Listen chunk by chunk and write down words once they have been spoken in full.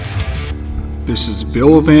This is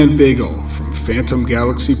Bill Van Vagel from Phantom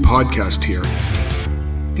Galaxy Podcast here,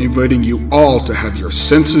 inviting you all to have your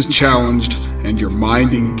senses challenged and your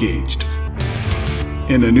mind engaged.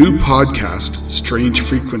 In a new podcast, Strange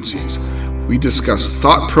Frequencies, we discuss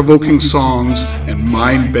thought-provoking songs and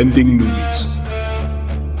mind-bending movies.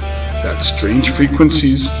 That's Strange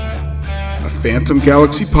Frequencies, a Phantom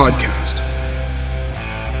Galaxy podcast,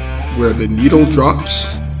 where the needle drops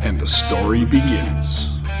and the story begins.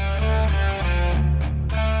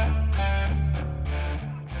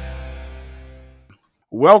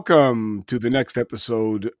 Welcome to the next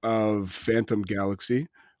episode of Phantom Galaxy,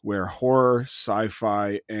 where horror,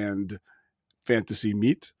 sci-fi, and fantasy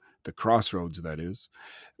meet. The crossroads, that is.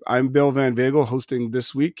 I'm Bill Van Vagel, hosting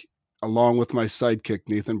this week, along with my sidekick,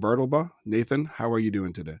 Nathan Bartlebaugh. Nathan, how are you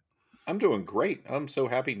doing today? I'm doing great. I'm so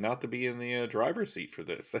happy not to be in the driver's seat for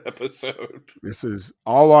this episode. This is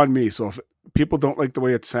all on me. So if people don't like the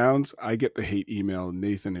way it sounds, I get the hate email.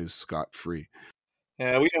 Nathan is scot-free.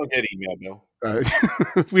 Yeah, we don't get email, Bill.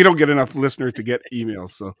 We don't get enough listeners to get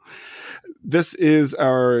emails. So this is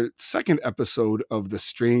our second episode of the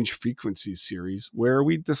Strange Frequencies series, where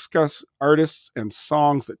we discuss artists and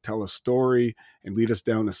songs that tell a story and lead us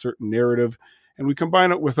down a certain narrative. And we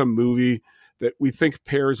combine it with a movie that we think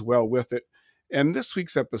pairs well with it. And this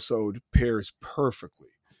week's episode pairs perfectly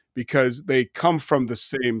because they come from the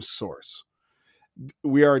same source.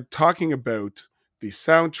 We are talking about the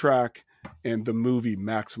soundtrack and the movie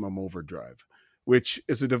Maximum Overdrive, which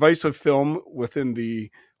is a divisive film within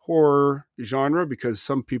the horror genre because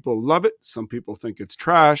some people love it, some people think it's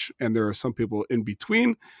trash, and there are some people in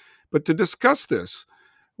between. But to discuss this,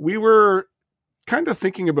 we were kind of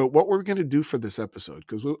thinking about what we're going to do for this episode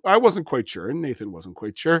because I wasn't quite sure and Nathan wasn't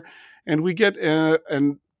quite sure. And we get a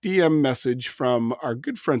DM message from our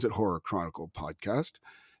good friends at Horror Chronicle podcast,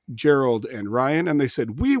 Gerald and Ryan, and they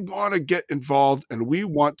said, we want to get involved and we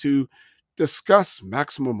want to discuss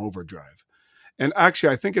Maximum Overdrive. And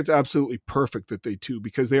actually, I think it's absolutely perfect that they do,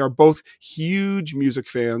 because they are both huge music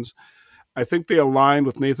fans. I think they align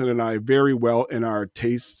with Nathan and I very well in our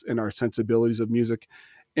tastes and our sensibilities of music.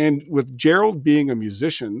 And with Gerald being a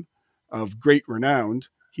musician of great renown,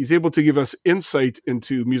 he's able to give us insight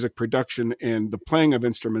into music production and the playing of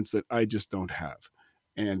instruments that I just don't have.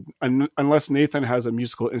 And unless Nathan has a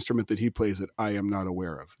musical instrument that he plays that I am not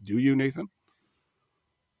aware of. Do you, Nathan?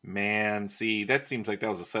 Man, see, that seems like that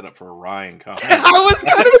was a setup for a Ryan comment. I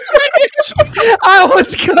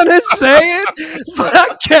was gonna say it, but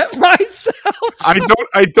I kept myself.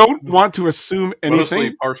 I don't want to assume anything.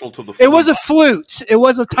 Mostly partial to the flute. It was a flute. It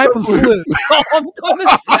was a type of flute. I'm gonna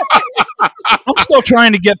say. I'm still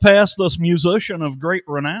trying to get past this musician of great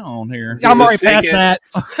renown here. I'm already past that.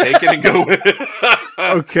 Take it and go with it.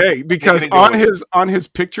 Okay, because on his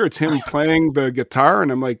picture, it's him playing the guitar,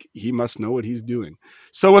 and I'm like, he must know what he's doing.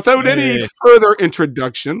 So without any further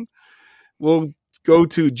introduction, we'll go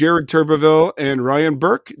to Jared Turbeville and Ryan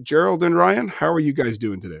Burke. Gerald and Ryan, how are you guys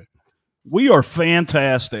doing today? We are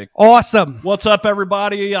fantastic. Awesome. What's up,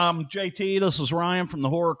 everybody? I'm JT. This is Ryan from the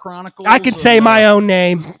Horror Chronicles. I can say my own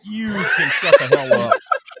name. You can shut the hell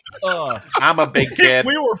up. I'm a big kid.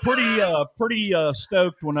 We were pretty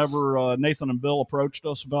stoked whenever Nathan and Bill approached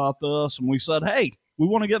us about this, and we said, "Hey, we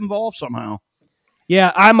want to get involved somehow."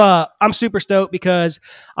 Yeah, I'm super stoked because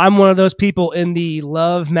I'm one of those people in the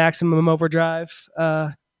love Maximum Overdrive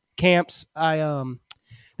camps.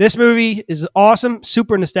 This movie is awesome,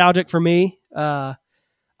 super nostalgic for me.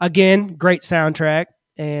 Again, great soundtrack,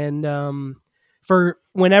 and for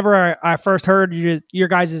whenever I first heard your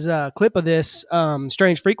guys' clip of this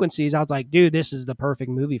Strange Frequencies, I was like, dude, this is the perfect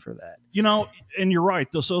movie for that. You know, and you're right.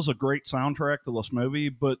 This is a great soundtrack to this movie,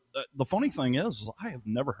 but the funny thing is I have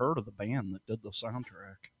never heard of the band that did the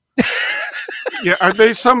soundtrack. Yeah, are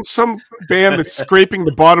they some band that's scraping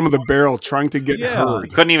the bottom of the barrel trying to get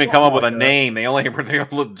heard? Couldn't even come up with a name. They only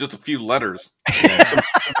have just a few letters.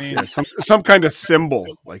 Some kind of symbol.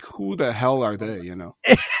 Like, who the hell are they? You know?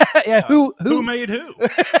 Yeah, who made who?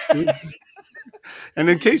 And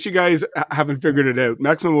in case you guys haven't figured it out,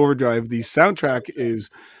 Maximum Overdrive, the soundtrack is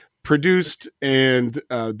produced and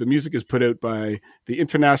the music is put out by the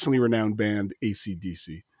internationally renowned band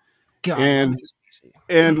AC/DC. God,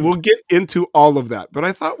 and we'll get into all of that. But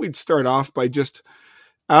I thought we'd start off by just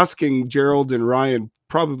asking Gerald and Ryan,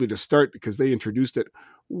 probably to start because they introduced it.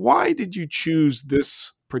 Why did you choose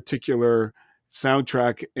this particular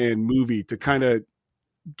soundtrack and movie to kind of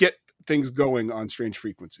get things going on Strange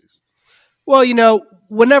Frequencies? Well, you know,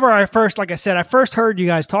 whenever I first heard you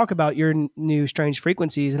guys talk about your new Strange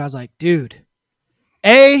Frequencies, and I was like, dude,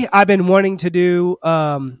 I've been wanting to do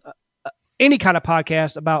any kind of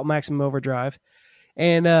podcast about Maximum Overdrive.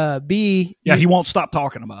 and B, Yeah, he won't stop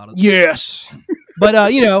talking about it. yes.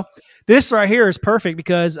 But this right here is perfect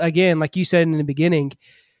because, again, like you said in the beginning,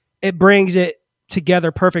 it brings it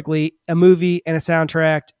together perfectly, a movie and a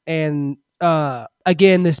soundtrack. And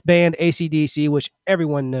again, this band AC/DC, which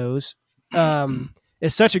everyone knows,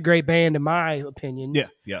 is such a great band in my opinion.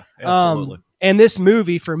 Yeah, absolutely. And this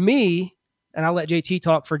movie for me, and I'll let JT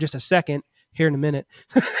talk for just a second here in a minute.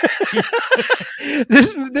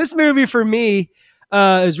 This movie for me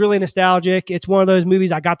is really nostalgic. It's one of those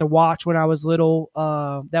movies I got to watch when I was little.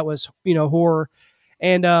 That was, horror.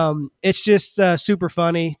 And it's just super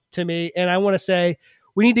funny to me. And I want to say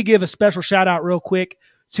we need to give a special shout out real quick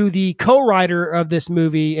to the co-writer of this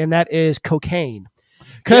movie, and that is Cocaine.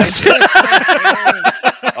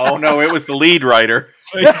 Oh, no, it was the lead writer.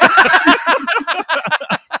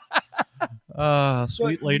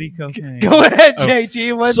 Sweet lady Cocaine. Go ahead,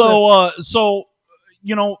 JT. So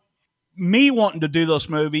me wanting to do this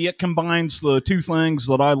movie, it combines the two things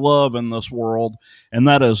that I love in this world, and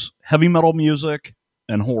that is heavy metal music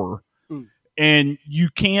and horror. And you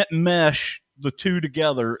can't mesh the two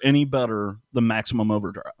together any better than Maximum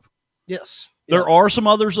Overdrive. Yes. There are some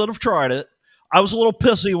others that have tried it. I was a little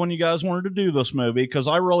pissy when you guys wanted to do this movie because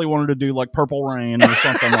I really wanted to do like Purple Rain or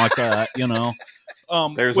something like that,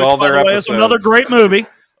 There's which, all by their the way, episodes. is another great movie.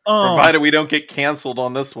 Provided we don't get canceled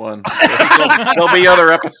on this one. There'll be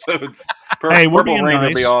other episodes. Hey, we're Purple being Rain will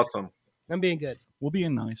nice. be awesome. I'm being good. We'll be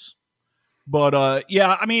nice. But,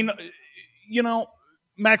 yeah, I mean,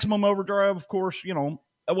 Maximum Overdrive, of course,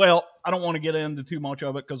 well, I don't want to get into too much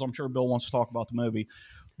of it because I'm sure Bill wants to talk about the movie.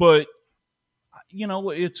 But,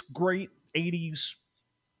 it's great 80s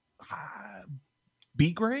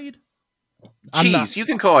B grade? Cheese. You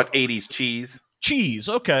can call it 80s cheese. Cheese.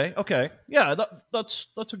 Okay. Yeah, that's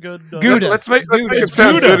a good... Gouda. Let's make Gouda. it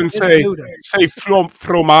sound Gouda. good and It's say Gouda.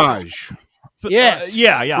 fromage. Yes.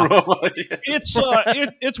 Yeah.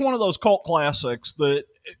 It's one of those cult classics that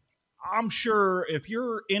I'm sure if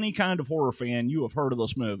you're any kind of horror fan, you have heard of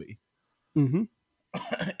this movie. Mm-hmm.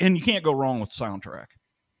 And you can't go wrong with the soundtrack.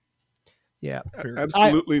 Yeah.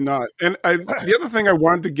 Absolutely not. And the other thing I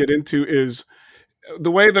wanted to get into is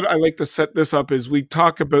the way that I like to set this up is we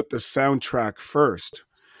talk about the soundtrack first.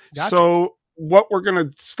 Gotcha. So what we're going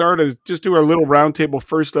to start is just do our little roundtable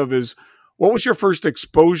first is what was your first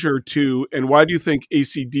exposure to, and why do you think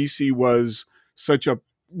AC/DC was such a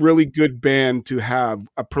really good band to have,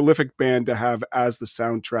 a prolific band to have as the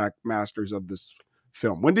soundtrack masters of this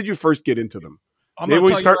film? When did you first get into them? I'm going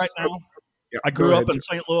to tell you right now, Yeah, I go grew ahead, up in Jim.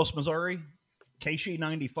 St. Louis, Missouri. KC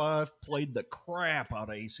 95 played the crap out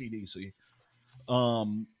of AC/DC.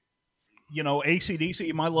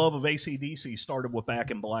 AC/DC, my love of AC/DC started with Back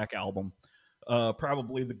in Black album.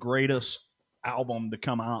 Probably the greatest album to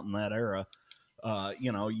come out in that era.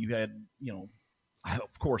 You had,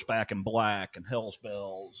 of course, Back in Black and Hell's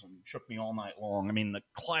Bells and Shook Me All Night Long. I mean, the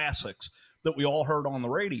classics that we all heard on the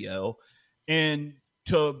radio. And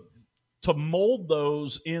to mold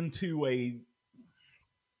those into a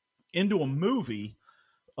movie,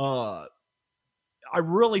 I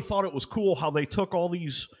really thought it was cool how they took all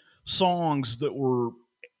these songs that were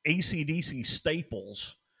AC/DC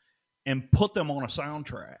staples and put them on a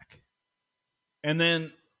soundtrack. And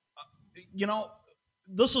then,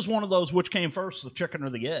 this is one of those, which came first, the chicken or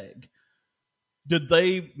the egg? Did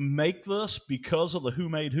they make this because of the Who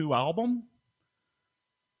Made Who album?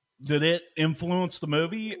 Did it influence the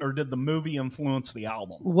movie, or did the movie influence the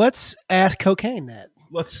album? Let's ask Cocaine that.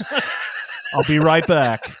 I'll be right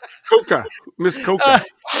back. Coca, Miss Coca.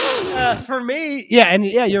 For me,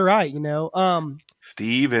 you're right.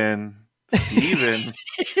 Steven,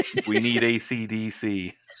 we need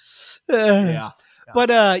AC/DC. Yeah.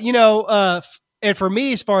 But and for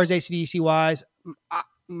me, as far as AC/DC wise,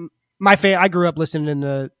 I grew up listening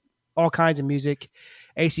to all kinds of music.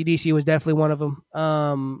 AC/DC was definitely one of them.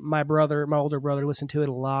 My older brother, listened to it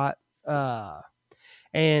a lot,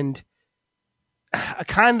 and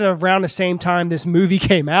kind of around the same time this movie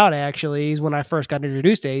came out. Actually, is when I first got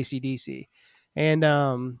introduced to AC/DC,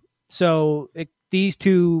 and these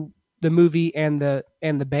two, the movie and the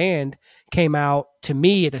band, came out to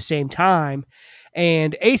me at the same time.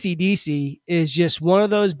 And AC/DC is just one of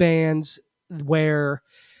those bands where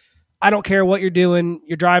I don't care what you're doing.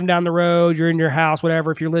 You're driving down the road, you're in your house,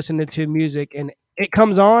 whatever. If you're listening to music and it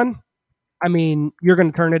comes on, I mean, you're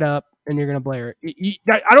going to turn it up and you're going to blare it.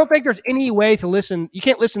 I don't think there's any way to listen. You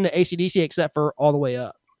can't listen to AC/DC except for All the Way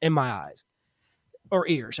Up, in my eyes, or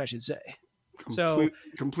ears, I should say.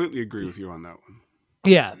 Completely agree with you on that one.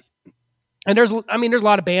 Yeah. And there's a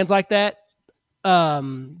lot of bands like that.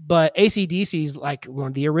 But AC/DC is like one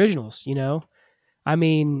of the originals, I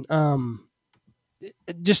mean,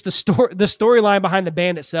 just the storyline behind the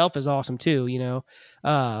band itself is awesome too.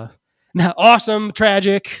 Now awesome,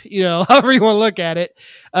 tragic, however you want to look at it.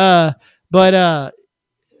 But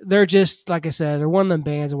they're just, like I said, they're one of them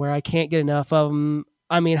bands where I can't get enough of them.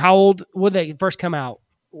 I mean, how old would they first come out?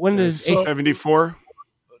 When does 74?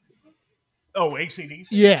 Oh, AC/DC?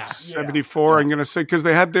 Yeah. 74, I'm going to say, because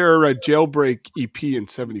they had their Jailbreak EP in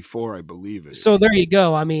 74, I believe it. So there you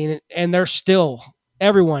go. I mean, and they're still,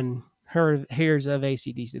 everyone hears of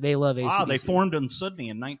AC/DC. They love AC/DC. They formed in Sydney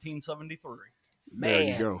in 1973. Man. There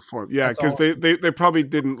you go. Yeah, because awesome. they probably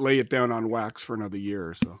didn't lay it down on wax for another year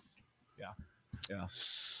or so. Yeah.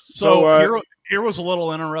 So here was a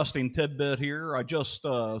little interesting tidbit here. I just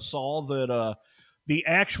saw that the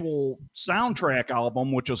actual soundtrack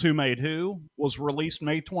album, which is Who Made Who, was released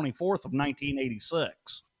May 24th of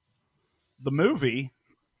 1986. The movie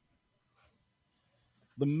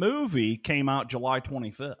came out July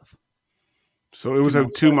 25th. So it was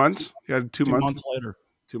 2 months? You had 2 months later.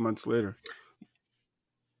 2 months later.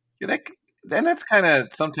 Yeah, that's kind of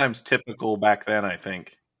sometimes typical back then, I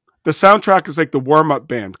think. The soundtrack is like the warm-up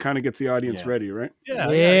band, kind of gets the audience ready, right?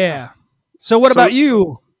 Yeah. So what about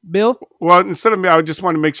you, Bill? Well, instead of me, I just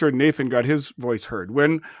want to make sure Nathan got his voice heard.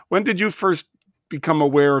 When did you first become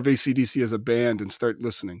aware of AC/DC as a band and start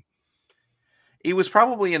listening? It was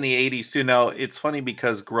probably in the 80s too. Now, it's funny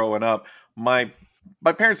because growing up, my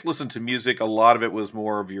parents listened to music. A lot of it was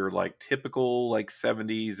more of your like typical like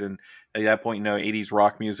 70s and at that point, 80s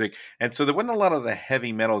rock music. And so there wasn't a lot of the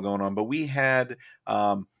heavy metal going on, but we had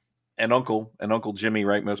an uncle Jimmy,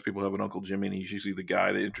 right? Most people have an Uncle Jimmy, and he's usually the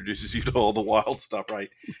guy that introduces you to all the wild stuff, right?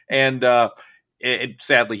 And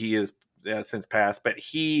sadly, he is since passed, but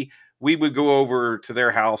we would go over to their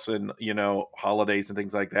house and, holidays and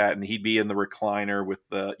things like that. And he'd be in the recliner with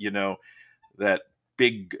the, that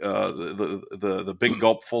big, the big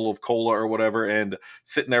gulp full of cola or whatever, and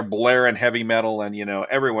sitting there blaring heavy metal. And,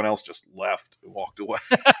 everyone else just left and walked away.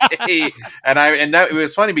 and that it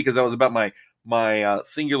was funny because that was about my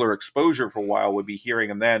singular exposure for a while, would be hearing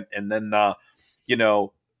them then. And then,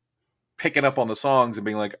 picking up on the songs and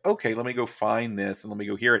being like, okay, let me go find this and let me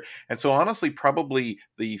go hear it. And so honestly, probably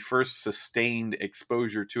the first sustained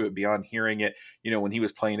exposure to it beyond hearing it, when he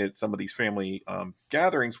was playing at some of these family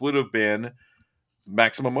gatherings, would have been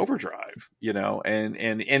Maximum Overdrive,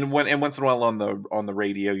 and once in a while on the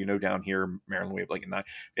radio, down here in Maryland, we have like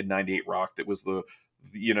at 98 Rock, that was the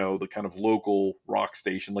kind of local rock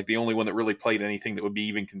station, like the only one that really played anything that would be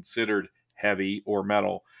even considered heavy or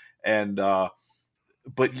metal. And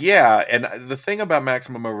but yeah, and the thing about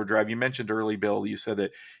Maximum Overdrive, you mentioned early, Bill, you said that,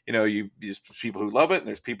 there's people who love it and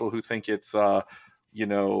there's people who think it's,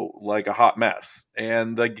 like a hot mess.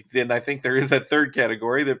 And then I think there is that third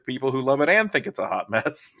category, that people who love it and think it's a hot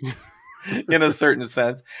mess in a certain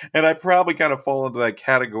sense. And I probably kind of fall into that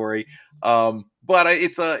category. But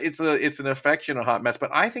it's an affection, a hot mess. But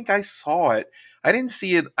I think I saw it. I didn't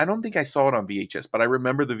see it. I don't think I saw it on VHS, but I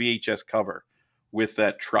remember the VHS cover with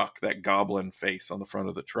that truck, that goblin face on the front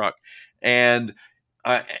of the truck. And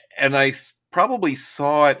I probably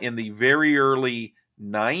saw it in the very early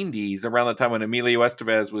 90s, around the time when Emilio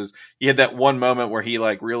Estevez he had that one moment where he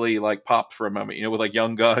like really like popped for a moment, with like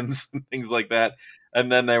Young Guns and things like that.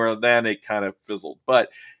 And then it kind of fizzled. But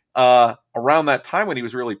around that time when he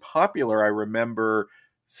was really popular, I remember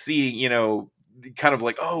seeing, kind of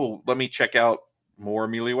like, oh, let me check out more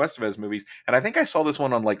Emilio Estevez movies. And I think I saw this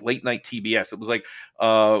one on like late night TBS. It was like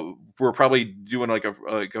we're probably doing like a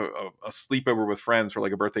sleepover with friends for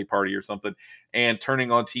like a birthday party or something, and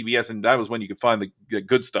turning on TBS, and that was when you could find the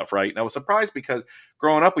good stuff, right? And I was surprised because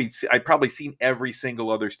growing up I'd probably seen every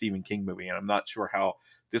single other Stephen King movie, and I'm not sure how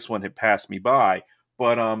this one had passed me by.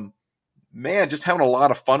 But man, just having a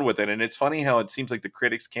lot of fun with it. And it's funny how it seems like the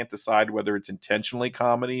critics can't decide whether it's intentionally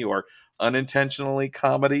comedy or unintentionally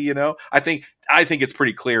comedy. I think it's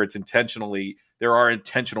pretty clear it's intentionally. There are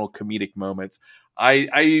intentional comedic moments.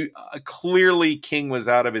 I clearly King was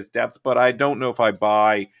out of his depth, but I don't know if I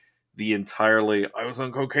buy the entirely I was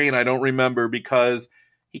on cocaine, I don't remember, because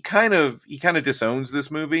he kind of disowns this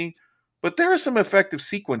movie. But there are some effective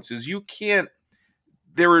sequences. You can't.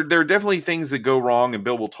 There are definitely things that go wrong, and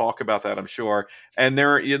Bill will talk about that, I'm sure. And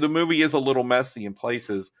the movie is a little messy in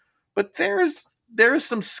places, but there is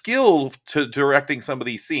some skill to directing some of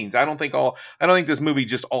these scenes. I don't think this movie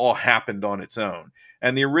just all happened on its own.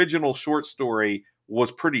 And the original short story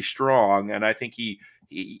was pretty strong, and I think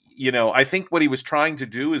I think what he was trying to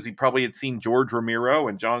do is he probably had seen George Romero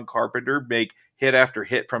and John Carpenter make hit after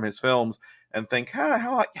hit from his films and think,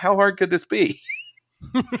 how hard could this be?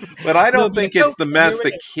 But I don't think it's the mess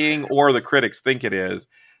that King or the critics think it is.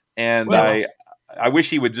 And I wish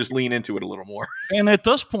he would just lean into it a little more. And at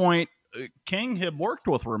this point, King had worked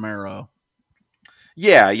with Romero.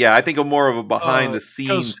 Yeah, I think I'm more of a behind the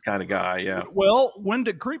scenes kind of guy. Yeah. Well, when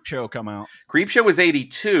did Creepshow come out? Creepshow was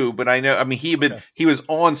 82, but I mean, he was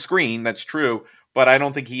on screen. That's true, but I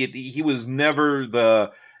don't think he was never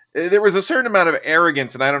the. There was a certain amount of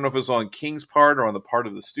arrogance, and I don't know if it was on King's part or on the part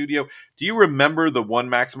of the studio. Do you remember the one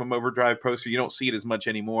Maximum Overdrive poster? You don't see it as much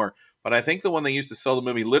anymore, but I think the one they used to sell the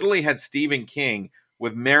movie literally had Stephen King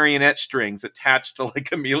with marionette strings attached to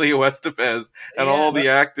like Emilio Estevez and all the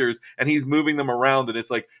actors, and he's moving them around, and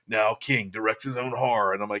it's like, now King directs his own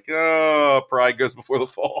horror, and I'm like, oh, pride goes before the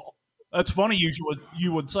fall. That's funny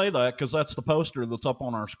you would say that, because that's the poster that's up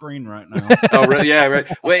on our screen right now. Oh, right, yeah,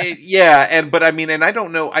 right. Well, yeah, but I mean, and I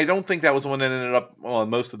don't know. I don't think that was the one that ended up on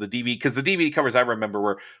most of the DVD, because the DVD covers I remember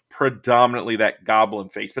were predominantly that goblin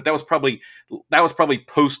face. But that was probably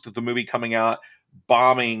post the movie coming out,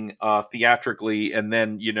 bombing theatrically, and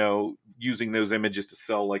then using those images to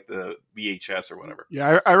sell like the VHS or whatever.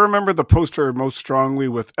 Yeah, I remember the poster most strongly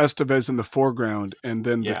with Estevez in the foreground and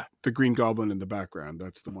then the Green Goblin in the background.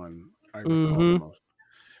 That's the one I recall the most.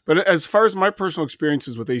 But as far as my personal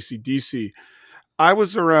experiences with AC/DC, I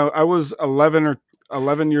was 11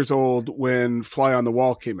 years old when Fly on the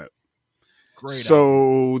Wall came out. Great.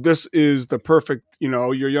 So this is the perfect,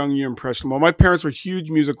 you're young, you're impressionable. My parents were huge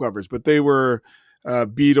music lovers, but they were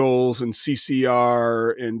Beatles and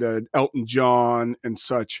CCR and Elton John and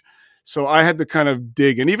such. So I had to kind of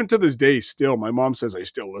dig. And even to this day, still, my mom says I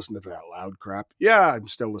still listen to that loud crap. Yeah, I'm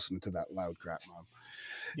still listening to that loud crap, Mom.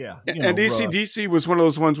 Yeah. And AC/DC was one of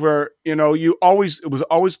those ones where, it was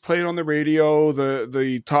always played on the radio,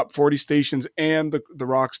 the top 40 stations and the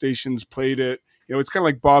rock stations played it. It's kind of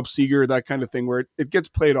like Bob Seger, that kind of thing, where it gets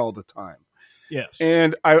played all the time. Yes.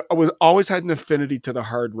 And I was always had an affinity to the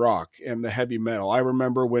hard rock and the heavy metal. I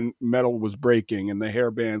remember when metal was breaking and the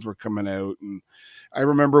hair bands were coming out. And I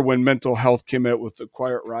remember when Mental Health came out with the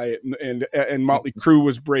Quiet Riot and Motley Crue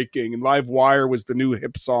was breaking and Live Wire was the new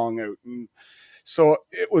hip song out. And so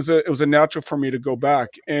it was a natural for me to go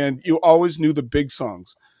back. And you always knew the big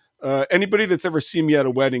songs. Anybody that's ever seen me at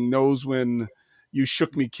a wedding knows when You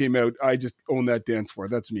Shook Me came out, I just own that dance floor.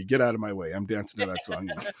 That's me. Get out of my way. I'm dancing to that song.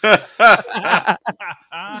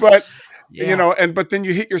 But, but then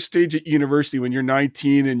you hit your stage at university when you're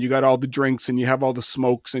 19 and you got all the drinks and you have all the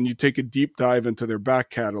smokes and you take a deep dive into their back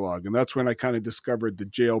catalog. And that's when I kind of discovered the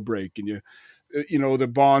Jailbreak and the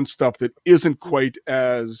Bond stuff that isn't quite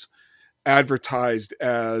as advertised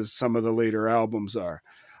as some of the later albums are.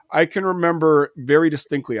 I can remember very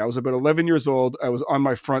distinctly, I was about 11 years old. I was on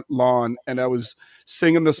my front lawn and I was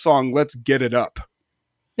singing the song, Let's Get It Up.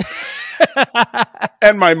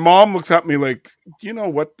 And my mom looks at me like, do you know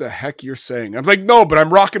what the heck you're saying? I'm like, no, but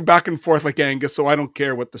I'm rocking back and forth like Angus, so I don't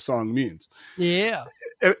care what the song means. Yeah.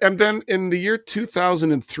 And then in the year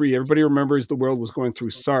 2003, everybody remembers the world was going through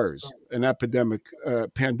SARS, an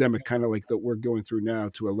pandemic kind of like that we're going through now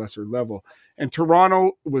to a lesser level. And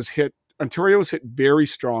Ontario was hit very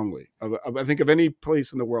strongly. I think of any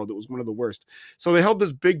place in the world, it was one of the worst. So they held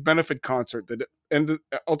this big benefit concert that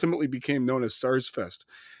ultimately became known as SARS Fest.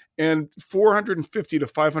 And 450 to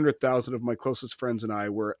 500,000 of my closest friends and I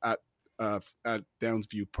were at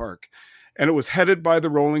Downsview Park. And it was headed by the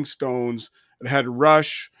Rolling Stones. It had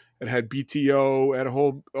Rush. It had BTO. It had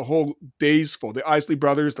a whole days full. The Isley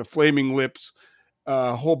Brothers, the Flaming Lips,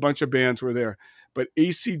 a whole bunch of bands were there. But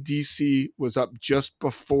AC/DC was up just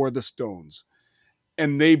before the Stones.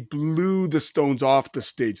 And they blew the Stones off the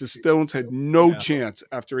stage. The Stones had no chance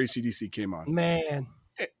after AC/DC came on. Man.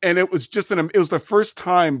 And it was it was the first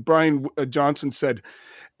time Brian Johnson said,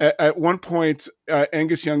 at one point,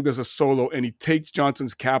 Angus Young does a solo and he takes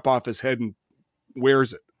Johnson's cap off his head and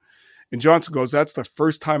wears it. And Johnson goes, that's the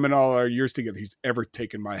first time in all our years together he's ever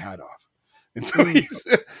taken my hat off. And so it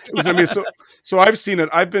was amazing. So I've seen it.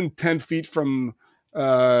 I've been 10 feet from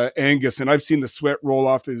Angus and I've seen the sweat roll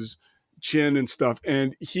off his chin and stuff.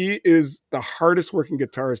 And he is the hardest working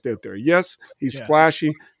guitarist out there. Yes, he's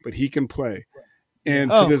flashy, but he can play.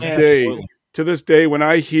 And to this day, when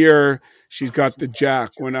I hear She's Got the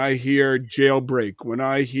Jack, when I hear Jailbreak, when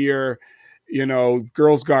I hear,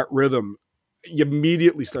 Girls Got Rhythm, you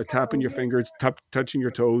immediately start tapping your fingers, touching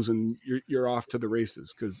your toes, and you're off to the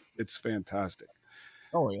races because it's fantastic.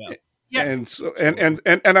 Oh yeah. Yeah. And so,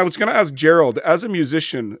 and I was going to ask Gerald, as a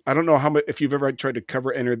musician, I don't know if you've ever tried to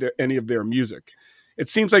cover any of their music. It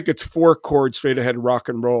seems like it's 4 chords straight ahead rock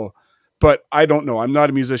and roll. But I don't know. I'm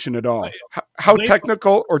not a musician at all. How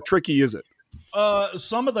technical or tricky is it?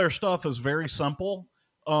 Some of their stuff is very simple.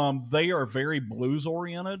 They are very blues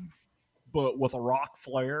oriented, but with a rock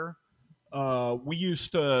flair. We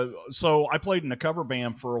used to. So I played in a cover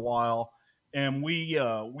band for a while, and we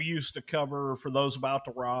used to cover For Those About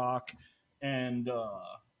to Rock, and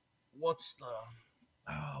what's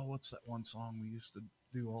that one song we used to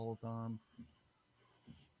do all the time?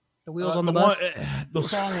 The Wheels on the Bus. The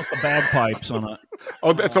song with the bagpipes on it.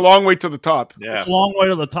 Oh, that's a long way to the top. Yeah. It's a long way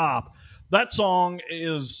to the top. That song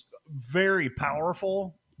is very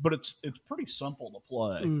powerful, but it's pretty simple to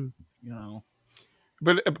play. Mm. You know.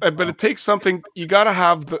 But it takes something. You got to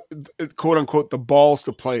have the quote unquote the balls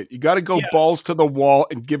to play it. You got to go balls to the wall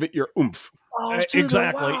and give it your oomph.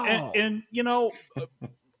 Exactly, and you know,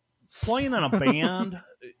 playing in a band,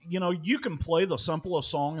 you know, you can play the simplest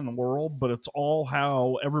song in the world, but it's all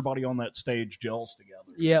how everybody on that stage gels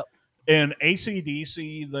together. Yep. And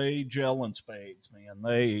AC/DC, they gel in spades,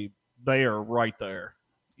 man. They are right there,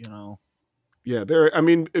 you know. Yeah, there. I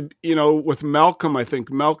mean, you know, with Malcolm, I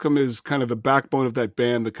think Malcolm is kind of the backbone of that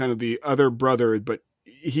band, the kind of the other brother, but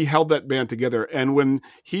he held that band together. And when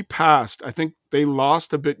he passed, I think they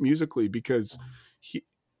lost a bit musically because he,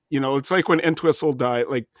 you know, it's like when Entwistle died,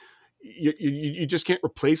 like you just can't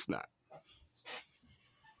replace that.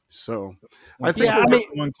 So I think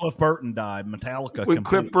when Cliff Burton died, Metallica. When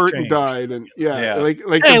Cliff Burton died, and like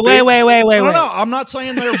hey, wait. No, I'm not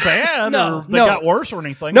saying they're bad or they got worse or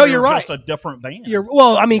anything. No, you're right. Just a different band.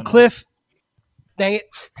 I mean, Cliff. Dang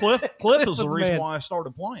it, Cliff is the reason why I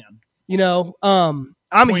started playing. You know, I'm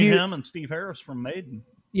between him and Steve Harris from Maiden.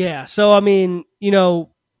 Yeah, so I mean, you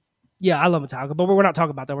know, yeah, I love Metallica, but we're not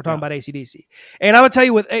talking about that. We're talking about AC/DC. And I would tell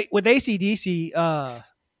you with AC/DC,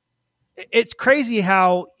 it's crazy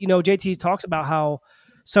how, you know, JT talks about how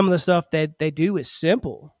some of the stuff that they do is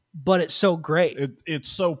simple, but it's so great.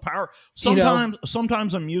 It's so powerful.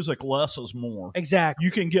 Sometimes in music, less is more. Exactly.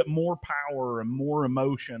 You can get more power and more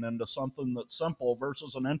emotion into something that's simple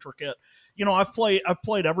versus an intricate. You know, I've played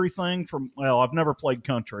everything from, well, I've never played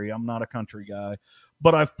country. I'm not a country guy,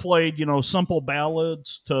 but I've played, you know, simple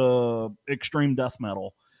ballads to extreme death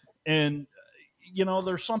metal. And, you know,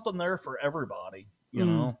 there's something there for everybody, you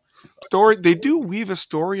know. Story, they do weave a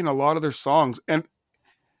story in a lot of their songs, and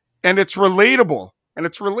it's relatable. And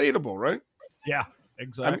it's relatable, right? Yeah,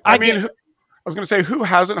 exactly. I mean, I was going to say, who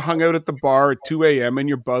hasn't hung out at the bar at 2 a.m. and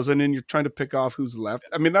you're buzzing and you're trying to pick off who's left?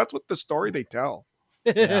 I mean, that's what the story they tell.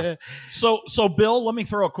 Yeah. So Bill, let me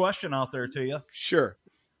throw a question out there to you. Sure.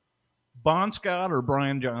 Bon Scott or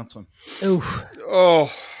Brian Johnson? Oof.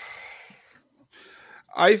 Oh,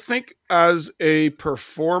 I think as a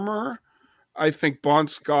performer, I think Bon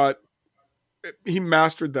Scott, he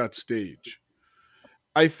mastered that stage.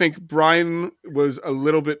 I think Brian was a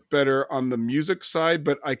little bit better on the music side,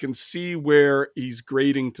 but I can see where he's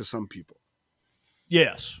grading to some people.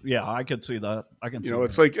 Yes, yeah, I could see that.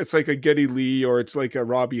 It's like a Geddy Lee or it's like a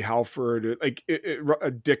Robbie Halford, like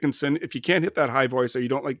a Dickinson. If you can't hit that high voice or you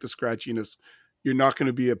don't like the scratchiness, you're not going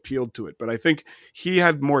to be appealed to it. But I think he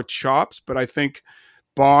had more chops. But I think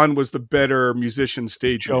Bon was the better musician,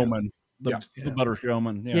 stage showman. The better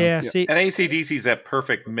showman. Yeah. See, and AC/DC is that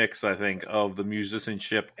perfect mix, I think, of the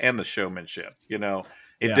musicianship and the showmanship. You know,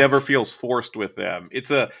 it never feels forced with them.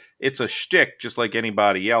 It's a shtick just like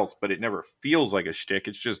anybody else, but it never feels like a shtick.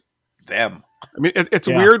 It's just them. I mean, it's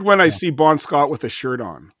weird when I see Bon Scott with a shirt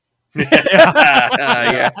on.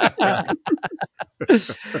 Yeah.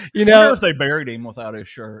 You know, I wonder if they buried him without his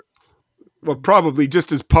shirt. Well, probably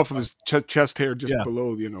just his puff of his chest hair just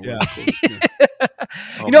below, you know. Yeah.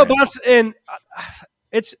 You know, and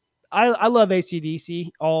it's I love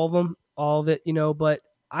AC/DC, all of them, all of it, you know. But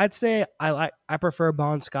I'd say I prefer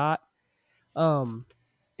Bon Scott. And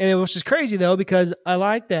it was just crazy though because I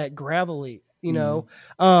like that gravelly, you know.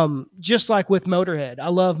 Just like with Motorhead, I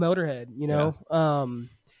love Motorhead, you know.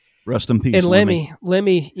 Rest in peace. And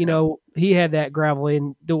Lemmy, you know, he had that gravelly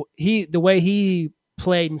and the way he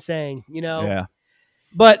played and sang, you know. Yeah.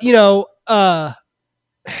 But you know,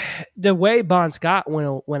 the way Bon Scott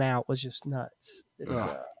went out was just nuts.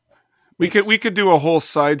 We could do a whole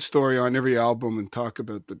side story on every album and talk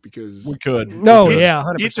about that because we could.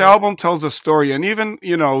 100%. Each album tells a story, and even,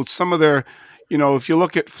 you know, some of their, you know, if you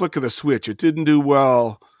look at Flick of the Switch, it didn't do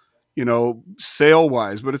well, you know, sale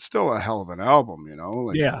wise, but it's still a hell of an album, you know.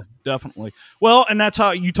 Like, yeah, definitely. Well, and that's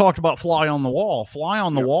how you talked about Fly on the Wall. Fly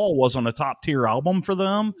on the Wall wasn't a top tier album for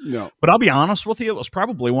them. No, but I'll be honest with you, it was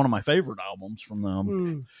probably one of my favorite albums from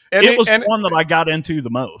them. It was the one that I got into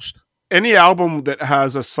the most. Any album that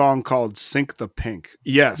has a song called "Sink the Pink,"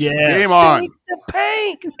 yes, game on. Sink the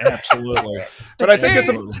Pink, absolutely. But I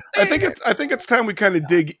think it's time we kind of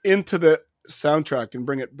dig into the soundtrack and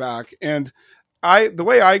bring it back. And the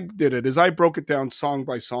way I did it is I broke it down song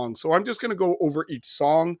by song. So I'm just going to go over each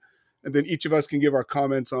song and then each of us can give our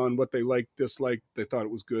comments on what they liked, disliked, they thought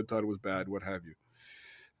it was good, thought it was bad, what have you.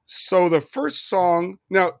 So the first song,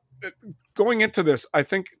 now going into this, I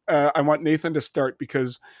think I want Nathan to start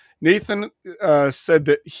because Nathan said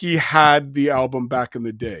that he had the album back in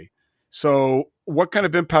the day. So what kind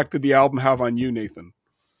of impact did the album have on you, Nathan?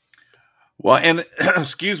 Well, and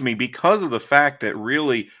excuse me, because of the fact that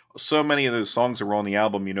really so many of those songs that were on the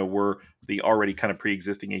album, were the already kind of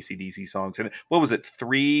pre-existing AC/DC songs. And what was it?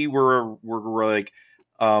 3 were like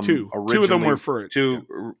two. Two of them were for it.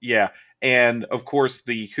 Yeah. And of course,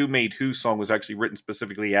 the Who Made Who song was actually written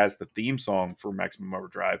specifically as the theme song for Maximum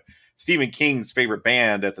Overdrive. Stephen King's favorite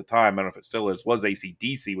band at the time, I don't know if it still is, was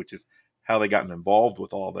AC/DC, which is how they got involved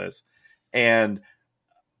with all this. And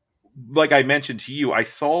like I mentioned to you, I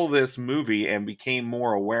saw this movie and became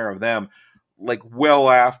more aware of them like well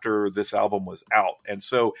after this album was out. And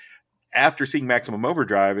so after seeing Maximum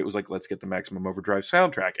Overdrive, it was like, let's get the Maximum Overdrive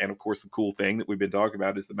soundtrack. And of course, the cool thing that we've been talking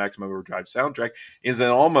about is the Maximum Overdrive soundtrack is an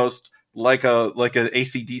almost like a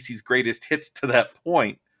AC/DC's greatest hits to that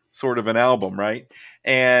point sort of an album, right?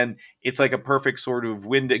 And it's like a perfect sort of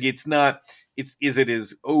window. Is it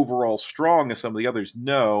as overall strong as some of the others?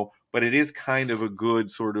 No, but it is kind of a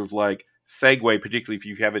good sort of like segue, particularly if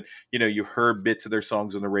you haven't, you heard bits of their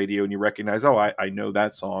songs on the radio and you recognize, oh, I know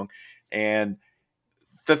that song. And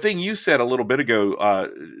the thing you said a little bit ago,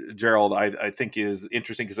 Gerald, I think is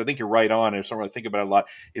interesting because I think you're right on. And something I think about a lot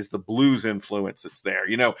is the blues influence that's there.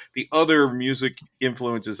 The other music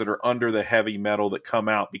influences that are under the heavy metal that come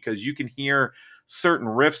out, because you can hear certain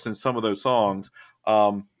riffs in some of those songs.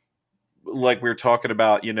 Like we were talking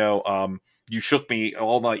about, You Shook Me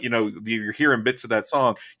All Night, you're hearing bits of that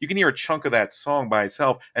song. You can hear a chunk of that song by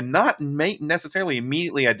itself and not necessarily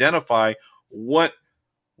immediately identify what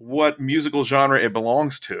musical genre it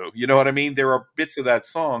belongs to. You know what I mean? There are bits of that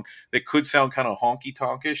song that could sound kind of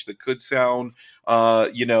honky-tonkish, that could sound,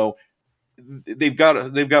 they've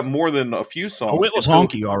got more than a few songs. Oh, it was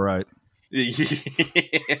honky, all right.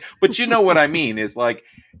 But you know what I mean is like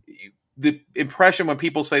the impression when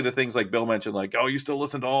people say the things like Bill mentioned, like, oh, you still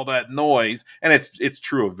listen to all that noise. And it's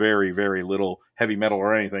true of very, very little heavy metal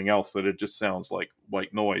or anything else, that it just sounds like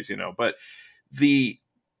white noise, but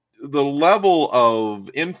the level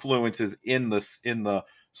of influences in the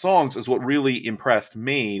songs is what really impressed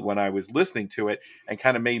me when I was listening to it and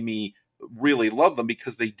kind of made me really love them,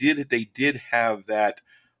 because they did have that,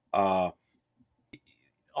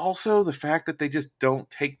 also the fact that they just don't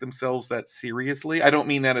take themselves that seriously. I don't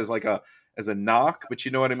mean that as a knock, but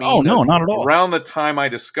you know what I mean? Oh, no, not at all. Around the time I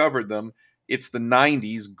discovered them, it's the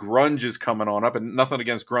 90s, grunge is coming on up, and nothing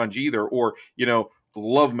against grunge either, or,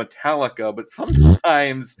 love Metallica, but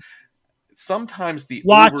sometimes the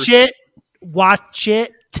watch it.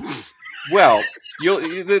 Well,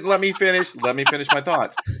 let me finish my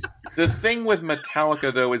thoughts. The thing with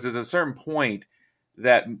Metallica, though, is at a certain point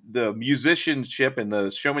that the musicianship and the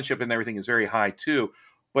showmanship and everything is very high too.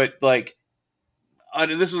 But like,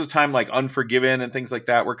 this was a time like Unforgiven and things like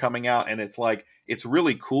that were coming out, and it's like, it's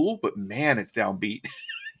really cool, but man, it's downbeat.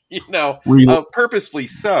 Purposely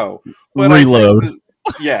so. But Reload.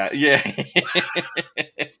 Yeah.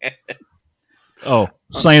 Oh,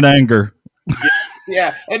 Saint Anger.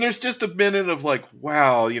 Yeah, and there's just a minute of like,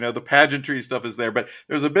 wow, the pageantry stuff is there, but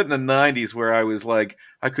there's a bit in the 90s where I was like,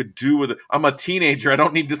 I could do with it. I'm a teenager. I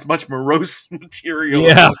don't need this much morose material.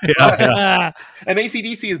 Yeah. And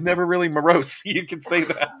AC/DC is never really morose. You can say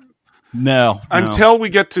that. No. Until we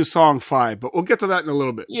get to song 5, but we'll get to that in a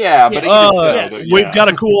little bit. Yeah, but we've got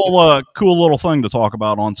a cool little thing to talk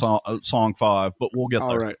about on song 5, but we'll get there.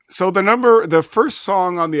 All right. So the first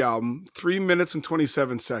song on the album, 3 minutes and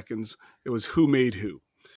 27 seconds, it was Who Made Who.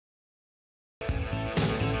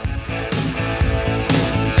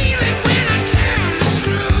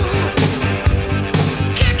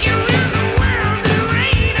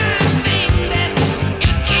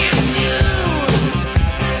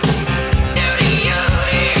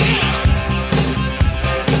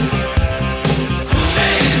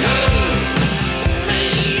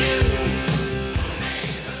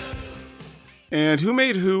 And Who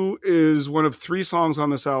Made Who is one of 3 songs on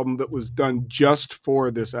this album that was done just for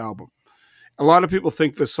this album. A lot of people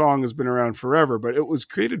think this song has been around forever, but it was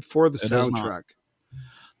created for the soundtrack.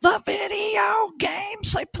 The video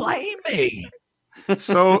games, they play me.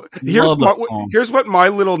 So here's what my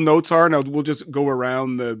little notes are, and we'll just go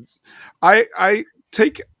around I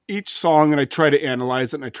take each song and I try to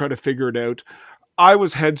analyze it and I try to figure it out. I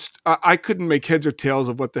couldn't make heads or tails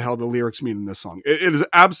of what the hell the lyrics mean in this song. It is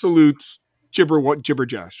absolute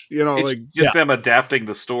jibber-jash, it's them adapting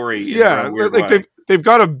the story. Yeah, like they've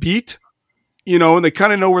got a beat, and they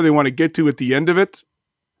kind of know where they want to get to at the end of it,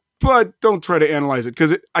 but don't try to analyze it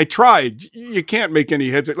because I tried. You can't make any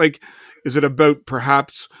heads. Like, is it about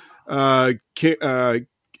perhaps about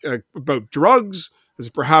drugs? Is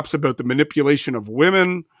it perhaps about the manipulation of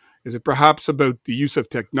women? Is it perhaps about the use of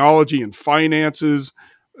technology and finances?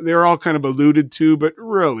 They're all kind of alluded to, but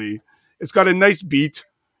really, it's got a nice beat.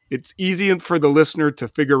 It's easy for the listener to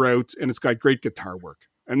figure out, and it's got great guitar work.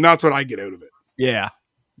 And that's what I get out of it. Yeah.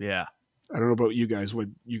 I don't know about you guys. What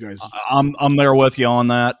you guys? I'm there with you on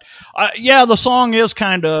that. Yeah, the song is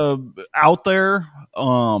kind of out there.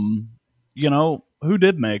 You know, who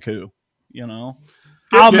did make who? You know,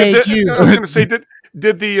 I'll make you. I was going to say,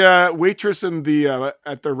 did the waitress in the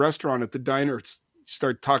at the restaurant at the diner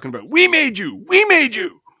start talking about "We made you, we made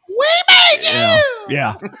you, we made you"?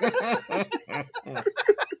 Yeah.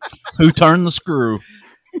 Who turned the screw?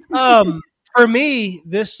 For me,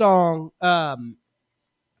 this song,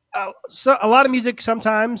 so a lot of music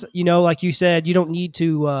sometimes, you know, like you said, you don't need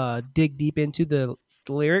to dig deep into the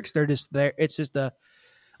lyrics. They're just there. It's just a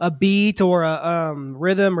beat or a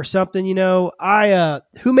rhythm or something, you know.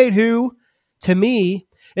 Who Made Who, to me,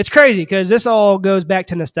 it's crazy because this all goes back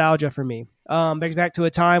to nostalgia for me. Brings back to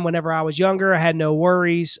a time whenever I was younger. I had no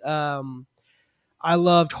worries. I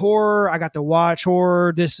loved horror. I got to watch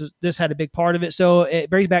horror. This had a big part of it. So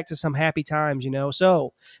it brings back to some happy times, you know.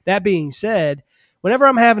 So that being said, whenever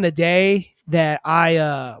I'm having a day that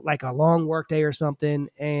I like a long work day or something,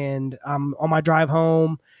 and I'm on my drive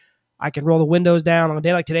home, I can roll the windows down. On a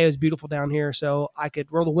day like today, it was beautiful down here, so I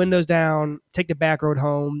could roll the windows down, take the back road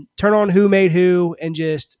home, turn on Who Made Who, and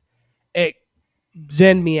just it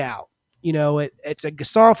zen me out. You know, it's a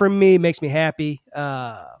song for me, makes me happy.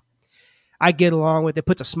 I get along with it,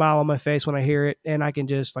 puts a smile on my face when I hear it, and I can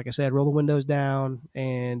just, like I said, roll the windows down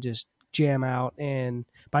and just jam out. And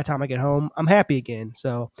by the time I get home, I'm happy again.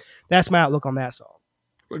 So that's my outlook on that song.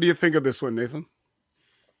 What do you think of this one, Nathan?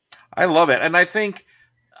 I love it, and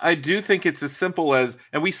I do think it's as simple as,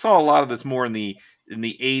 and we saw a lot of this more in the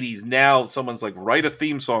 80s. Now someone's like, write a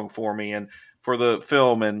theme song for me and for the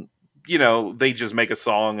film, and you know, they just make a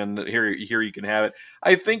song and here you can have it.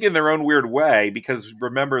 I think in their own weird way, because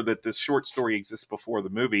remember that this short story exists before the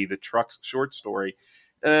movie, the Trucks short story,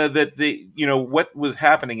 that what was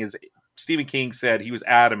happening is Stephen King said he was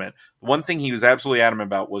adamant. One thing he was absolutely adamant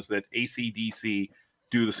about was that AC/DC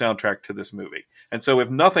do the soundtrack to this movie. And so if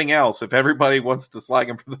nothing else, if everybody wants to slag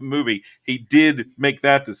him for the movie, he did make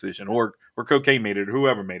that decision, or Cocaine made it, or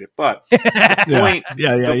whoever made it. But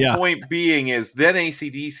the point being is then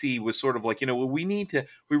AC/DC was sort of like, we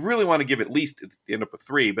really want to give at least, end up with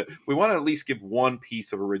 3, but we want to at least give one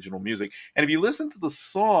piece of original music. And if you listen to the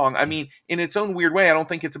song, I mean, in its own weird way, I don't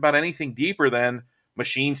think it's about anything deeper than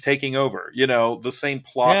machines taking over, the same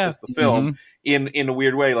plot as the film in a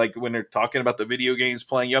weird way. Like when they're talking about the video games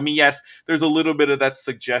playing, I mean, yes, there's a little bit of that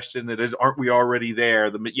suggestion that aren't we already there?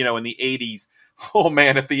 In the 80s, oh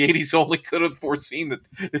man, if the 80s only could have foreseen that,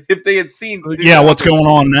 if they had seen, what's going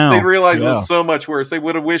on now, they realized it was so much worse. They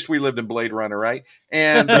would have wished we lived in Blade Runner, right?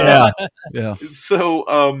 And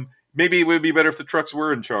so maybe it would be better if the trucks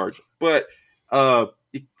were in charge, but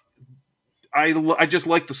I just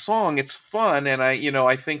like the song. It's fun. And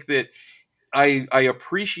I think that I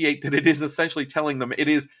appreciate that it is essentially telling them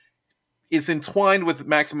it's entwined with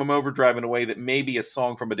Maximum Overdrive in a way that maybe a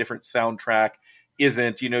song from a different soundtrack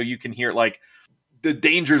isn't. You can hear like the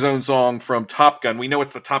Danger Zone song from Top Gun. We know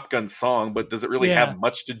it's the Top Gun song, but does it really have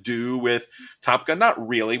much to do with Top Gun? Not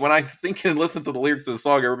really. When I think and listen to the lyrics of the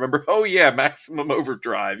song, I remember, oh yeah, Maximum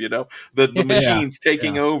Overdrive, the machines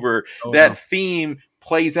taking over. That theme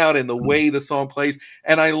plays out in the way the song plays.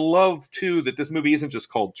 And I love too that this movie isn't just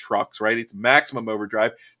called Trucks, right? It's Maximum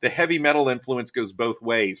Overdrive. The heavy metal influence goes both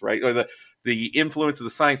ways, right? Or the influence of the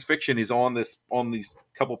science fiction is on these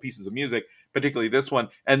couple pieces of music, particularly this one.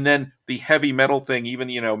 And then the heavy metal thing, even,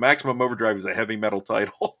 Maximum Overdrive is a heavy metal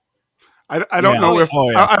title. I don't know if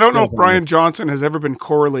I don't know if Brian Johnson has ever been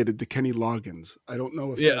correlated to Kenny Loggins. I don't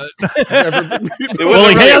know if it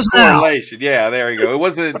wasn't really a correlation. Yeah, there you go. It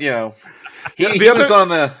wasn't,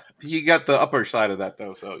 he got the upper side of that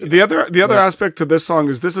though. So the other aspect to this song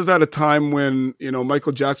is at a time when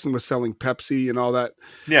Michael Jackson was selling Pepsi and all that.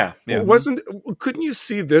 Yeah. Couldn't you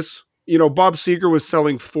see this? Bob Seger was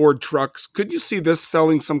selling Ford trucks. Couldn't you see this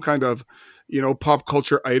selling some kind of pop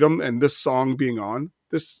culture item, and this song being on?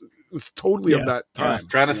 This was totally of that time.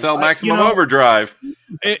 Trying to sell Maximum Overdrive.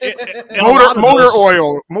 Motor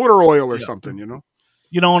oil or something. And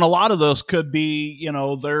a lot of those could be,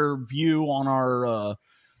 their view on our,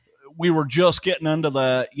 we were just getting into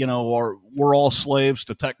that, we're all slaves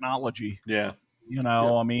to technology. Yeah.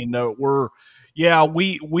 I mean,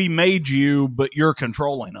 we made you, but you're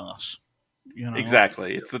controlling us.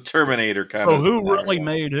 Exactly. It's the Terminator kind So of. who scenario. really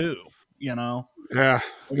made who? Yeah. I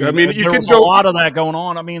mean, you there could was go. a lot of that going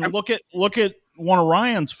on. I mean, look at one of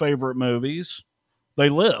Ryan's favorite movies, They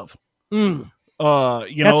Live. Mm. That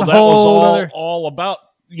That's a was whole other- all about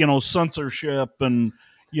censorship and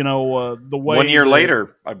the way 1 year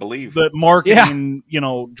later, I believe. that marketing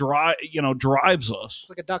drives us. It's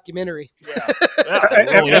like a documentary.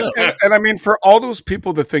 And I mean, for all those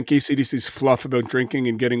people that think AC/DC's fluff about drinking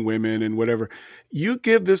and getting women and whatever, you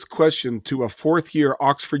give this question to a fourth year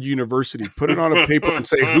Oxford University, put it on a paper and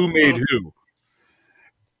say, who made who?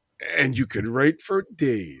 And you could write for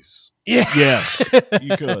days. Yeah. Yes,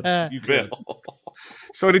 you could. Bill.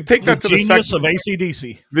 So to take that to the genius second, of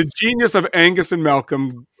AC/DC. the genius of Angus and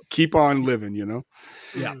Malcolm keep on living,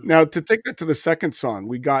 Yeah. Now, to take that to the second song,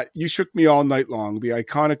 we got You Shook Me All Night Long, the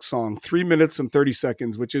iconic song, 3 minutes and 30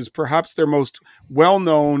 seconds, which is perhaps their most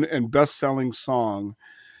well-known and best-selling song.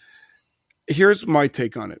 Here's my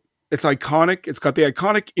take on it. It's iconic. It's got the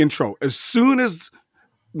iconic intro. As soon as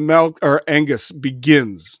Angus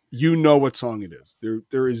begins, you know what song it is.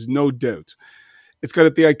 There is no doubt. It's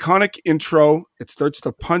got the iconic intro. It starts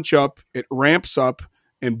to punch up. It ramps up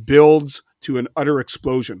and builds to an utter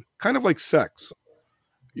explosion, kind of like sex.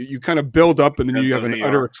 You kind of build up and then you have an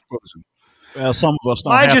utter explosion. Well, some of us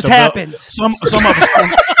don't. Mine have just to happens. Some of us.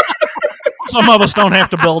 Some of us don't have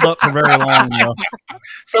to build up for very long. Though.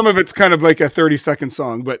 Some of it's kind of like a 30-second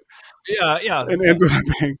song, but Yeah. and ends with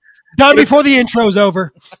a bang. Done before the intro's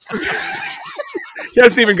over. He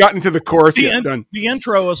hasn't even gotten to the chorus yet. Done. The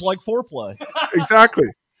intro is like foreplay. Exactly.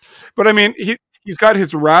 But I mean, he's got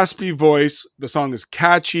his raspy voice. The song is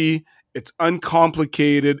catchy. It's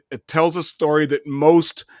uncomplicated. It tells a story that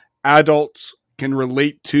most adults can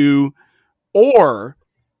relate to. Or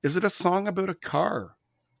is it a song about a car?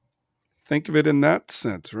 Think of it in that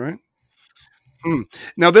sense, right?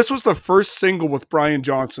 Now, this was the first single with Brian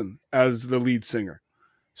Johnson as the lead singer.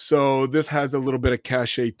 So this has a little bit of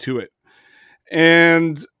cachet to it.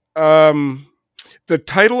 And the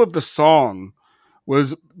title of the song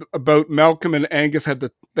was about Malcolm and Angus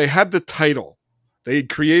they had the title. They had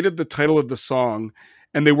created the title of the song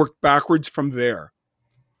and they worked backwards from there.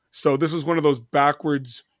 So this was one of those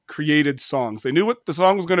backwards created songs. They knew what the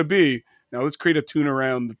song was going to be. Now let's create a tune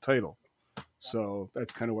around the title. So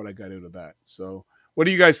that's kind of what I got out of that. So what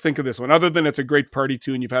do you guys think of this one? Other than it's a great party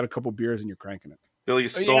tune, you've had a couple beers and you're cranking it. Bill, you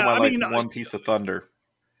stole one piece of thunder.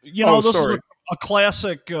 This is a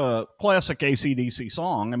classic AC/DC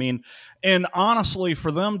song. I mean, and honestly,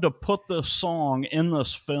 for them to put this song in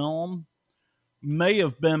this film may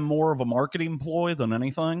have been more of a marketing ploy than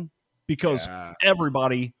anything, because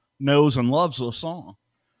everybody knows and loves this song.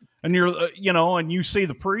 And and you see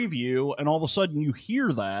the preview, and all of a sudden you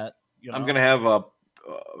hear that. I'm going to have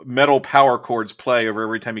metal power chords play over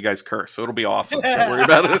every time you guys curse, so it'll be awesome. Don't worry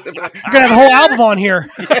about it. You're going to have a whole album on here.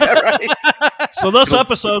 Yeah, right. So this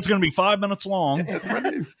episode's going to be 5 minutes long.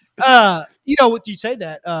 What you say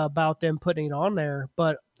that about them putting it on there,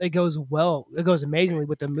 but it goes amazingly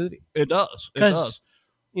with the movie. It does.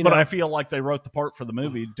 But I feel like they wrote the part for the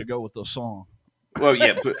movie to go with this song. Well,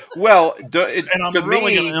 yeah. And I'm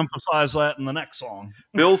really going to emphasize that in the next song.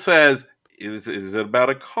 Bill says, is it about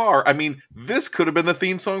a car? I mean, this could have been the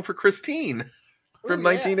theme song for Christine from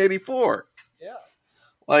 1984. Yeah.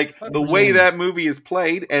 Like 100%. the way that movie is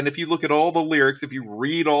played, and if you look at all the lyrics, if you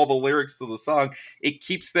read all the lyrics to the song, it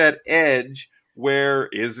keeps that edge where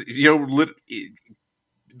the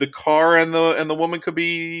car and the woman could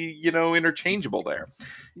be, interchangeable there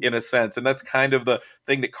in a sense. And that's kind of the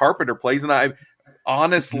thing that Carpenter plays. And I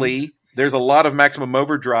honestly, there's a lot of Maximum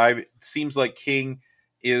Overdrive. It seems like King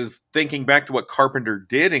is thinking back to what Carpenter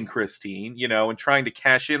did in Christine, and trying to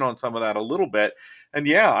cash in on some of that a little bit. And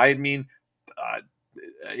yeah, I mean,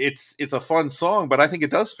 it's a fun song, but I think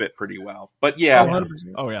it does fit pretty well. But yeah.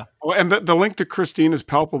 100%. Oh yeah. Well, and the link to Christine is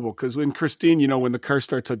palpable, because in Christine, when the car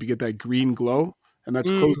starts up, you get that green glow, and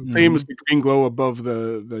that's same as the green glow above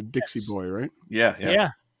the Dixie Boy, right?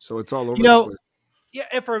 Yeah. So it's all over the place. Yeah,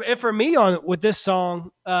 and for me with this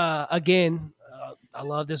song, again, I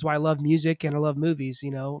love this. Is why I love music and I love movies.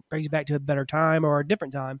 Brings you back to a better time or a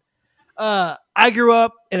different time. I grew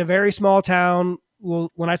up in a very small town. Well,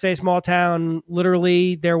 when I say small town,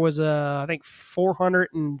 literally there was I think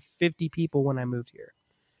 450 people when I moved here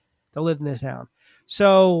that lived in this town.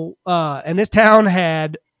 So, and this town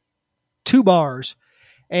had 2 bars.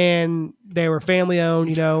 And they were family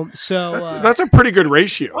owned, So that's a pretty good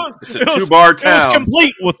ratio. It's a 2-bar town. It was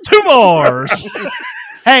complete with 2 bars.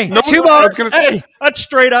 Hey, No, two I was bars. gonna say- Hey, that's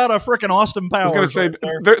straight out of freaking Austin Powers. I was going to say,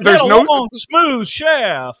 right there. there's Got a no long, smooth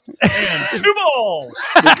shaft and 2 balls.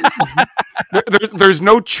 there's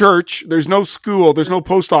no church, there's no school, there's no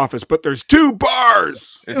post office, but there's 2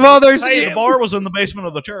 bars. Well, there's Hey, the bar was in the basement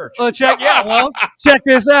of the church. Well, check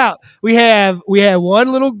this out. We had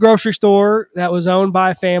one little grocery store that was owned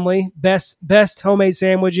by a family. Best homemade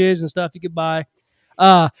sandwiches and stuff you could buy.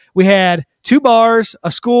 We had 2 bars,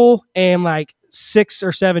 a school, and like 6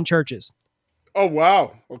 or 7 churches. Oh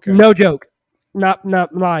wow! Okay, No joke. Not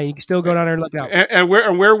lying. You can still go down there and look out. and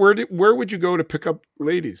where would you go to pick up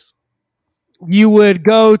ladies? You would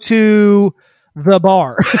go to the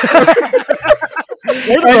bar.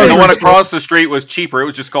 The one across the street was cheaper. It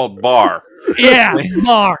was just called Bar. Yeah,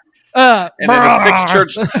 bar. And Bar.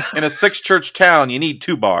 in a 6-church town, you need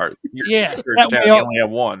 2 bars. Yes, Church that town, way, you only have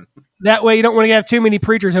 1. that way you don't want to have too many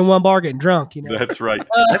preachers in one bar getting drunk. You know. That's right.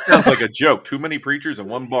 That sounds like a joke. Too many preachers in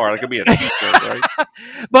 1 bar. That could be a t-shirt, right?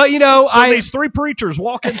 But you know, So these 3 preachers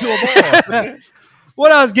walk into a bar.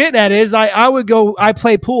 what I was getting at is I would go. I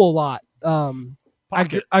play pool a lot.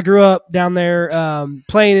 I grew up down there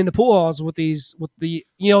playing in the pool halls with the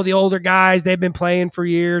the older guys. They've been playing for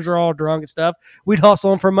years. They're all drunk and stuff. We'd hustle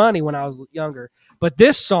them for money when I was younger. But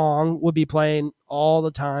this song would be playing all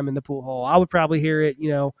the time in the pool hall. I would probably hear it,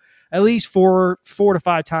 at least 4 to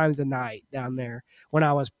 5 times a night down there when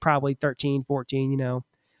I was probably 13, 14,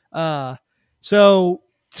 So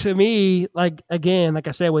to me, like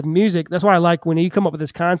I said, with music, that's why I like when you come up with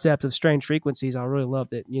this concept of strange frequencies. I really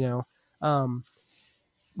loved it,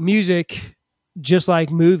 music, just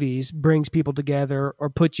like movies, brings people together or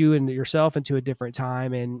puts you and yourself into a different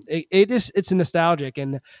time, and it's nostalgic.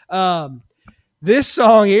 And this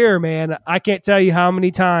song here, man, I can't tell you how many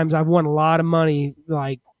times I've won a lot of money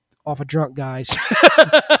like off of drunk guys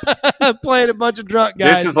playing a bunch of drunk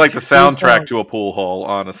guys. This is like the soundtrack to a pool hall,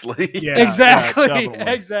 honestly. Yeah, exactly.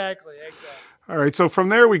 All right, so from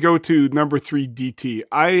there we go to number 3,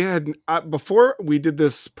 DT. Before we did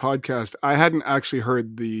this podcast, I hadn't actually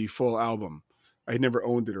heard the full album. I had never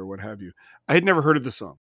owned it or what have you. I had never heard of the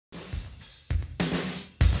song.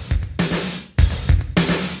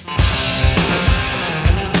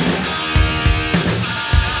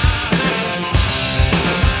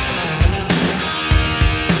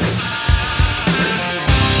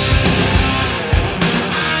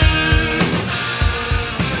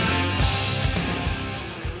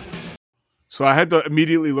 So I had to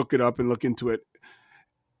immediately look it up and look into it.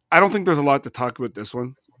 I don't think there's a lot to talk about this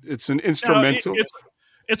one. It's an instrumental.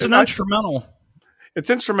 It's an instrumental. It's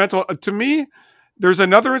instrumental. To me, there's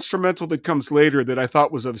another instrumental that comes later that I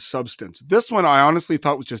thought was of substance. This one I honestly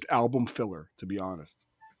thought was just album filler, to be honest.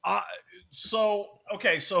 So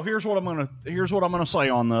here's what I'm gonna say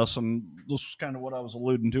on this, and this is kind of what I was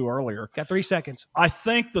alluding to earlier. Got 3 seconds. I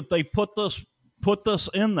think that they put this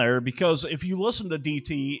in there because if you listen to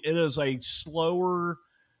DT, it is a slower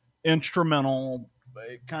instrumental.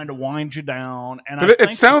 It kind of winds you down, and but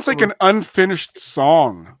it sounds like an unfinished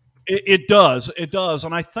song. It does,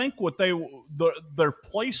 and I think what their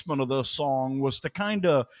placement of this song was to kind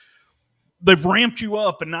of, they've ramped you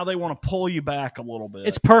up, and now they want to pull you back a little bit.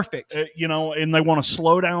 It's perfect, and they want to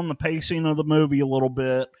slow down the pacing of the movie a little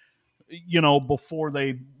bit, before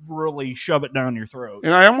they really shove it down your throat.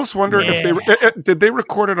 And I almost wonder if did they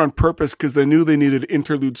record it on purpose because they knew they needed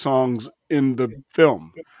interlude songs in the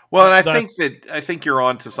film. Well, and I think you're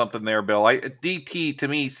on to something there, Bill. DT to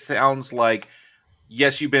me sounds like,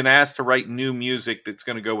 yes, you've been asked to write new music that's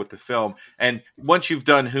going to go with the film, and once you've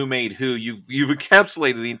done Who Made Who, you've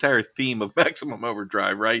encapsulated the entire theme of Maximum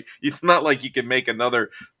Overdrive, right? It's not like you can make another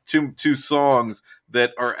two songs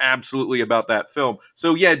that are absolutely about that film.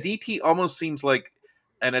 So yeah, DT almost seems like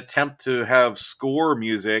an attempt to have score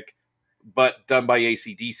music, but done by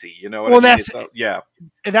AC/DC. You know what I mean?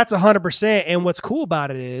 That's 100%. And what's cool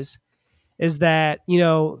about it is that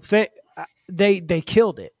they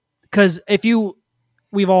killed it, because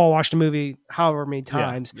we've all watched the movie however many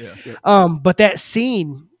times, but that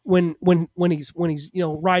scene when he's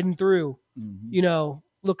riding through,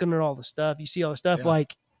 looking at all the stuff, you see all the stuff,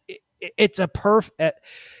 like it's a perfect.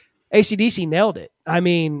 AC/DC nailed it. I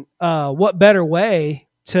mean, what better way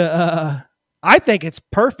to? I think it's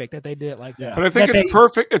perfect that they did it like that. But I think it's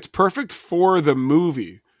perfect. It's perfect for the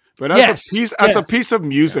movie. But as a piece of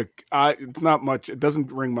music, it's not much. It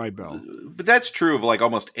doesn't ring my bell. But that's true of like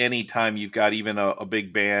almost any time you've got even a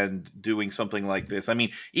big band doing something like this. I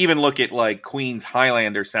mean, even look at like Queen's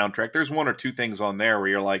Highlander soundtrack. There's 1 or 2 things on there where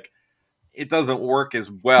you're like, it doesn't work as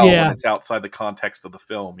well when it's outside the context of the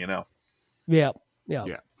film, Yeah.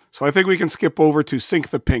 So I think we can skip over to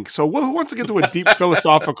Sink the Pink. So who wants to get into a deep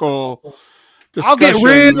philosophical I'll get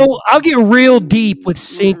real deep with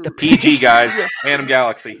Sync the PG guys, Phantom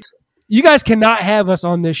Galaxy. You guys cannot have us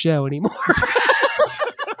on this show anymore.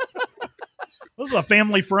 This is a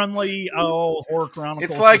family-friendly horror chronicle.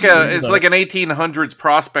 It's like an 1800s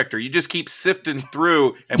prospector. You just keep sifting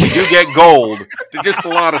through, and we do get gold. There's just a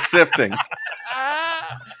lot of sifting.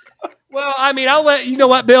 Well, I mean, I'll let you know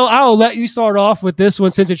what, Bill. I'll let you start off with this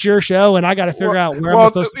one since it's your show, and I got to figure out where I'm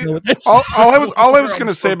supposed to go with this. All I was going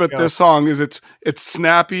to say about this song is it's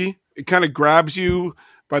snappy. It kind of grabs you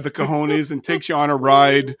by the cojones and takes you on a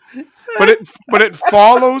ride, but it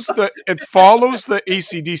follows the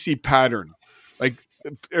AC/DC pattern. Like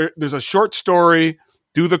there's a short story,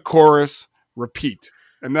 do the chorus, repeat,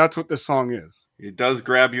 and that's what this song is. It does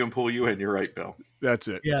grab you and pull you in. You're right, Bill. That's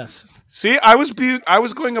it. Yes. See, I was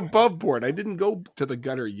going above board. I didn't go to the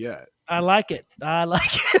gutter yet. I like it.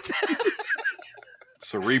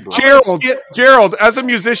 Cerebral. Gerald, as a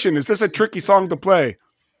musician, is this a tricky song to play?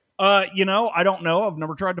 I don't know. I've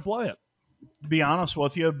never tried to play it, to be honest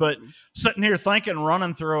with you. But sitting here thinking,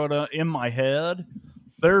 running through it in my head,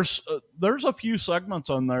 there's a few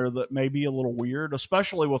segments on there that may be a little weird,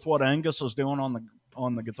 especially with what Angus is doing on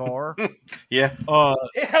the guitar. Yeah. I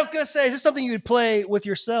was gonna say, is this something you would play with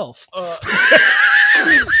yourself? Not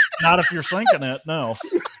if you're syncing it, no.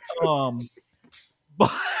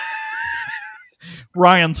 But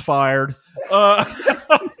Ryan's fired. But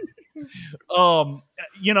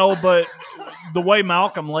the way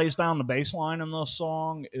Malcolm lays down the bass line in this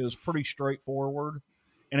song is pretty straightforward,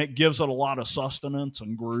 and it gives it a lot of sustenance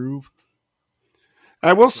and groove.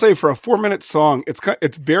 I will say, for a 4-minute song,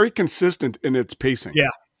 it's very consistent in its pacing.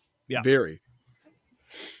 Yeah. Very.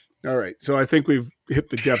 All right, so I think we've hit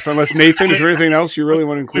the depths. Unless Nathan, is there anything else you really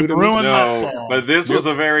want to include in this? No, but this was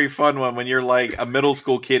a very fun one when you're like a middle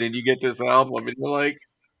school kid and you get this album and you're like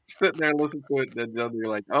sitting there listening to it, and then you're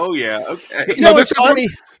like, "Oh yeah, okay."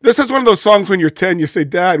 This is one of those songs when you're 10. You say,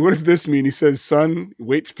 "Dad, what does this mean?" He says, "Son,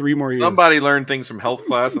 wait 3 more years." Somebody learned things from health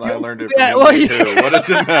class, and I learned it from him too. What does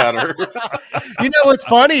it matter? What's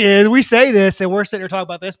funny is we say this and we're sitting here talking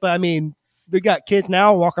about this, but I mean, we got kids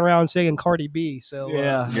now walking around singing Cardi B. So it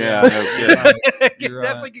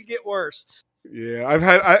definitely could get worse. Yeah,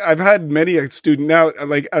 I've had many a student now.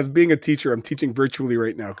 Like, as being a teacher, I'm teaching virtually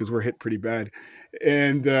right now because we're hit pretty bad.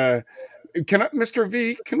 And Mr.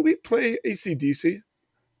 V, can we play AC/DC?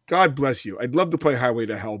 God bless you. I'd love to play Highway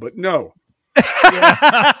to Hell, but no. But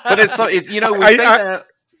we say that.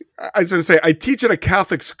 I was going to say, I teach at a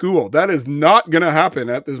Catholic school. That is not going to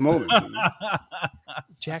happen at this moment.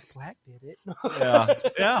 Jack Black did it.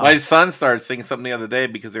 Yeah. My son started singing something the other day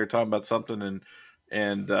because they were talking about something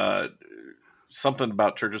and something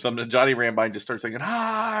about church or something. And Johnny ran by and just started singing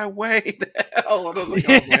 "Highway to Hell." And I was like,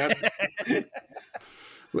 "Oh man!"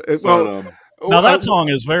 Now that song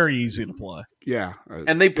is very easy to play. Yeah,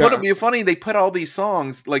 and they put it. Funny, they put all these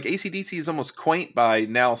songs, like AC/DC is almost quaint by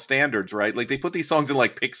now standards, right? Like they put these songs in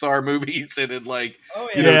like Pixar movies and in like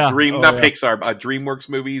Pixar, DreamWorks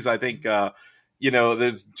movies. I think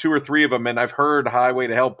there's 2 or 3 of them, and I've heard Highway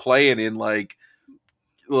to Hell playing in like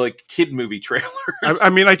kid movie trailers.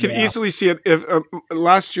 I mean, I can easily see it. If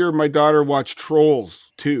last year my daughter watched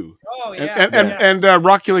Trolls 2. Oh yeah, and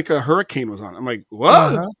Rocky Like a Hurricane was on. I'm like, what?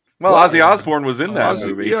 Uh-huh. Well, Ozzy Osbourne was in that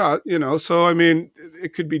movie. Yeah, so I mean,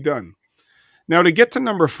 it could be done. Now to get to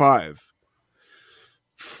number 5,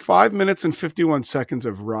 5 minutes and 51 seconds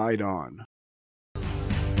of Ride On.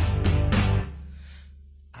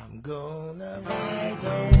 I'm gonna ride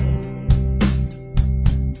on,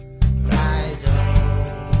 ride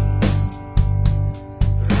on,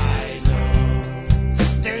 ride on,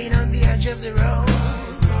 staying on the edge of the road,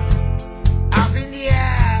 up in the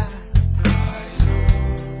air.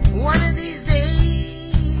 One of these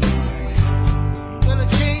days, I'm gonna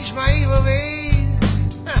change my evil ways.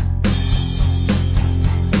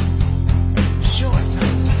 Show us how to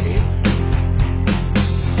escape.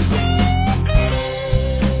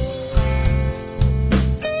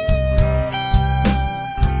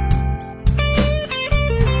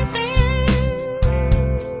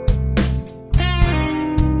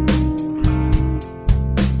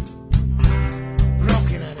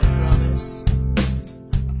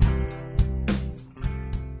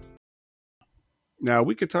 Now,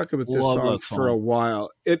 we could talk about this song for a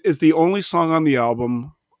while. It is the only song on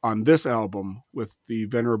this album, with the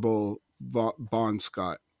venerable Bon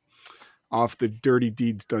Scott off the Dirty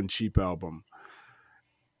Deeds Done Cheap album.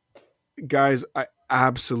 Guys, I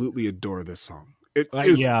absolutely adore this song. It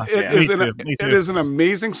is an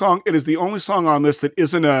amazing song. It is the only song on this that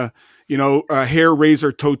isn't a hair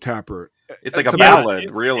raiser toe tapper. It's like a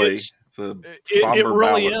ballad, really. It's a It somber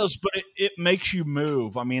really ballad. is, but it makes you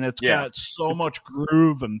move. I mean, it's Yeah. got so much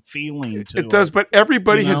groove and feeling to it. It does, but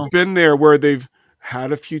everybody you has know? been there where they've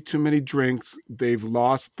had a few too many drinks, they've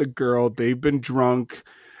lost the girl, they've been drunk,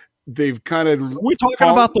 they've kind of. Are we talking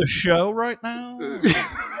about the show right now?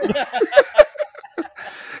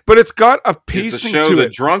 But it's got a Is pacing the show to the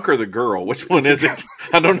it. drunk or the girl? Which one is it?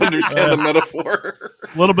 I don't understand the metaphor.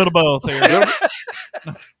 A little bit of both here.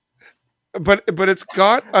 But it's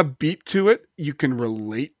got a beat to it. You can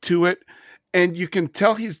relate to it, and you can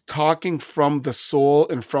tell he's talking from the soul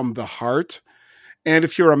and from the heart. And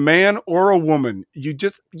if you're a man or a woman, you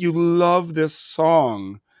love this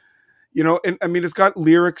song, you know. And I mean, it's got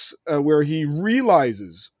lyrics where he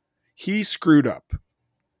realizes he screwed up.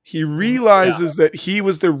 He realizes that he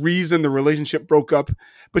was the reason the relationship broke up,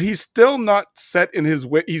 but he's still not set in his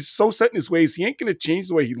way. He's so set in his ways, he ain't going to change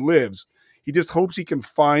the way he lives. He just hopes he can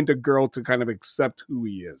find a girl to kind of accept who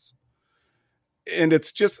he is. And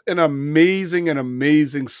it's just an amazing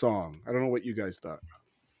song. I don't know what you guys thought.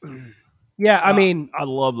 Yeah, I mean, I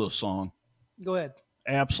love this song. go ahead.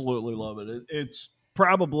 Absolutely love it. It's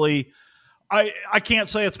probably I can't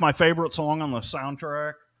say it's my favorite song on the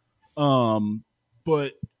soundtrack,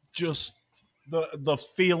 but just the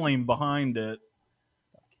feeling behind it.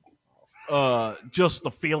 Just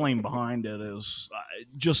the feeling behind it is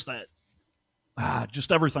just that.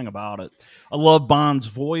 Just everything about it. I love Bond's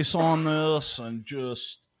voice on this, and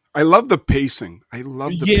just I love the pacing. I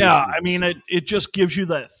love the pacing. I mean it just gives you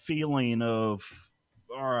that feeling of,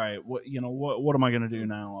 all right, what am I going to do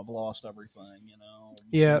now? I've lost everything,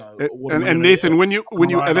 Yeah. What am I And gonna Nathan, do? when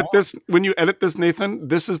you Right edit on. this, Nathan,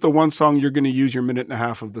 this is the one song you're going to use your minute and a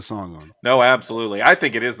half of the song on. No, absolutely. I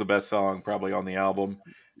think it is the best song probably on the album.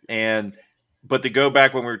 But to go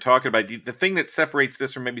back when we were talking about the thing that separates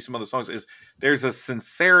this from maybe some other songs is there's a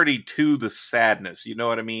sincerity to the sadness. You know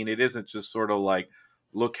what I mean? It isn't just sort of like,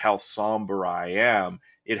 look how somber I am.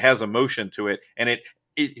 It has emotion to it, and it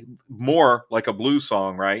more like a blues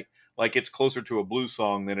song, right? Like it's closer to a blues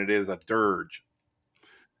song than it is a dirge.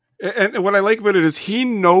 And what I like about it is he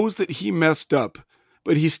knows that he messed up,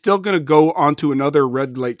 but he's still going to go onto another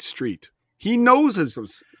red light street. He knows his,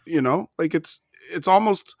 like it's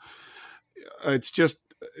almost, it's just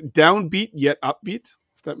downbeat yet upbeat,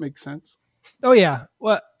 if that makes sense. Oh yeah.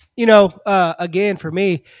 Well, again, for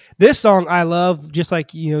me, this song I love, just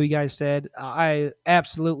like, you guys said, I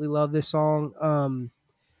absolutely love this song.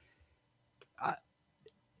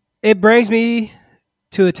 It brings me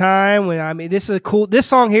to a time when, this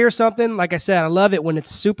song here is something, like I said, I love it when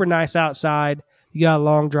it's super nice outside. You got a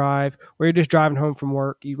long drive where you're just driving home from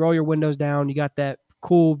work. You roll your windows down. You got that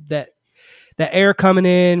cool, that air coming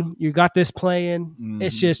in. You got this playing. Mm-hmm.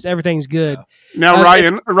 It's just, everything's good. Yeah. Now,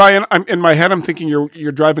 Ryan, I'm in my head. I'm thinking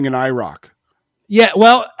you're driving an IROC. Yeah.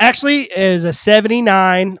 Well, actually, it is a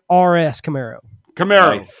 79 RS Camaro.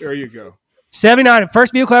 Nice. There you go. 79,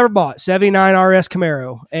 first vehicle I ever bought, 79 RS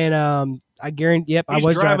Camaro. And I guarantee, I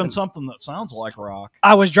was driving something that sounds like rock.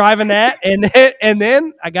 I was driving that, and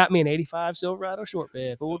then I got me an 85 Silverado short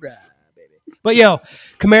bed, full drive, baby. But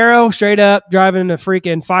Camaro, straight up, driving a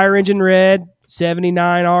freaking fire engine red,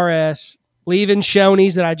 79 RS, leaving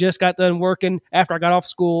Shoney's that I just got done working after I got off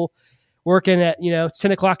school, working at, it's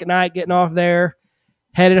 10 o'clock at night, getting off there,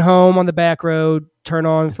 headed home on the back road, turn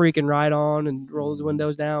on freaking Ride On and roll the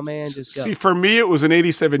windows down, man, just go. See, for me, it was an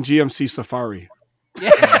 87 GMC Safari.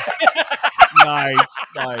 Nice.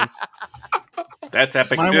 That's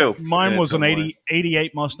epic too. Mine was an way.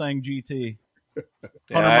 88 Mustang GT. 100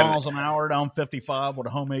 Yeah, miles an hour down 55 with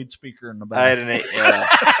a homemade speaker in the I back.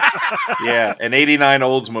 had an 89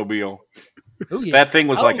 Oldsmobile. Ooh, yeah. That thing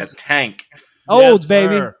was like a Olds. tank. Olds, Yes,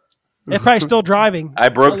 baby. sir. They're probably still driving. I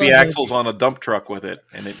broke the love axles on a dump truck with it,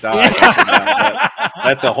 and it died.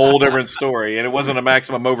 That's a whole different story. And it wasn't a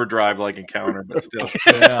maximum overdrive like Encounter, but still,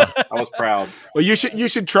 I was proud. Well, you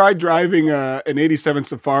should try driving an 87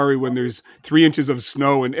 Safari when there's 3 inches of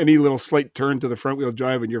snow and any little slight turn to the front wheel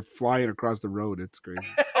drive and you're flying across the road. It's crazy.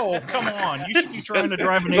 Oh, come on. You should be trying to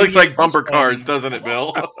drive an It looks like 88 bumper Mustang. cars, doesn't it,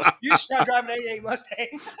 Bill? You should start driving an 88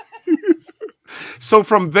 Mustang. So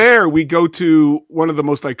from there, we go to one of the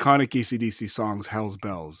most iconic AC/DC songs, Hell's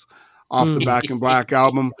Bells, off the Back in Black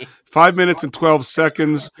album. 5 minutes and 12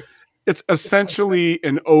 seconds. It's essentially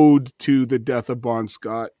an ode to the death of Bon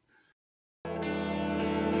Scott.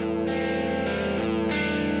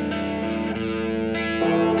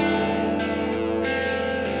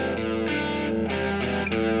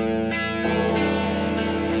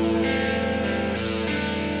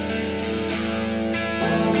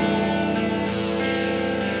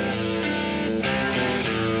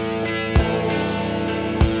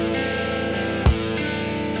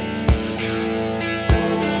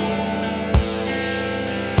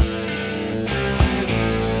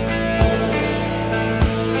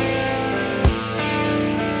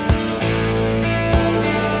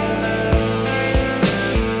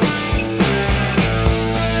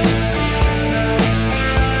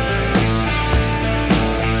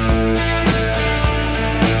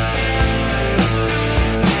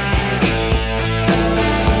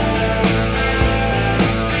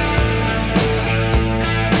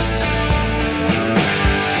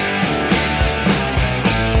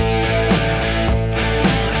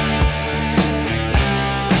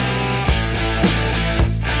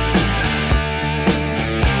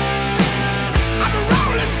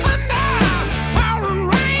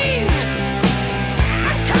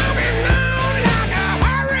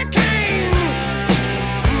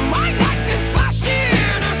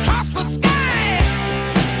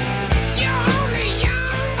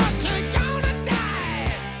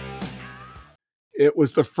 It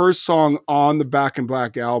was the first song on the Back in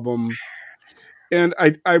Black album. And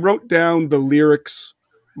I wrote down the lyrics.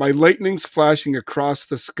 My lightning's flashing across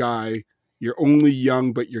the sky. You're only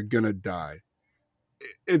young, but you're gonna die.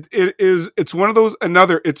 It's one of those,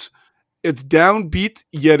 it's downbeat,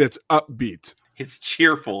 yet it's upbeat. It's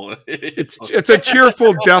cheerful. It's a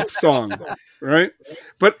cheerful death song, right?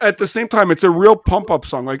 But at the same time, it's a real pump up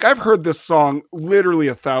song. Like, I've heard this song literally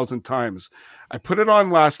 1,000 times. I put it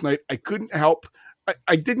on last night. I couldn't help.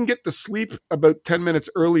 I didn't get to sleep about 10 minutes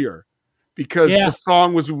earlier because the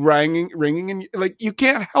song was ringing, and like, you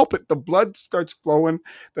can't help it. The blood starts flowing,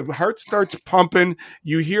 the heart starts pumping.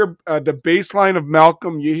 You hear the bass line of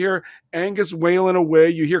Malcolm. You hear Angus wailing away.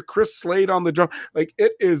 You hear Chris Slade on the drum. Like,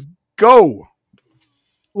 it is go.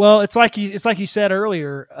 Well, it's like you said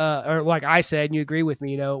earlier, or like I said, and you agree with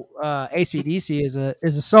me. AC/DC is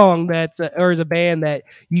a song or is a band that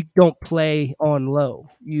you don't play on low.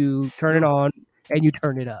 You turn it on and you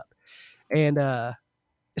turn it up, and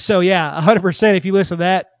so yeah, 100%. If you listen to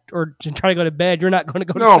that or try to go to bed, you're not going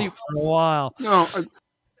to go to sleep for a while. No,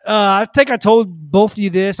 I think I told both of you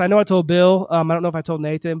this. I know I told Bill. I don't know if I told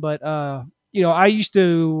Nathan, but I used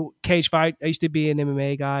to cage fight. I used to be an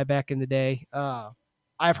MMA guy back in the day.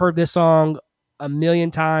 I've heard this song a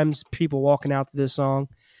million times. People walking out to this song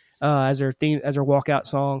as their walkout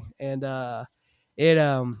song, and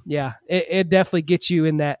it definitely gets you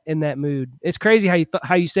in that mood. It's crazy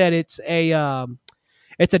how you said it's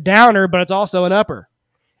a downer, but it's also an upper,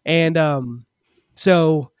 and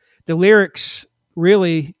so the lyrics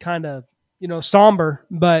really kind of somber,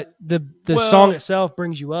 but the song itself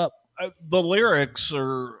brings you up. The lyrics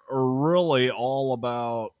are really all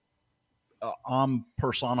about. I'm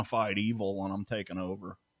personified evil and I'm taking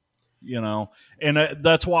over, and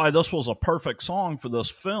that's why this was a perfect song for this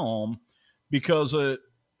film, because I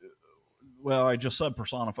just said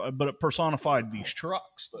personified, but it personified these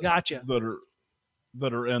trucks that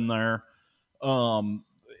are in there,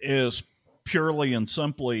 is purely and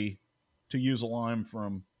simply, to use a line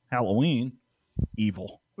from Halloween,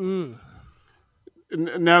 evil.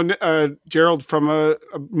 Now, Gerald, from a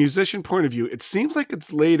musician point of view, it seems like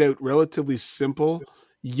it's laid out relatively simple,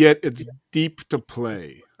 yet it's deep to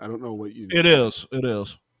play. I don't know what you. It is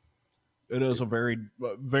a very,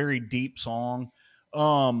 very deep song.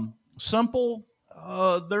 Simple.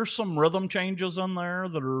 There's some rhythm changes in there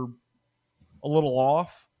that are a little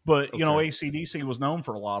off, but AC/DC was known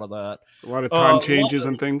for a lot of that. A lot of time changes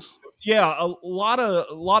and things. Yeah, a lot of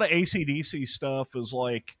AC/DC stuff is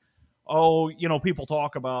like. People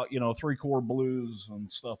talk about, 3-chord blues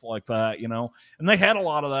and stuff like that, and they had a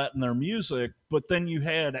lot of that in their music, but then you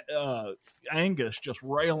had Angus just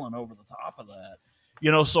railing over the top of that,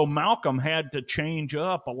 so Malcolm had to change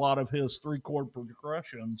up a lot of his 3-chord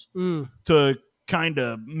progressions to kind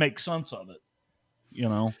of make sense of it,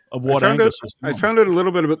 of what Angus is doing. I found out a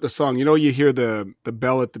little bit about the song. You hear the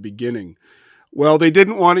bell at the beginning. Well, they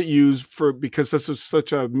didn't want it used because this is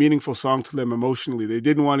such a meaningful song to them emotionally. They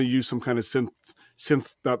didn't want to use some kind of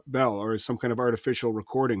synthed up bell or some kind of artificial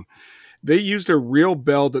recording. They used a real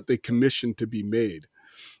bell that they commissioned to be made.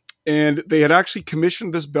 And they had actually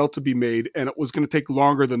commissioned this bell to be made, and it was going to take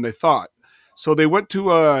longer than they thought. So they went to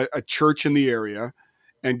a church in the area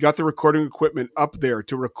and got the recording equipment up there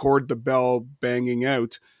to record the bell banging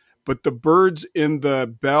out. But the birds in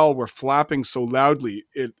the bell were flapping so loudly,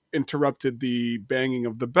 it interrupted the banging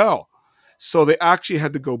of the bell. So they actually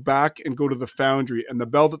had to go back and go to the foundry, and the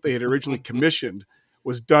bell that they had originally commissioned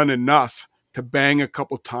was done enough to bang a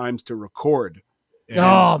couple times to record.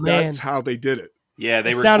 And that's how they did it. Yeah,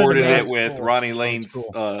 they recorded it with Ronnie Lane's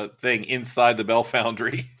thing inside the bell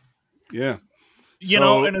foundry. Yeah.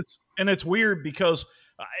 And it's weird because,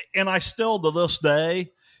 and I still to this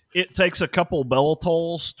day, it takes a couple bell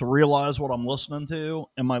tolls to realize what I'm listening to.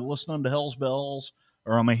 Am I listening to Hell's Bells,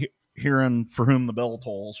 or am I hearing For Whom the Bell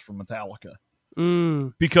Tolls from Metallica?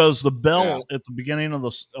 Because the bell at the beginning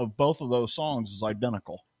of both of those songs is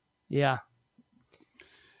identical. Yeah.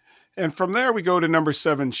 And from there we go to number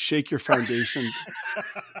 7, Shake Your Foundations.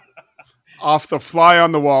 Off the Fly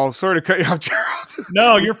on the Wall. Sorry to cut you off, Gerald.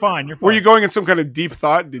 No, you're fine. You're fine. Were you going in some kind of deep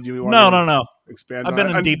thought? Did you want No. expand I've on been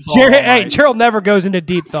it? in deep thought. Gerald never goes into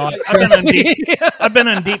deep thought. I've been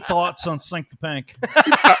in deep thought since Sink the Pink.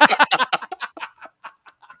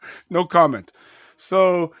 No comment.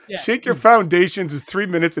 So Shake Your Foundations is 3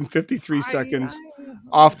 minutes and 53 seconds.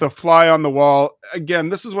 Off the Fly on the Wall. Again,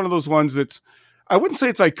 this is one of those ones that's, I wouldn't say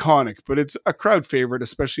it's iconic, but it's a crowd favorite,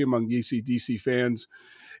 especially among AC/DC fans.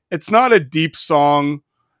 It's not a deep song.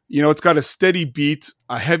 It's got a steady beat,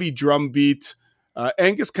 a heavy drum beat.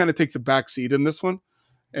 Angus kind of takes a back seat in this one.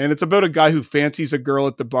 And it's about a guy who fancies a girl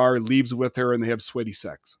at the bar, leaves with her, and they have sweaty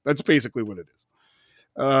sex. That's basically what it is.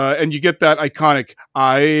 And you get that iconic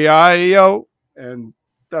I-I-O, and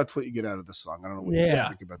that's what you get out of the song. I don't know what you guys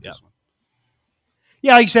think about this one.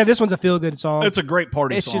 Yeah, like you said, this one's a feel-good song. It's a great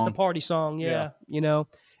party song. It's just a party song, yeah. You know,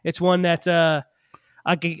 it's one that,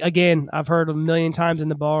 again, I've heard a million times in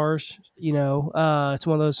the bars. You know, it's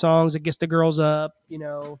one of those songs that gets the girls up, you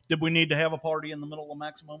know. Did we need to have a party in the middle of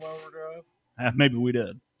Maximum Overdrive? Maybe we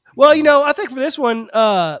did. Well, you know, I think for this one,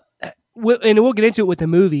 and we'll get into it with the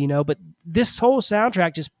movie, you know, but this whole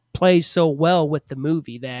soundtrack just plays so well with the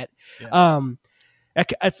movie that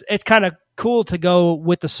it's kind of cool to go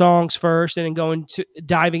with the songs first and then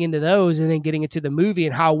diving into those and then getting into the movie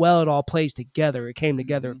and how well it all plays together. It came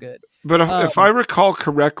together good. But if I recall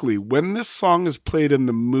correctly, when this song is played in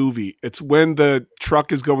the movie, it's when the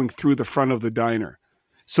truck is going through the front of the diner.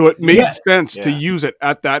 So it made sense to use it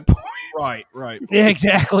at that point. Right. Yeah,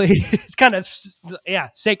 exactly. It's kind of,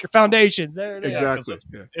 sacred foundations. There it is. Exactly.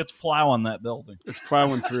 It's plowing that building. It's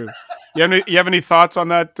plowing through. You have any thoughts on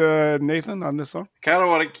that, Nathan, on this song? Kind of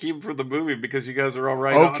want to keep for the movie because you guys are all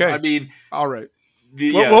right. Okay. I mean, all right.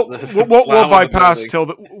 We'll bypass till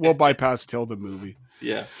the movie.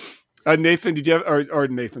 Yeah. Nathan, did you have or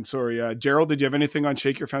Nathan? Sorry, Gerald, did you have anything on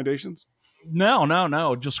 "Shake Your Foundations"?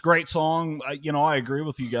 No. Just great song. I agree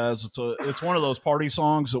with you guys. It's one of those party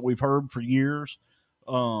songs that we've heard for years,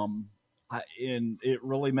 and it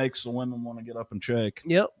really makes the women want to get up and shake.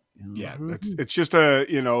 Yep. Yeah, it's just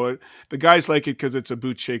the guys like it because it's a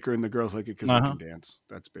boot shaker, and the girls like it because they can dance.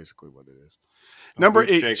 That's basically what it is. Number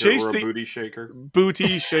 8, chase the booty shaker.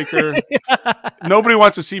 Booty shaker. Nobody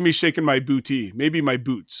wants to see me shaking my booty. Maybe my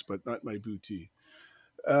boots, but not my booty.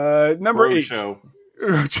 Number 8. Show.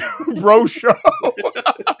 Bro show.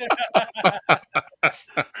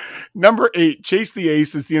 Number 8, Chase the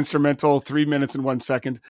Ace is the instrumental, 3 minutes and 1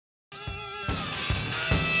 second.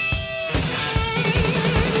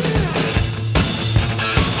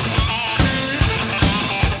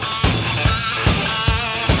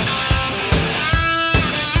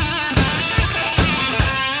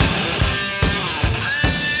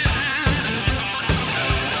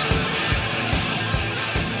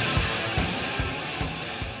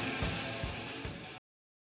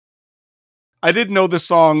 I didn't know this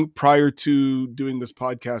song prior to doing this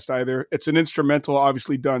podcast either. It's an instrumental,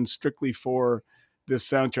 obviously done strictly for this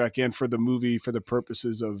soundtrack and for the movie, for the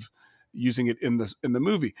purposes of using it in the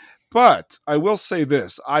movie. But I will say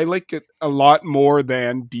this: I like it a lot more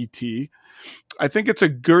than DT. I think it's a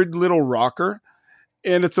good little rocker,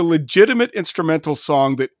 and it's a legitimate instrumental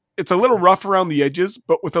song that it's a little rough around the edges,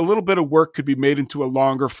 but with a little bit of work could be made into a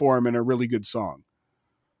longer form and a really good song.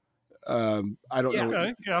 I don't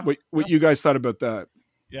know what you guys thought about that.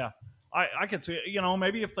 Yeah, I could see,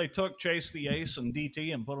 maybe if they took Chase the Ace and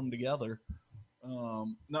DT and put them together. No,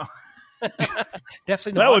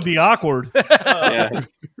 definitely not. That would be awkward.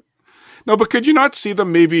 No, but could you not see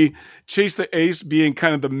them maybe Chase the Ace being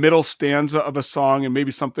kind of the middle stanza of a song and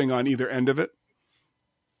maybe something on either end of it?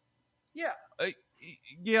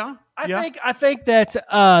 Yeah. I think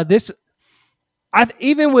that this.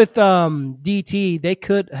 Even with DT, they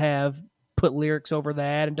could have put lyrics over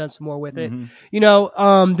that and done some more with it.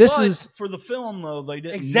 Mm-hmm. This is for the film though. They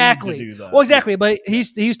didn't exactly need to do that. Well, exactly. But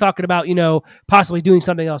he's talking about possibly doing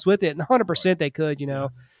something else with it, and 100% they could.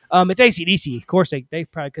 It's AC/DC. Of course, they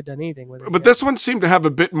probably could have done anything with it. But this one seemed to have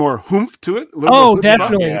a bit more oomph to it.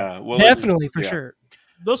 Definitely, definitely for sure.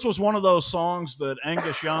 This was one of those songs that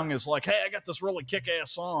Angus Young is like, "Hey, I got this really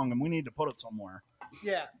kick-ass song, and we need to put it somewhere."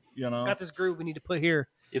 Yeah. Got this groove we need to put here.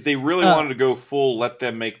 If they really wanted to go full, let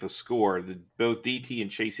them make the score. Both DT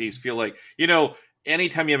and Chase Ace feel like,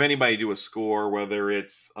 anytime you have anybody do a score, whether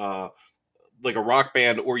it's like a rock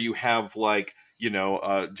band or you have like,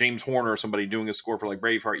 James Horner or somebody doing a score for like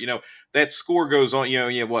Braveheart, that score goes on,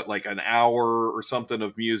 you have like an hour or something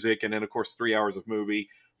of music and then, of course, 3 hours of movie.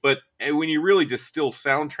 But when you really distill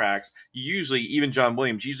soundtracks, you usually, even John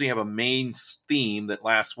Williams, usually have a main theme that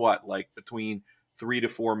lasts between 3 to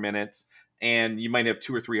 4 minutes, and you might have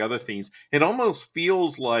 2 or 3 other themes. It almost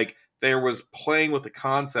feels like there was playing with the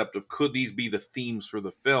concept of could these be the themes for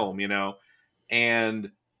the film,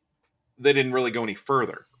 and they didn't really go any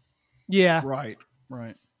further. Yeah. Right.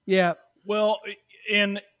 Yeah. Well,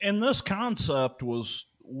 and this concept was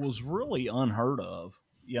really unheard of.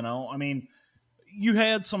 I mean, you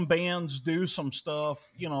had some bands do some stuff,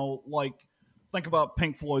 like think about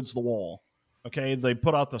Pink Floyd's The Wall. Okay, they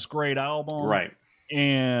put out this great album, right?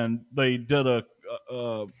 And they did a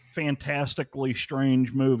fantastically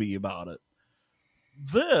strange movie about it.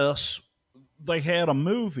 They had a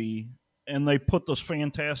movie and they put this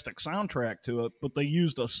fantastic soundtrack to it, but they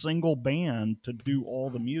used a single band to do all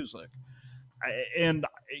the music. And,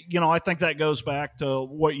 I think that goes back to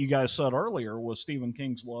what you guys said earlier was Stephen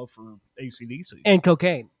King's love for AC/DC. And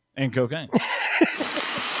cocaine. And cocaine.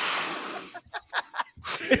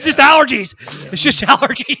 It's just allergies. It's just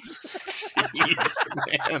allergies.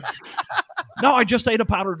 Jeez, man. No, I just ate a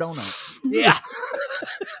powdered donut. Yeah.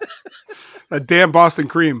 That damn Boston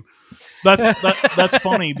cream. That's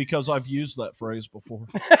funny because I've used that phrase before.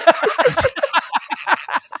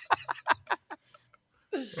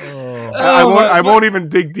 I won't even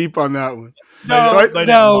dig deep on that one. No, they didn't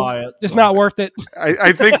buy it. It's so. not worth it.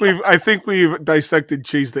 I think we've dissected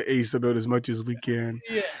Chase the Ace about as much as we can.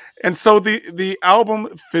 Yes. And so the album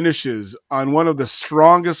finishes on one of the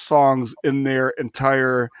strongest songs in their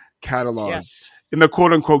entire catalog, Yes. in the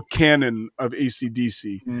quote unquote canon of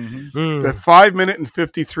AC/DC. Mm-hmm. The 5 minute and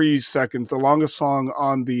 53 seconds, the longest song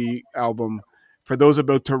on the album. For those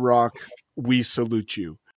about to rock, we salute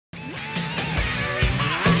you.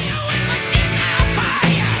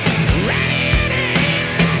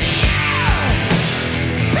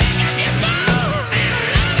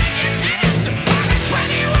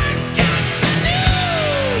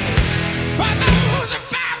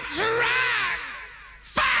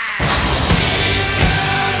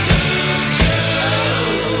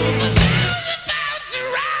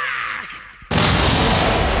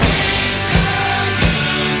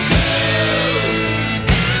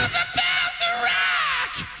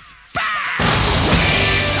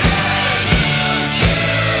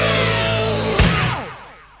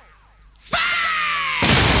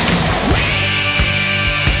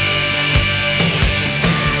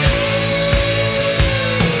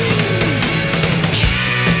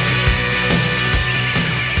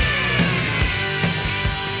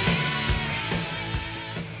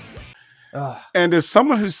 And as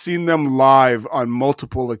someone who's seen them live on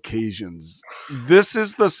multiple occasions, this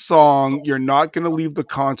is the song you're not going to leave the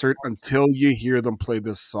concert until you hear them play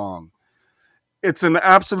this song. It's an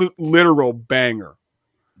absolute literal banger.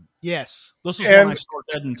 Yes. This is when I start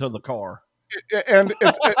heading to the car. And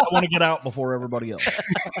it's, I want to get out before everybody else.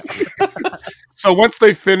 So once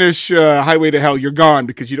they finish Highway to Hell, you're gone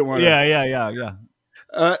because you don't want to. Yeah.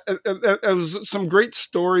 There was some great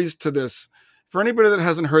stories to this. For anybody that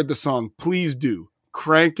hasn't heard the song, please do.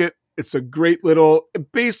 Crank it. It's a great little...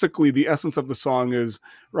 Basically, the essence of the song is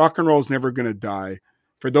rock and roll is never going to die.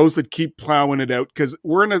 For those that keep plowing it out, because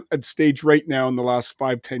we're in a stage right now in the last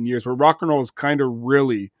 5-10 years where rock and roll is kind of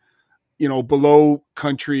really, below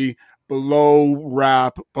country, below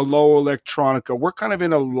rap, below electronica. We're kind of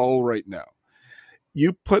in a lull right now.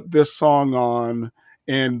 You put this song on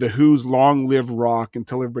and The Who's Long Live Rock and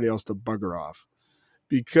tell everybody else to bugger off.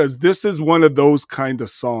 Because this is one of those kind of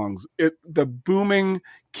songs. The booming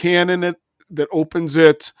canon that opens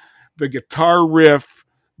it, the guitar riff,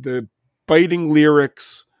 the biting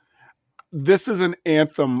lyrics. This is an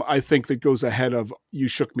anthem, I think, that goes ahead of You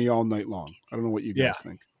Shook Me All Night Long. I don't know what you guys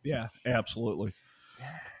think. Yeah, absolutely.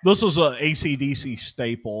 This is a AC/DC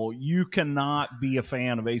staple. You cannot be a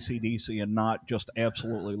fan of AC/DC and not just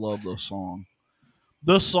absolutely love this song.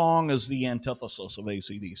 This song is the antithesis of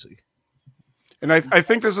AC/DC. And I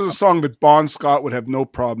think this is a song that Bon Scott would have no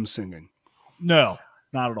problem singing. No,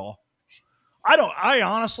 not at all. I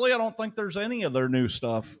honestly don't think there's any of their new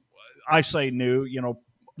stuff. I say new,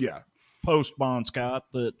 post Bon Scott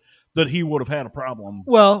that he would have had a problem.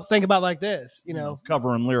 Well, think about it like this,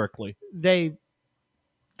 covering lyrically. They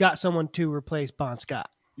got someone to replace Bon Scott.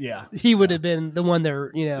 Yeah. He would have been the one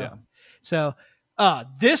there, Yeah. So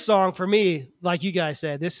this song for me, like you guys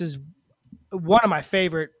said, this is one of my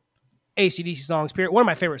favorite AC/DC songs, period. One of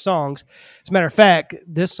my favorite songs. As a matter of fact,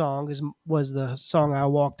 this song was the song I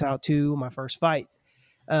walked out to my first fight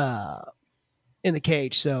in the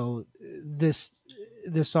cage. So this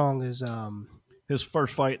song is his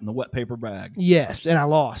first fight in the wet paper bag. Yes, and I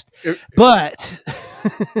lost. But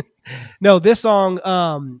no, this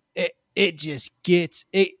song it just gets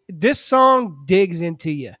it. This song digs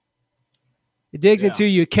into you. It digs into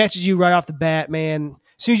you. It catches you right off the bat, man.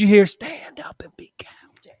 As soon as you hear "Stand Up and Be Counted,"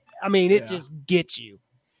 I mean, it just gets you.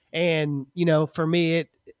 And, for me,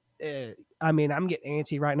 I'm getting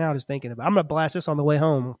antsy right now just thinking about it. I'm going to blast this on the way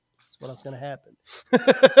home. That's what's going to happen.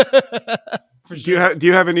 Do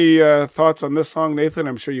you have any thoughts on this song, Nathan?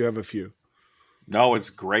 I'm sure you have a few. No,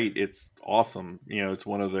 it's great. It's awesome. It's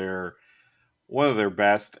one of their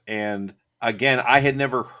best. And again, I had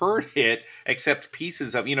never heard it except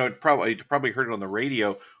pieces of, probably heard it on the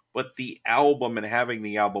radio. But the album and having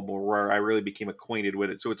the album where I really became acquainted with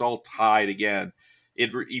it. So it's all tied again.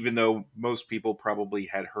 Even though most people probably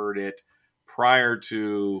had heard it prior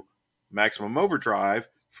to Maximum Overdrive,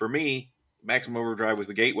 for me, Maximum Overdrive was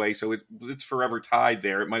the gateway, so it's forever tied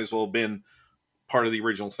there. It might as well have been part of the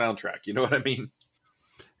original soundtrack. You know what I mean?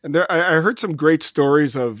 And I heard some great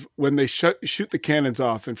stories of when they shoot the cannons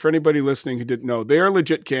off. And for anybody listening who didn't know, they are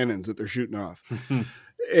legit cannons that they're shooting off.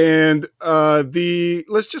 And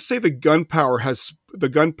let's just say the gunpowder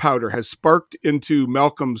has sparked into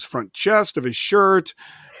Malcolm's front chest of his shirt.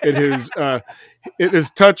 It has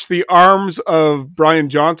touched the arms of Brian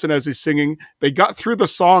Johnson as he's singing. They got through the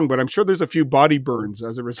song, but I'm sure there's a few body burns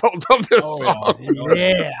as a result of this song.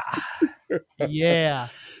 Yeah.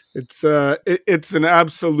 It's an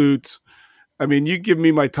absolute. I mean, you give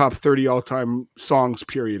me my top 30 all-time songs,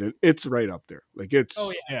 period, and it's right up there. Like it's.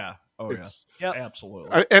 Oh yeah. Yep.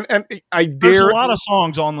 Absolutely. And I dare. There's a lot of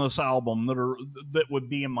songs on this album that would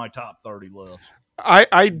be in my top 30 list.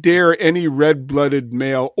 I dare any red-blooded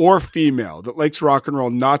male or female that likes rock and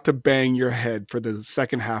roll not to bang your head for the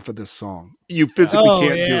second half of this song. You physically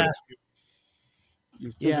can't do it.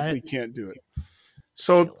 You physically can't do it.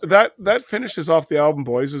 So that finishes off the album,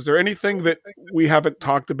 boys. Is there anything that we haven't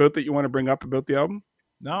talked about that you want to bring up about the album?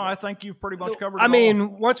 No, I think you've pretty much covered it. I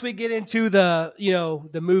mean, once we get into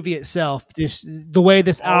the movie itself, just the way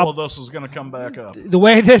this album, all of this is going to come back up. The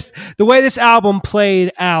way this album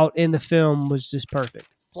played out in the film was just perfect.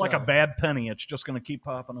 It's like a bad penny; it's just going to keep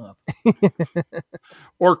popping up.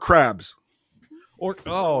 Or crabs.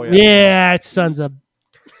 Yeah, it's sons of.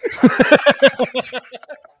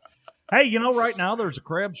 Hey, right now there's a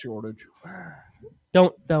crab shortage.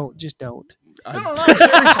 Don't. No, seriously.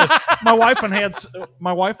 My wife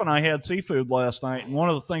and I had seafood last night, and one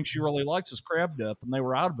of the things she really likes is crab dip, and they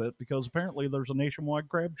were out of it because apparently there's a nationwide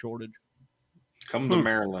crab shortage. Come to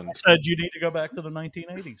Maryland. I said you need to go back to the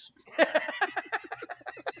 1980s.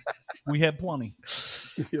 We had plenty.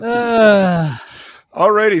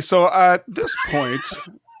 Alrighty, so at this point,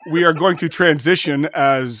 we are going to transition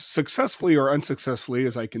as successfully or unsuccessfully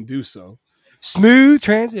as I can do so. Smooth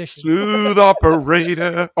transition. Smooth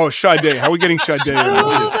operator. Oh, Sade. How are we getting Sade?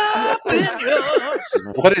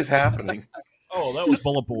 What is happening? Oh, that was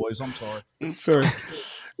Bullet Boys. I'm sorry. Sorry.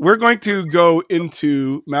 We're going to go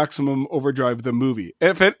into Maximum Overdrive, the movie.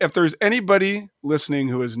 If there's anybody listening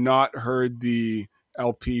who has not heard the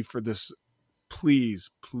LP for this,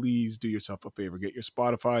 please do yourself a favor. Get your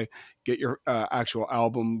Spotify, get your actual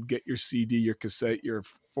album, get your CD, your cassette, your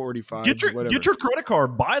 45, whatever. Get your credit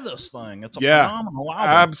card. Buy this thing. It's a phenomenal album.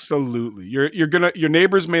 Absolutely. Your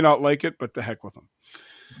neighbors may not like it, but the heck with them.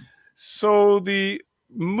 So the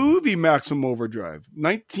movie Maximum Overdrive,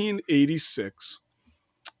 1986.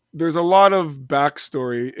 There's a lot of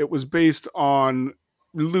backstory. It was based on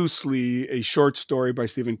loosely a short story by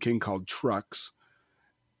Stephen King called Trucks.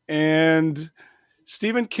 And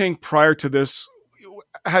Stephen King, prior to this,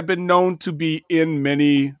 had been known to be in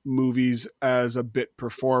many movies as a bit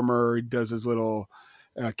performer. He does his little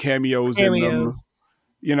cameos in them.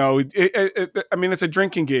 I mean, it's a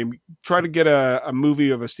drinking game. Try to get a movie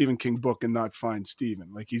of a Stephen King book and not find Stephen.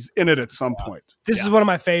 Like, he's in it at some point. This is one of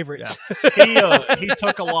my favorites. Yeah. He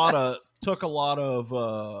took a lot of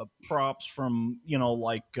props from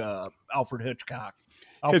Alfred Hitchcock.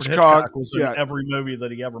 Hitchcock was in every movie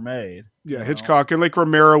that he ever made. Yeah, Hitchcock and like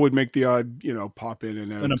Romero would make the odd, pop in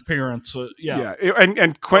and out. An appearance.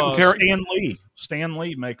 And Quentin Tarantino. Stan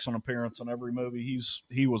Lee makes an appearance in every movie.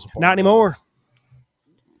 He was a part not anymore.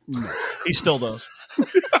 No. He still does.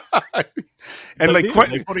 And they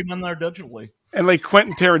put him in there digitally. And like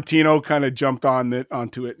Quentin Tarantino kind of jumped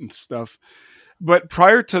onto it and stuff. But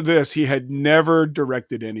prior to this, he had never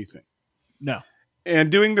directed anything. No.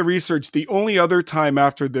 And doing the research, the only other time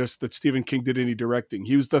after this that Stephen King did any directing,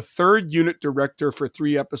 he was the third unit director for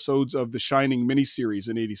 3 episodes of the Shining miniseries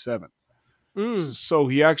in 87. So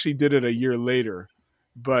he actually did it a year later.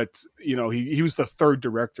 But, he was the third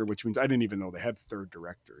director, which means I didn't even know they had third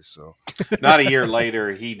directors. So not a year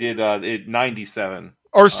later, he did 97.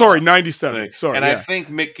 Or 97. Sorry, and I think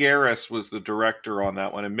Mick Garris was the director on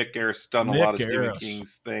that one. And Mick Garris done a lot of Stephen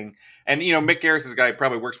King's thing. And, Mick Garris is a guy who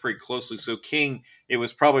probably works pretty closely. So King, it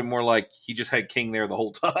was probably more like he just had King there the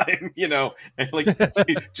whole time, and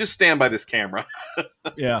like, just stand by this camera.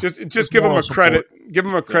 Yeah. Just give him a credit. Give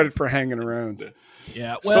him a credit for hanging around.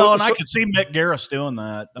 Yeah. Well, I could see Mick Garris doing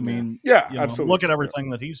that. I mean, absolutely. Look at everything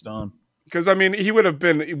that he's done. Because, I mean, he would have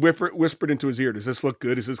been whispered into his ear, does this look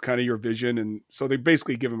good? Is this kind of your vision? And so they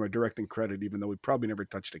basically give him a directing credit, even though he probably never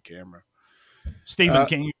touched a camera. Stephen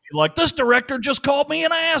King would be like, this director just called me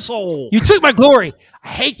an asshole. You took my glory. I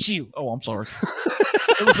hate you. Oh, I'm sorry.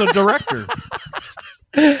 It was a director.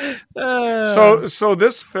 So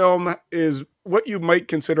this film is what you might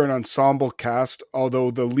consider an ensemble cast,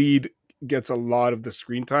 although the lead gets a lot of the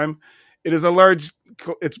screen time. It is a large.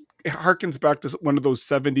 It harkens back to one of those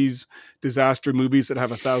 70s disaster movies that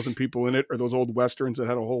have 1,000 people in it, or those old westerns that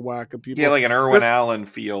had a whole whack of people. Yeah, like an Irwin Allen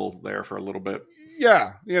feel there for a little bit.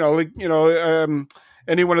 Yeah,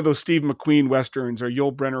 any one of those Steve McQueen westerns or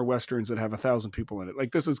Yul Brynner westerns that have 1,000 people in it.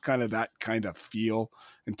 Like, this is kind of that kind of feel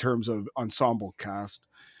in terms of ensemble cast.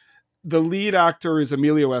 The lead actor is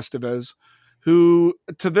Emilio Estevez, who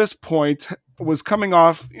to this point was coming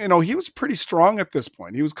off, he was pretty strong at this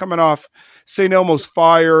point. He was coming off St. Elmo's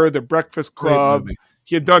Fire, The Breakfast Club.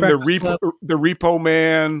 He had done the Repo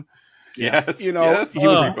Man. Yes, he was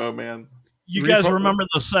Repo Man. You guys remember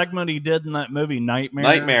the segment he did in that movie, Nightmares?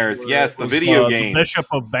 Nightmares, yes, the video game. The Bishop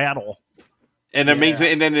of Battle. And it makes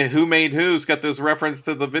me, and then Who Made Who's got this reference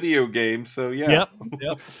to the video game. So yeah.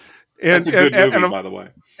 Yep. That's a good movie, by the way.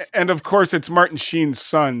 And of course, it's Martin Sheen's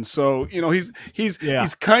son. So he's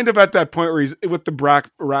kind of at that point where he's with the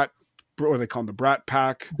what do they call him? The Brat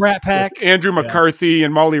Pack. Brat Pack. Andrew McCarthy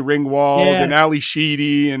and Molly Ringwald and Ali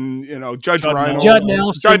Sheedy and Judge Reinhold. Judd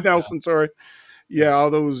Nelson. Judd Nelson. Sorry. Yeah, all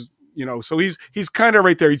those. So he's kind of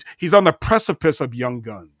right there. He's on the precipice of Young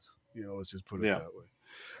Guns. Let's just put it that way.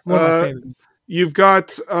 One of my favorite. You've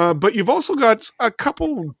got, but you've also got a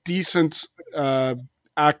couple decent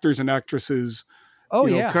actors and actresses.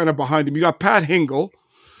 Kind of behind him. You got Pat Hingle,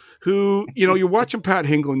 who you're watching Pat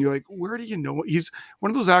Hingle and you're like, where do you know? He's one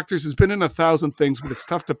of those actors who's been in 1,000 things, but it's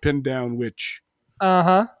tough to pin down which.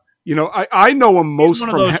 I know him most He's one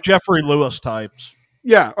from of those Jeffrey Lewis types.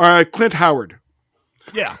 Yeah, Clint Howard.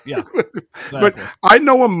 Yeah. Exactly. But I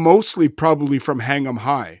know him mostly probably from Hang 'em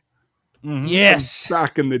High. Mm-hmm. Yes.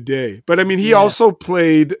 Back in the day. But I mean, he also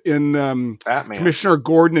played in Batman. Commissioner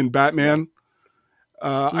Gordon in Batman.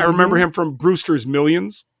 I remember him from Brewster's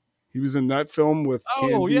Millions. He was in that film with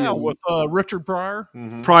with Richard Pryor.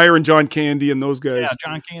 Mm-hmm. Pryor and John Candy and those guys. Yeah,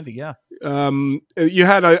 John Candy, yeah. You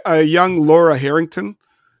had a young Laura Harrington,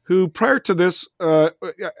 who prior to this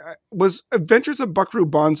was Adventures of Buckaroo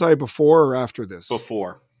Banzai before or after this?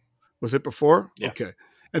 Before. Was it before? Yeah. Okay.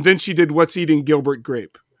 And then she did What's Eating Gilbert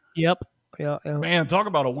Grape. Yep. Yeah. Man, talk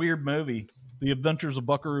about a weird movie. The Adventures of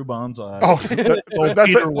Buckaroo Banzai. Oh,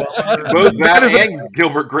 that's it. Both that and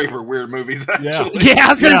Gilbert Grape are weird movies, actually. Yeah,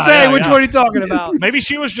 I was going to say, which one are you talking about? Maybe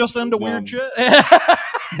she was just into weird shit.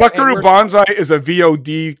 Buckaroo Banzai is a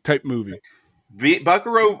VOD type movie.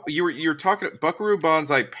 Buckaroo, you're talking Buckaroo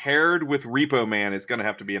Banzai paired with Repo Man is going to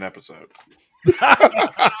have to be an episode.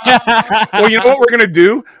 Well, you know what we're going to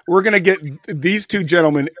do? We're going to get these two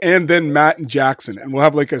gentlemen and then Matt and Jackson, and we'll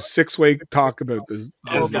have like a 6-way talk about this.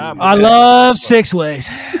 I love 6-ways.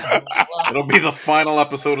 It'll be the final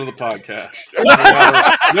episode of the podcast.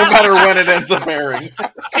 No matter when it ends up airing.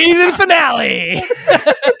 Season finale.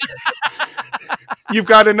 You've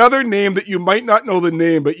got another name that you might not know the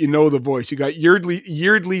name, but you know the voice. You got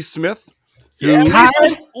Yeardley Smith. Yeah,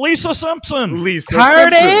 Lisa Simpson. Lisa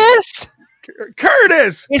Curtis. Simpson.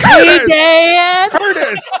 Curtis! Is he dead?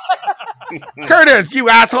 Curtis, you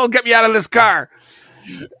asshole, get me out of this car.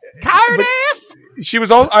 Curtis! She was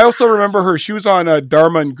I also remember her. She was on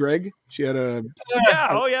Dharma and Greg. She had a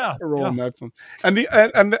role in that film. And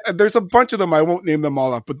there's a bunch of them. I won't name them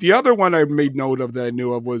all up. But the other one I made note of that I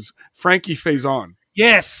knew of was Frankie Faison.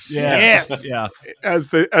 Yes. Yeah. As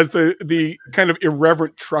the kind of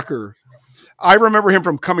irreverent trucker. I remember him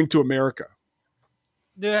from Coming to America.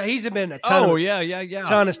 Yeah, he's been a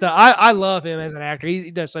ton of stuff. I love him as an actor.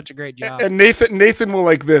 He does such a great job. And Nathan will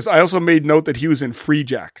like this. I also made note that he was in Free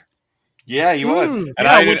Jack. Yeah, he was.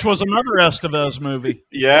 Which was another Estevez movie.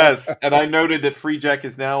 Yes, and I noted that Free Jack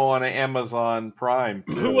is now on Amazon Prime.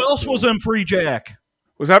 Who else was in Free Jack?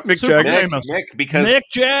 Was that Mick Jagger? Mick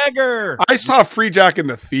Jagger. I saw Free Jack in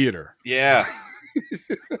the theater. Yeah.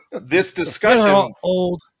 This discussion. They're all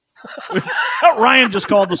old. Ryan just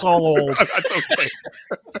called us all old. That's okay.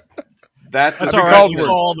 That's all right. You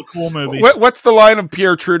saw all the cool movies. What's the line of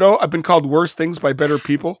Pierre Trudeau? I've been called worse things by better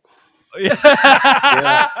people. Yeah.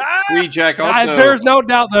 Free Jack also. There's no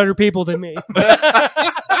doubt better people than me.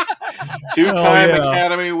 Two-time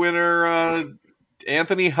Academy winner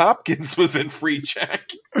Anthony Hopkins was in Free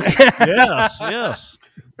Jack. Yes.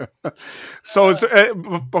 So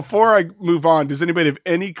before I move on, does anybody have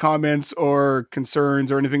any comments or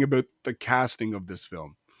concerns or anything about the casting of this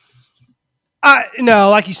film? No,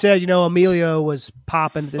 like you said, Emilio was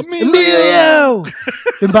popping. Emilio!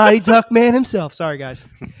 The Mighty Duck Man himself. Sorry, guys.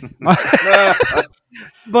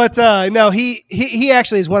 But no, he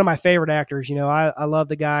actually is one of my favorite actors. I love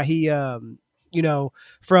the guy. He,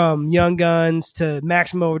 from Young Guns to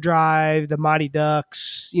Maximum Overdrive, The Mighty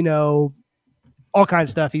Ducks, all kinds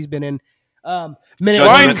of stuff he's been in. Men at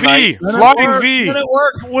Flying Work. V, Night. Flying V. Men at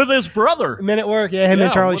Work with his brother. Men at Work, yeah, him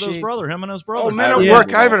and Charlie with his Sheen. brother, him and his brother. Oh, Men at Yeah.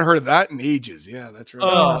 Work. I haven't heard of that in ages. Yeah, that's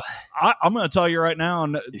right. I'm going to tell you right now.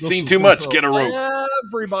 And You've this seen is too gonna much. throw Get a rope.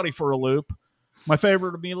 Everybody for a loop. My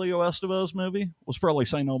favorite Emilio Estevez movie was probably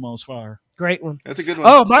St. Elmo's Fire. Great one. That's a good one.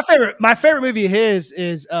 Oh, my favorite movie of his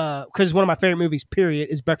is because one of my favorite movies, period,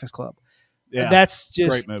 is Breakfast Club. Yeah, That's just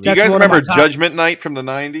great movie. you that's guys one of my remember top- Judgment Night from the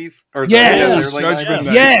 90s? Or Yes. the early 90s? Judgment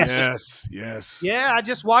Night. Yes. Yes. Yeah, I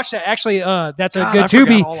just watched that. Actually, that's a God, good I forgot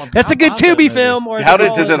Tubi. all about That's a good that Tubi movie. film. Or How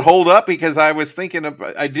does it hold up? Because I was thinking of,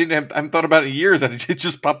 I haven't thought about it in years, and it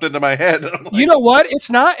just popped into my head. I'm like, You know what? It's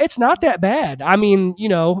not that bad. I mean,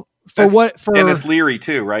 that's Dennis Leary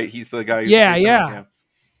too, right? He's the guy. Who's Yeah, producing yeah. it,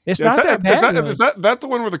 it's Is not that that, bad. is that the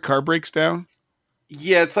one where the car breaks down?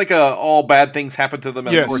 Yeah, it's like all bad things happen to them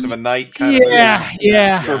in Yes. the course of a night. Kind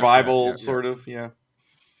Yeah. of survival, Yeah. sort of. Yeah.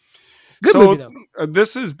 Good So, movie though.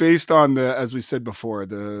 This is based on as we said before,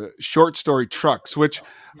 the short story Trucks, which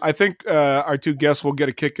I think our two guests will get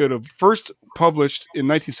a kick out of. First published in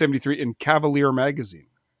 1973 in Cavalier magazine,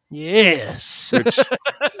 Yes.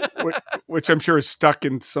 which I'm sure is stuck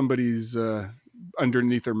in somebody's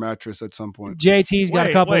underneath their mattress at some point. JT's got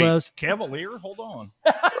a couple of those. Cavalier? Hold on.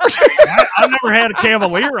 I've never had a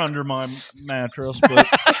Cavalier under my mattress, but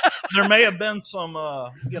there may have been some,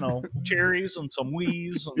 cherries and some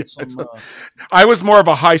wheeze and some I was more of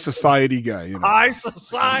a high society guy. high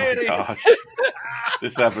society. Oh my gosh.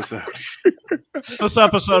 This episode. This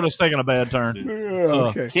episode is taking a bad turn.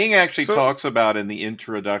 Okay. King actually So- talks about in the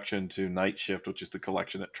introduction to Night Shift, which is the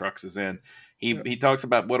collection that Trucks is in. He talks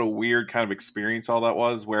about what a weird kind of experience all that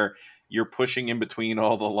was, where you're pushing in between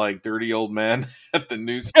all the like dirty old men at the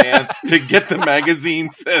newsstand to get the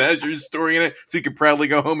magazines that has your story in it, so you can proudly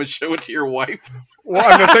go home and show it to your wife. Well,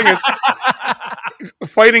 and the thing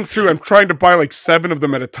is, fighting through, I'm trying to buy like 7 of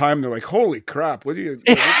them at a time. They're like, holy crap, what do you...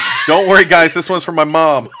 Don't worry, guys, this one's for my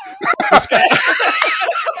mom.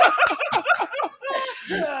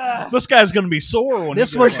 This guy's going to be sore when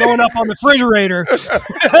This he one's gets going up on the refrigerator.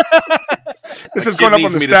 This is Kid going up on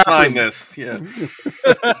needs the me to staff sign room. this.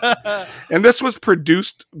 Yeah. And this was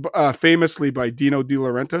produced famously by Dino De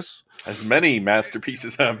Laurentiis. As many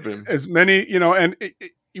masterpieces have been. As many, and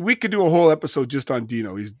we could do a whole episode just on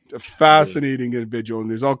Dino. He's a fascinating individual, and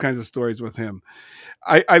there's all kinds of stories with him.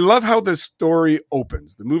 I love how this story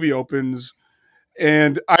opens. The movie opens,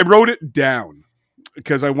 and I wrote it down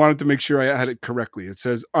because I wanted to make sure I had it correctly. It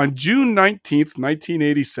says, on June 19th,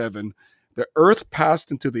 1987, the Earth passed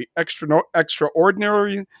into the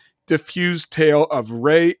extraordinary diffuse tail of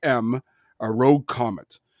Ray M, a rogue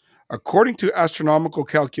comet. According to astronomical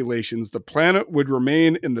calculations, the planet would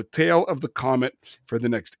remain in the tail of the comet for the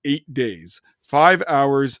next 8 days, 5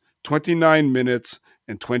 hours, 29 minutes,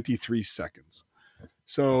 and 23 seconds.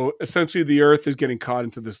 So essentially, the Earth is getting caught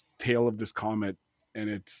into this tail of this comet, and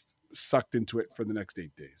it's sucked into it for the next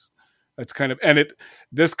 8 days. That's kind of, and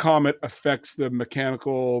this comet affects the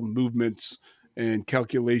mechanical movements and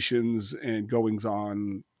calculations and goings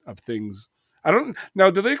on of things. I don't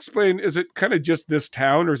now. Do they explain? Is it kind of just this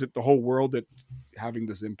town, or is it the whole world that's having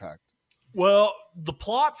this impact? Well, the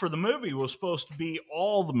plot for the movie was supposed to be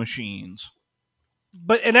all the machines.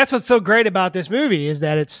 And that's what's so great about this movie is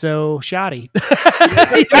that it's so shoddy.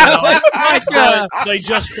 They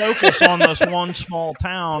just focus on this one small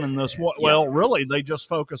town and this. Well, really, they just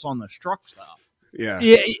focus on this truck stop. Yeah,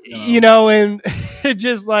 and it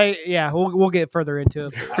just like, we'll get further into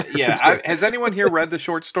it. Yeah. Has anyone here read the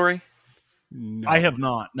short story? No. I have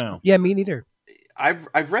not. No. Yeah, me neither.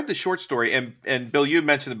 I've read the short story, and Bill, you had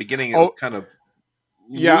mentioned at the beginning it Oh. was kind of.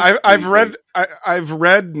 Yeah, I've loosely- read I've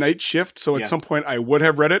read Night Shift, so at Yeah. some point I would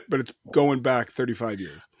have read it, but it's going back 35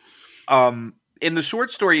 years. In the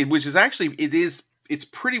short story, which is actually it's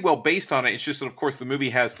pretty well based on it. It's just that, of course, the movie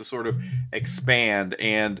has to sort of expand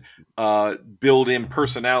and build in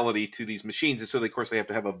personality to these machines, and so of course they have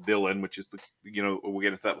to have a villain, which is we'll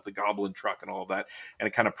get into that with the Goblin truck and all of that, and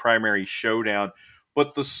a kind of primary showdown.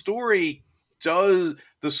 But the story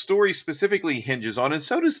specifically hinges on, and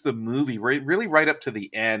so does the movie, really right up to the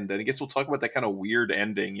end. And I guess we'll talk about that kind of weird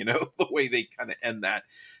ending, the way they kind of end that.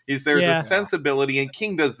 Is there's a sensibility, and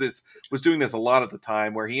King was doing this a lot at the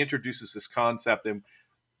time, where he introduces this concept, and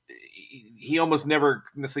he almost never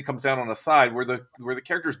necessarily comes down on a side where the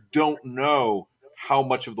characters don't know how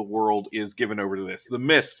much of the world is given over to this. The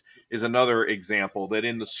Mist is another example that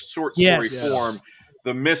in the short story form,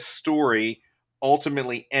 the Mist story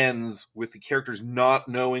ultimately ends with the characters not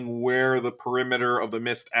knowing where the perimeter of the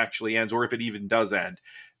Mist actually ends, or if it even does end.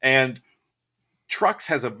 And Trucks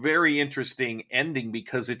has a very interesting ending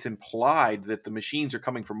because it's implied that the machines are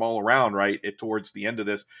coming from all around, right, towards the end of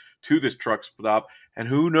this, to this truck stop, and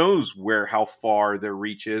who knows how far their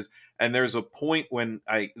reach is. And there's a point when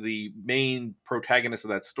the main protagonist of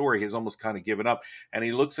that story has almost kind of given up, and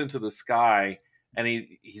he looks into the sky, and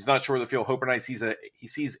he's not sure whether to feel hope or not. He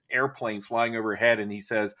sees airplane flying overhead, and he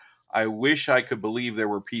says, "I wish I could believe there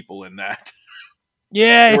were people in that."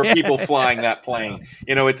 Yeah, there were people flying that plane.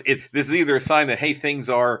 This is either a sign that, hey, things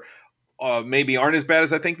are maybe aren't as bad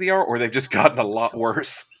as I think they are, or they've just gotten a lot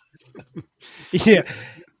worse. Yeah.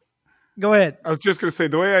 Go ahead. I was just going to say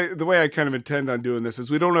the way I kind of intend on doing this is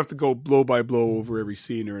we don't have to go blow by blow over every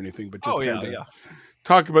scene or anything, but just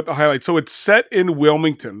talk about the highlights. So it's set in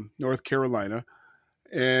Wilmington, North Carolina.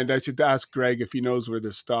 And I should ask Greg if he knows where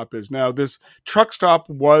this stop is. Now, this truck stop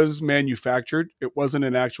was manufactured. It wasn't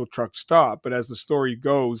an actual truck stop, but as the story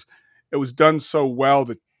goes, it was done so well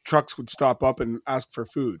that trucks would stop up and ask for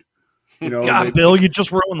food. God, Bill, you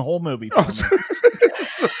just ruined the whole movie for me.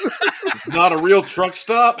 Not a real truck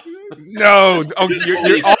stop? No. All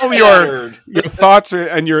your thoughts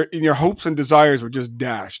and your hopes and desires were just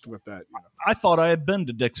dashed with that. I thought I had been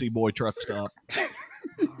to Dixie Boy truck stop.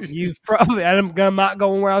 You've probably. I'm not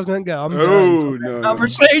going where I was going to go. I'm no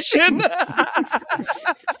conversation.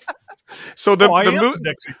 So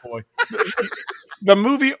Dixie Boy. The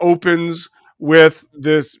movie opens with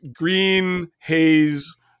this green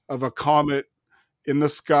haze of a comet in the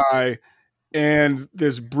sky, and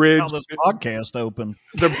this bridge. How this podcast open?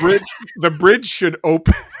 The bridge should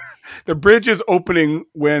open. The bridge is opening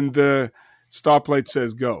when the stoplight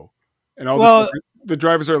says go, and the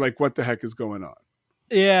drivers are like, "What the heck is going on?"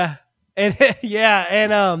 Yeah. And this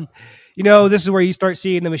is where you start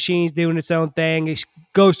seeing the machines doing its own thing. It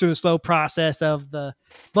goes through the slow process of the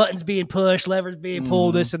buttons being pushed, levers being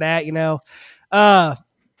pulled, this and that,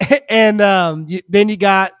 then you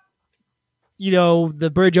got,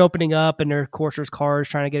 the bridge opening up, and of course there's cars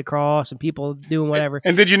trying to get across and people doing whatever.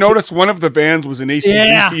 And did you notice one of the vans was an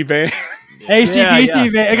AC/DC van?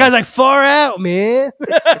 AC/DC van. The guy's like, far out, man.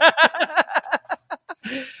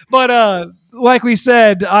 But like we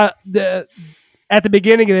said, at the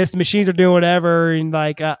beginning of this, the machines are doing whatever, and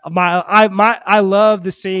I love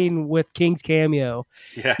the scene with King's cameo.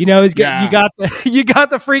 Yeah, you got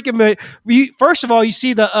the freaking. First of all, you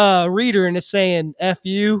see the reader, and it's saying "F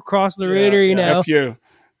you" across the reader. F you.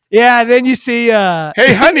 Yeah, and then you see,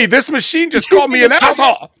 hey, honey, this machine just called me an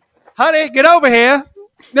asshole. Honey, get over here.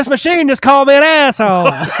 This machine just called me an asshole.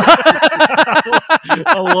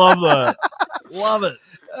 I love that. Love it.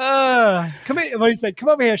 Come here. What do you say? Come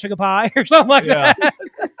over here, sugar pie, or something like that.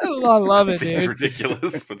 I love it, dude. It's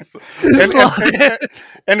ridiculous. But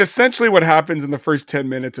and essentially what happens in the first 10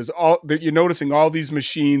 minutes is you're noticing all these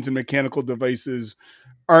machines and mechanical devices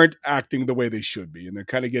aren't acting the way they should be, and they're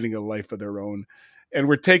kind of getting a life of their own. And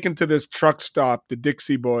we're taken to this truck stop, the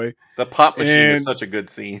Dixie Boy. The pop machine is such a good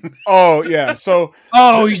scene. Oh, yeah. So,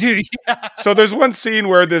 you do. Yeah. So there's one scene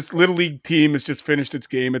where this Little League team has just finished its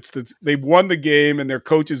game. They won the game, and their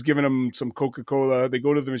coach is giving them some Coca-Cola. They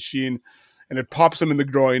go to the machine, and it pops them in the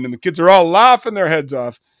groin, and the kids are all laughing their heads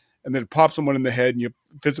off. And then it pops someone in the head, and you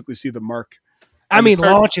physically see the mark.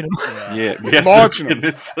 Launching them. Yeah, launching them.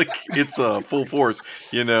 It's like it's a full force.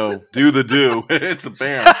 Do the do. It's a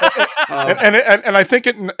bam. And I think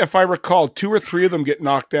if I recall, 2 or 3 of them get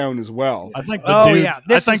knocked down as well. I think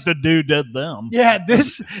the dude did them. Yeah,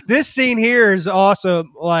 this scene here is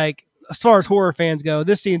awesome. Like, as far as horror fans go,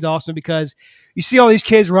 this scene's awesome because you see all these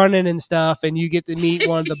kids running and stuff, and you get to meet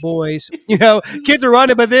one of the boys. Kids are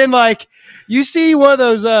running, but then you see one of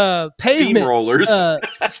those pavement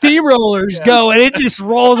steamrollers go, and it just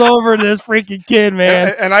rolls over this freaking kid,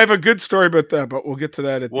 man. And I have a good story about that, but we'll get to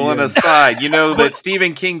that at the end. An aside, that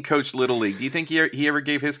Stephen King coached Little League. Do you think he ever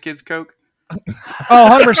gave his kids Coke?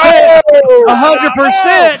 Oh, 100%.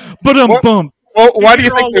 100%. But bump. Well, why do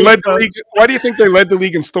you think they led the league? Why do you think they led the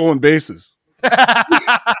league in stolen bases?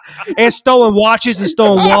 And stolen watches and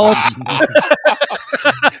stolen wallets.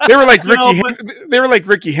 They were like they were like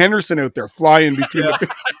Ricky Henderson out there flying between the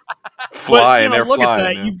flying. They're look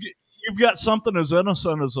flying. At that. You've got something as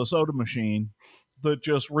innocent as a soda machine that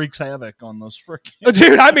just wreaks havoc on this freaking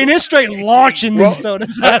dude. I mean, it's straight launching these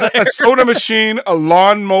sodas. A soda machine, a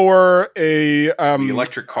lawnmower, the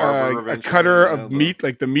electric carver, a cutter of meat,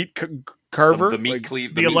 like the meat carver, the meat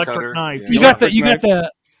cleave, the electric cutter. knife.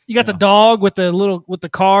 You got the dog with the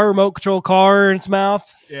car, remote control car in its mouth.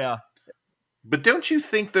 Yeah. But don't you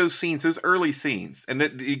think those early scenes, and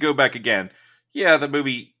then you go back again, the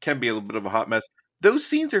movie can be a little bit of a hot mess. those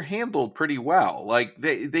scenes are handled pretty well. Like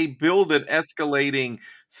they build an escalating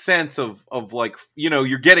sense of like,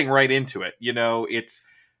 you're getting right into it.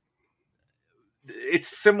 It's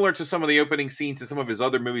similar to some of the opening scenes in some of his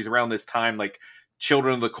other movies around this time, like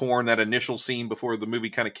Children of the Corn, that initial scene before the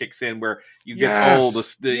movie kind of kicks in, where you get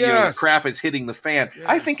the crap is hitting the fan. Yes.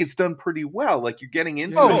 I think it's done pretty well. Like, you're getting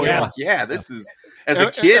into it. Yeah. Like, this is, as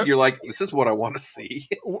a kid, you're like, this is what I want to see.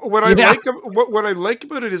 What I like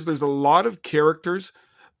about it is there's a lot of characters,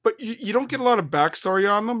 but you don't get a lot of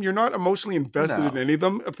backstory on them. You're not emotionally invested in any of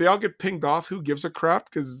them. If they all get pinged off, who gives a crap?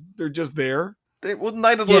 Because they're just there. Well,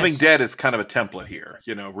 Night of the Living Dead is kind of a template here,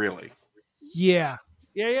 really. Yeah.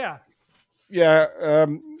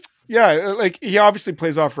 Like, he obviously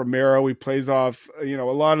plays off Romero. He plays off, a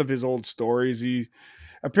lot of his old stories.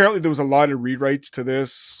 Apparently there was a lot of rewrites to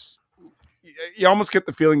this. You almost get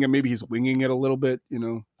the feeling that maybe he's winging it a little bit,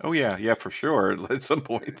 Oh yeah, for sure. At some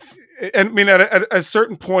points. And I mean, at a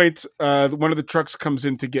certain point, one of the trucks comes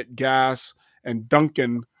in to get gas, and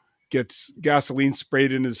Duncan gets gasoline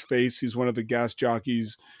sprayed in his face. He's one of the gas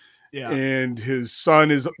jockeys. Yeah. And his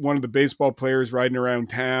son is one of the baseball players riding around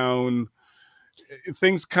town.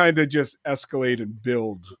 Things kind of just escalate and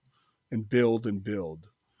build and build and build.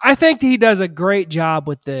 I think he does a great job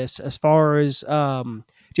with this as far as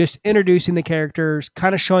just introducing the characters,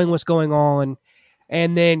 kind of showing what's going on,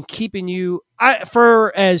 and then keeping you.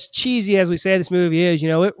 For as cheesy as we say this movie is,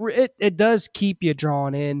 it does keep you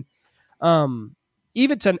drawn in.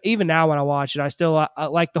 Even now when I watch it, I still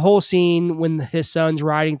like the whole scene when his son's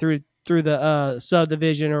riding through the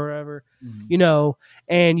subdivision or whatever,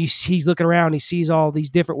 and he's looking around, he sees all these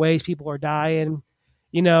different ways people are dying,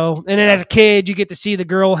 and then as a kid you get to see the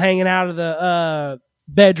girl hanging out of the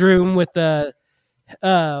bedroom with the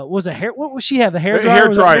what was she have, the hair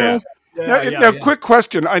dryer? Now, quick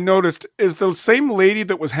question I noticed, is the same lady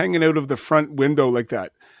that was hanging out of the front window like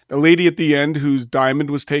that the lady at the end whose diamond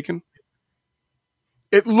was taken?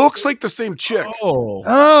 It looks like the same chick.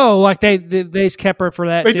 Oh, like they just kept her for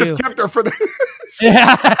that. They just kept her for that.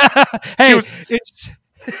 Yeah. Hey,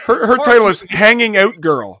 her title is Hanging Out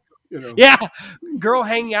Girl. Yeah, girl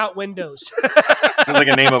hanging out windows. Sounds like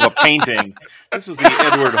a name of a painting. This is the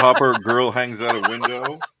Edward Hopper Girl Hangs Out a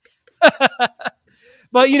Window.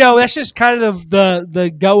 But that's just kind of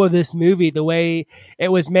the go of this movie, the way it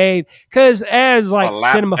was made. Because as like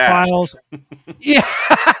cinemaphiles, yeah,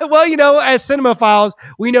 well, as cinemaphiles,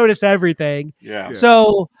 we notice everything. Yeah.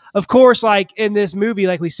 So of course, like in this movie,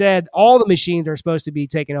 like we said, all the machines are supposed to be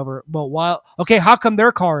taken over. But how come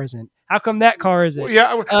their car isn't? How come that car isn't? Well,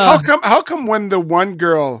 yeah. How come when the one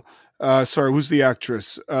girl, who's the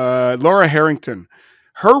actress, Laura Harrington,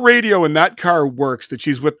 her radio in that car works, that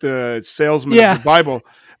she's with the salesman of the Bible,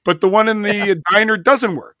 but the one in the diner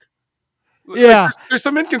doesn't work. Yeah. Like, there's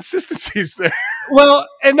some inconsistencies there. Well,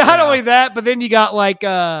 and not only that, but then you got like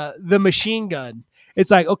the machine gun. It's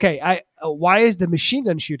like, okay, why is the machine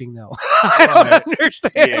gun shooting though? I don't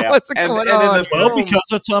understand what's going on. Well, because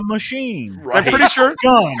it's a machine. Right.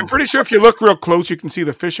 I'm pretty sure if you look real close, you can see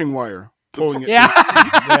the fishing wire pulling it.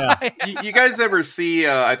 Yeah. You guys ever see?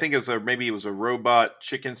 I think maybe it was a Robot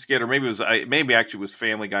Chicken skit, or maybe it was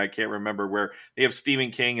Family Guy. I can't remember, where they have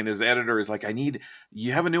Stephen King and his editor is like,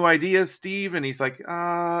 you have a new idea, Steve? And he's like,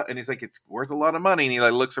 it's worth a lot of money. And he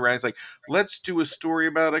like looks around. He's like, let's do a story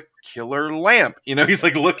about a killer lamp. He's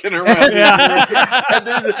like looking around. And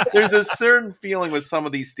there's a certain feeling with some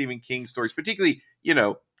of these Stephen King stories, particularly,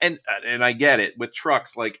 and I get it with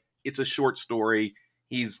Trucks. Like, it's a short story.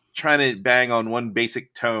 He's trying to bang on one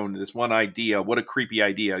basic tone, this one idea. What a creepy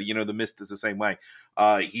idea. The Mist is the same way.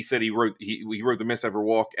 He said he wrote The Mist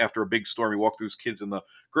after a big storm. He walked through his kids in the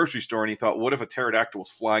grocery store and he thought, what if a pterodactyl was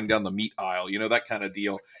flying down the meat aisle? That kind of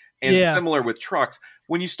deal. And similar with Trucks,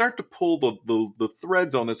 when you start to pull the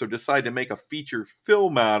threads on this or decide to make a feature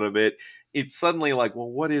film out of it, it's suddenly like, well,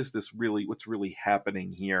 what's really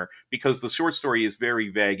happening here? Because the short story is very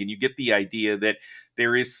vague, and you get the idea that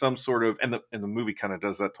there is some sort of, and the movie kind of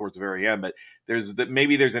does that towards the very end, but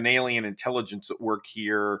maybe there's an alien intelligence at work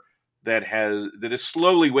here that is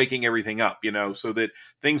slowly waking everything up, so that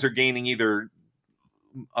things are gaining either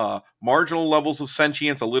marginal levels of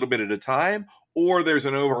sentience a little bit at a time, or there's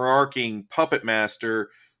an overarching puppet master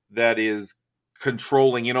that is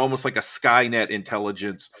controlling, almost like a Skynet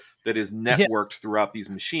intelligence that is networked throughout these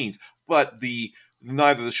machines. But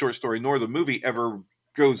neither the short story nor the movie ever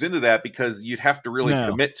goes into that, because you'd have to really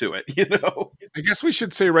commit to it, I guess we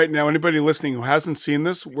should say right now, anybody listening who hasn't seen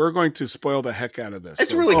this, we're going to spoil the heck out of this.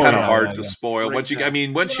 It's really kind of hard to spoil.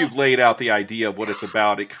 Right, once you've laid out the idea of what it's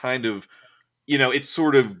about, it kind of, it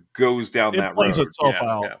sort of goes down that road. It plays itself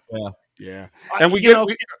out. Yeah. Yeah, and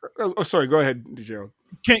sorry, go ahead, Gerald.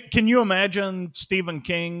 Can you imagine Stephen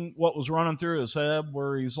King, what was running through his head,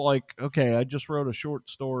 where he's like, okay, I just wrote a short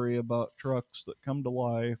story about trucks that come to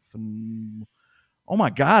life, and oh my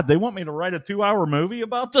God, they want me to write a 2-hour movie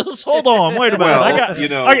about this? Hold on, wait a minute. Well,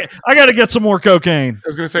 I got to get some more cocaine. I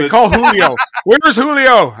was going to say, call Julio. Where's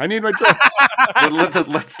Julio? I need my truck.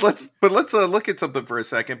 But let's look at something for a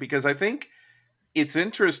second, because I think it's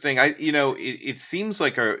interesting. It seems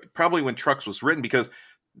like probably when Trucks was written, because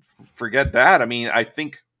forget that. I mean, I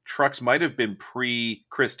think Trucks might have been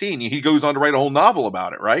pre-Christine. He goes on to write a whole novel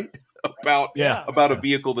about it, right? About a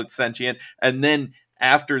vehicle that's sentient, and then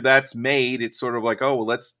after that's made, it's sort of like, oh, well,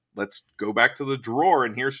 let's go back to the drawer,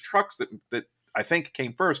 and here's Trucks that I think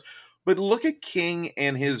came first. But look at King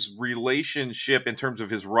and his relationship in terms of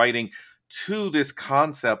his writing to this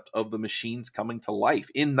concept of the machines coming to life.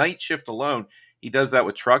 In Night Shift alone, he does that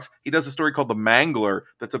with Trucks. He does a story called The Mangler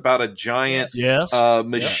that's about a giant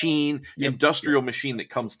machine, industrial machine that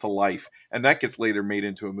comes to life, and that gets later made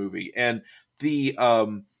into a movie. And the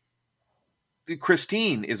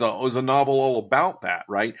Christine is a novel all about that,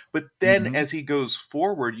 right? But then as he goes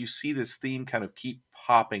forward, you see this theme kind of keep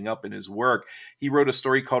popping up in his work. He wrote a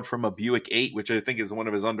story called From a Buick 8, which I think is one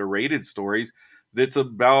of his underrated stories, that's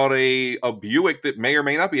about a Buick that may or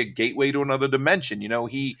may not be a gateway to another dimension.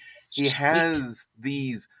 He has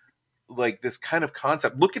these, like, this kind of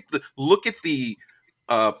concept. Look at the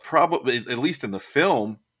probably, at least in the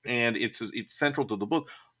film, and it's central to the book.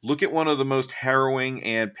 Look at one of the most harrowing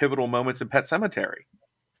and pivotal moments in Pet Sematary.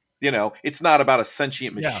 It's not about a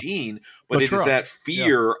sentient machine, but it is that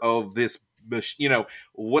fear of this,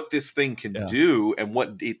 what this thing can do and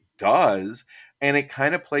what it does. And it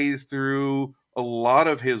kind of plays through a lot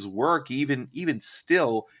of his work. Even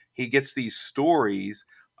still, he gets these stories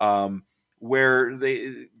where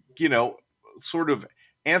they, sort of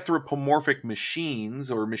anthropomorphic machines,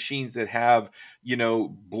 or machines that have,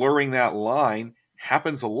 blurring that line,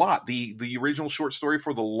 happens a lot. The original short story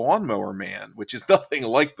for The Lawnmower Man, which is nothing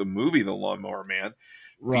like the movie The Lawnmower Man,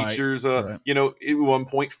 features at one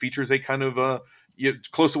point features a kind of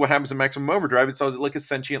close to what happens in Maximum Overdrive. It's like a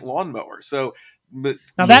sentient lawnmower. So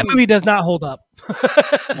now that movie does not hold up.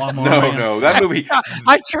 No, that movie.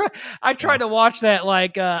 I tried to watch that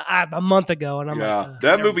like a month ago, and I'm like,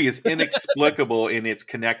 that movie is inexplicable in its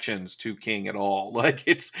connections to King at all. Like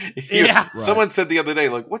it's, someone said the other day,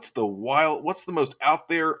 like, what's the most out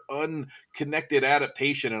there unconnected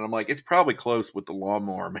adaptation? And I'm like, it's probably close with The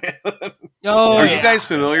Lawnmower Man. Are you guys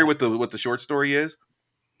familiar with what the short story is?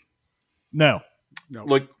 No.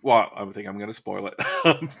 Like, well, I think I'm going to spoil it.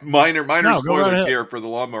 minor spoilers here for The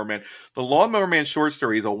Lawnmower Man. The Lawnmower Man short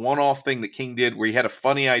story is a one-off thing that King did, where he had a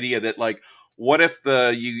funny idea that, like, what if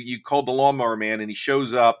you called the Lawnmower Man and he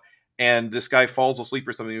shows up and this guy falls asleep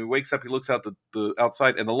or something. He wakes up, he looks out the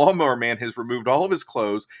outside, and the Lawnmower Man has removed all of his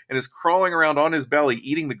clothes and is crawling around on his belly,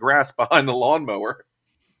 eating the grass behind the lawnmower.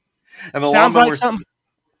 And the sounds like something.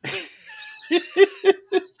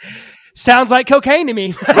 Sounds like cocaine to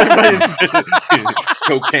me. Cocaine.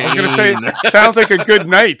 I was going to say, sounds like a good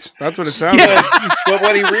night. That's what it sounds like. But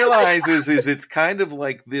what he realizes is it's kind of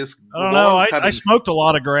like this. I don't know. I smoked a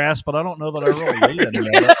lot of grass, but I don't know that I really ate any of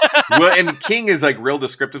it. Well, and King is like real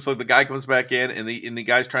descriptive. So the guy comes back in, and the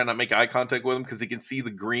guy's trying not to make eye contact with him because he can see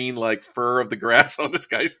the green like fur of the grass on this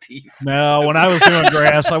guy's teeth. No, when I was doing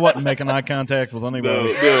grass, I wasn't making eye contact with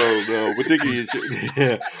anybody. No. Particularly,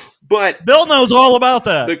 yeah. But Bill knows all about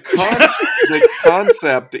that. The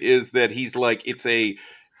concept is that he's like, it's a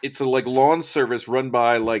like lawn service run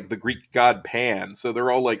by like the Greek god Pan. So they're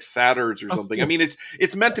all like satyrs or something. I mean,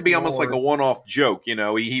 it's meant to be almost like a one-off joke.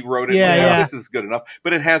 He wrote it. This is good enough.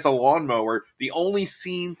 But it has a lawnmower. The only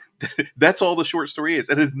scene, that's all the short story is.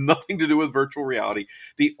 It has nothing to do with virtual reality.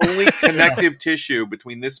 The only connective tissue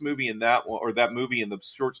between this movie and that one, or that movie and the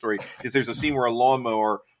short story, is there's a scene where a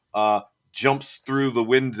lawnmower jumps through the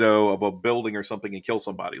window of a building or something and kills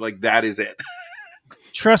somebody. Like, that is it.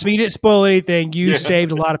 Trust me, you didn't spoil anything. You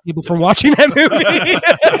saved a lot of people from watching that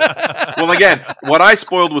movie. Well, again, what I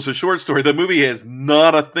spoiled was a short story. The movie has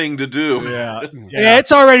not a thing to do. Yeah,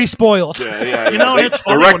 it's already spoiled. The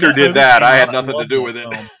director did that. I had nothing to do with it.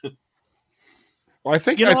 Well, I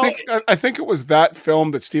think it was that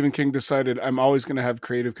film that Stephen King decided, I'm always going to have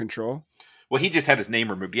creative control. Well, he just had his name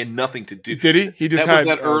removed. He had nothing to do. Did he? That was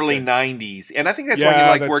that early 90s. And I think that's why he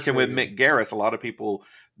liked working with Mick Garris. A lot of people,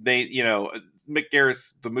 Mick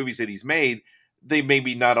Garris, the movies that he's made, they're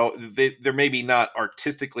maybe not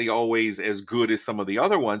artistically always as good as some of the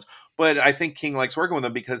other ones. But I think King likes working with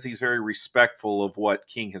them because he's very respectful of what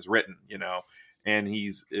King has written, and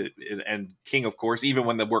and King, of course, even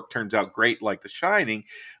when the work turns out great, like The Shining,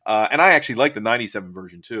 and I actually like the '97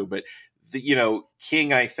 version too, but.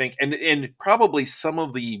 King, I think, and probably some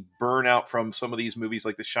of the burnout from some of these movies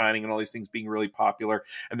like The Shining and all these things being really popular,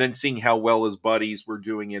 and then seeing how well his buddies were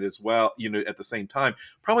doing it as well, at the same time,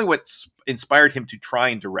 probably what inspired him to try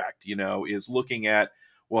and direct, is looking at,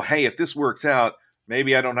 well, hey, if this works out,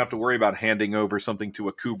 maybe I don't have to worry about handing over something to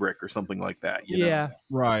a Kubrick or something like that. Yeah.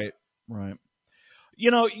 Right.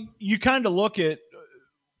 You kind of look at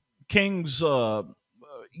King's, do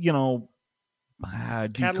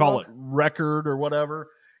you call it record or whatever?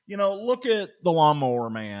 Look at The Lawnmower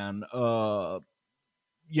Man.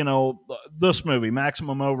 This movie,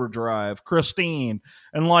 Maximum Overdrive, Christine,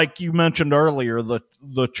 and like you mentioned earlier,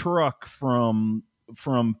 the truck from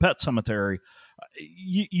Pet Sematary.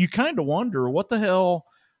 You kind of wonder what the hell.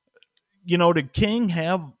 Did King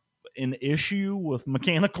have an issue with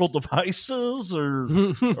mechanical devices or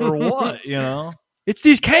what? It's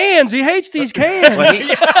these cans. He hates these cans.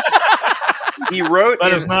 He wrote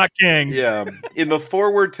that is not King. Yeah, in the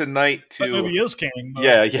forward to Night to that movie is King.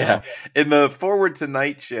 Yeah. In the forward to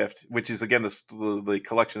Night Shift, which is again the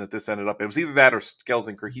collection that this ended up. It was either that or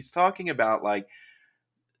Skeleton Crew. He's talking about like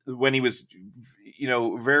when he was,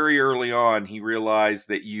 very early on, he realized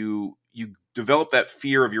that you develop that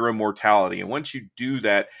fear of your own mortality, and once you do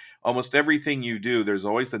that, almost everything you do, there's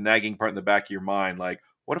always the nagging part in the back of your mind, like,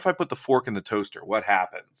 what if I put the fork in the toaster? What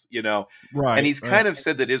happens? Right. And he's kind of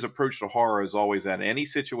said that his approach to horror is always that in any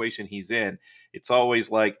situation he's in, it's always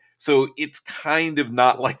like, so it's kind of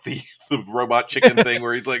not like the Robot Chicken thing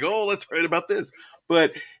where he's like, oh, let's write about this.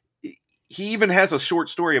 But he even has a short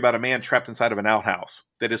story about a man trapped inside of an outhouse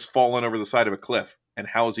that has fallen over the side of a cliff. And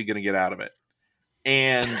how is he going to get out of it?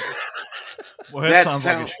 And well, that sounds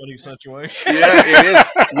like a shitty situation. Yeah, it is.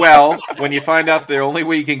 Well, when you find out the only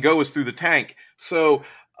way you can go is through the tank. So,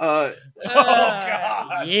 oh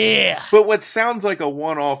God, yeah. But what sounds like a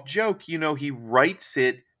one-off joke, he writes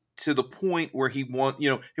it to the point where he wants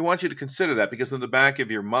you to consider that, because in the back of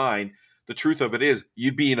your mind, the truth of it is,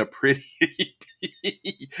 you'd be in a pretty,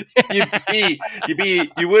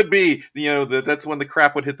 you would be, that's when the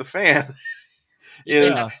crap would hit the fan.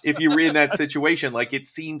 If you're in that situation, like it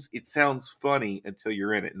sounds funny until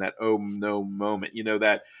you're in it, and that oh no moment,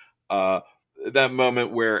 that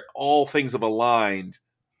moment where all things have aligned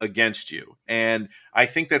against you. And I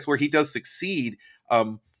think that's where he does succeed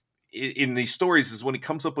in these stories, is when he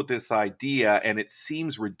comes up with this idea, and it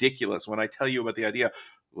seems ridiculous. When I tell you about the idea,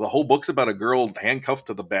 the whole book's about a girl handcuffed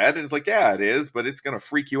to the bed, and it's like, yeah, it is, but it's going to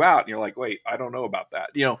freak you out. And you're like, wait, I don't know about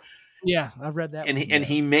that. Yeah, I've read that. And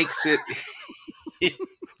he makes it.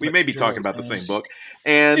 We may be talking about the same book,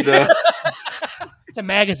 and it's a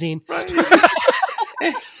magazine. Right.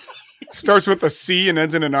 Starts with a C and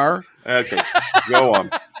ends in an R. Okay, go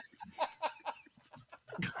on.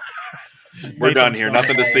 We're done here.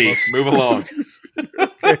 Nothing to see. Move along.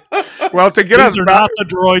 Okay. Well, to get These us are back, not the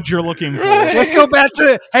droids you're looking for. Let's go back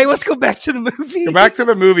to the movie. go back to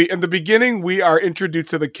the movie. In the beginning, we are introduced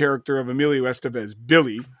to the character of Emilio Estevez,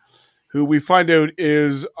 Billy, who we find out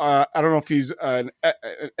is, I don't know if he's an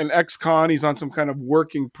ex-con. He's on some kind of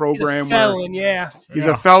working program. He's a felon, yeah. He's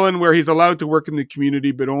a felon where he's allowed to work in the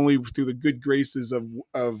community, but only through the good graces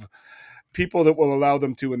of people that will allow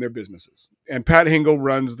them to in their businesses. And Pat Hingle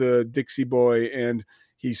runs the Dixie Boy, and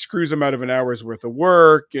he screws him out of an hour's worth of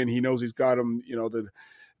work, and he knows he's got him,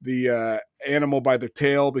 the animal by the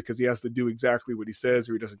tail, because he has to do exactly what he says,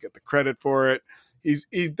 or he doesn't get the credit for it.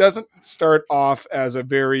 He doesn't start off as a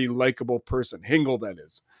very likable person. Hingle, that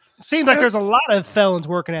is. Seems like there's a lot of felons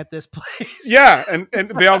working at this place. Yeah, and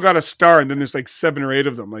they all got a star, and then there's like 7 or 8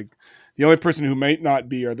 of them. Like the only person who might not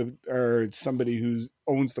be are somebody who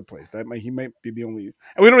owns the place. He might be the only,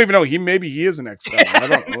 and we don't even know. He is an ex-felon. I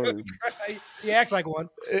don't know. He acts like one.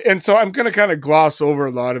 And so I'm going to kind of gloss over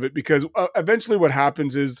a lot of it, because eventually what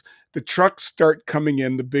happens is the trucks start coming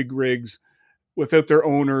in, the big rigs, without their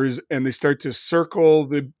owners, and they start to circle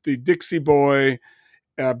the Dixie Boy,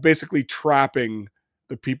 basically trapping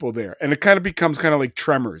the people there. And it kind of becomes kind of like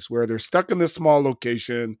Tremors, where they're stuck in this small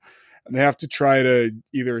location and they have to try to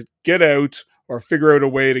either get out or figure out a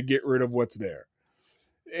way to get rid of what's there.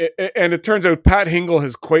 And it turns out Pat Hingle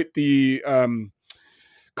has quite the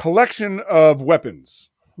collection of weapons.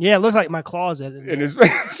 Yeah, it looks like my closet. In his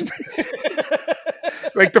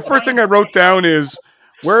like the first thing I wrote down is,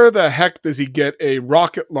 where the heck does he get a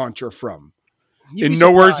rocket launcher from? In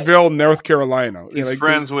Nowheresville, North Carolina. He's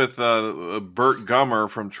friends with Burt Gummer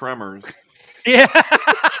from Tremors. Yeah.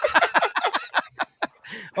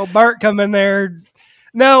 Oh, Bart come in there.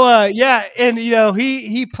 No, yeah, and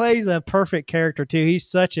he plays a perfect character too. He's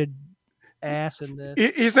such a ass in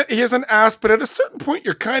this. He's an ass, but at a certain point,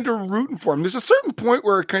 you're kind of rooting for him. There's a certain point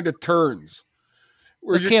where it kind of turns,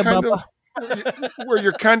 where you're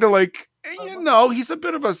kind of like, he's a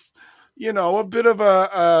bit of a,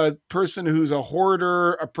 a person who's a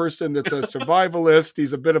hoarder, a person that's a survivalist.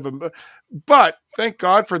 He's a bit of a, but thank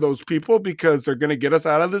God for those people because they're going to get us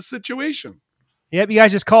out of this situation. Yep, you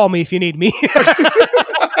guys just call me if you need me.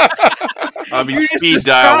 I'll be speed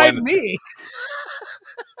dialing. Me.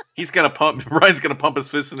 Brian's gonna pump his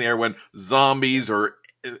fist in the air when zombies or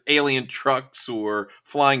alien trucks or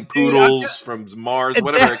flying poodles from Mars,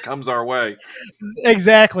 whatever it comes our way.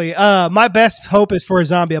 Exactly. My best hope is for a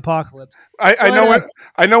zombie apocalypse.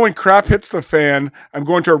 I know when crap hits the fan, I'm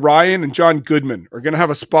going to Ryan and John Goodman are going to have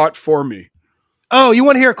a spot for me. Oh, you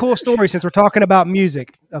want to hear a cool story since we're talking about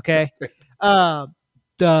music? Okay. I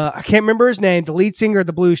can't remember his name. The lead singer of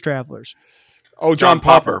the Blues Travelers. Oh, John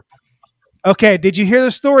Popper. Okay. Did you hear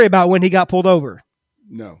the story about when he got pulled over?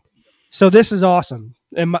 No. So this is awesome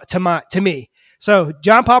to me. So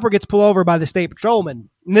John Popper gets pulled over by the state patrolman,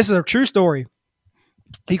 and this is a true story.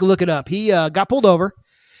 You can look it up. He got pulled over,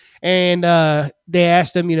 and they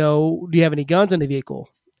asked him, do you have any guns in the vehicle?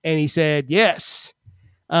 And he said, yes.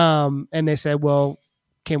 And they said, well,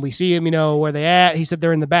 can we see them? Where they at? He said,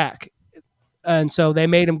 they're in the back. And so they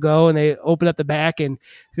made him go, and they opened up the back, and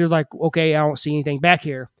they're like, okay, I don't see anything back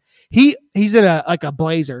here. He's in a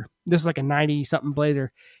Blazer. This is like a 90-something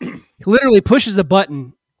Blazer. He literally pushes a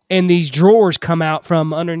button, and these drawers come out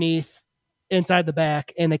from underneath inside the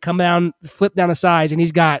back, and they come down, flip down the sides, and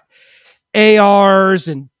he's got ARs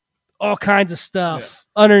and all kinds of stuff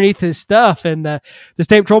underneath his stuff. And the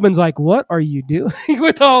state patrolman's like, what are you doing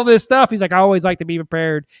with all this stuff? He's like, I always like to be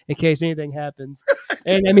prepared in case anything happens.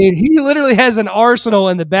 And I mean, he literally has an arsenal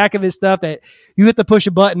in the back of his stuff that you have to push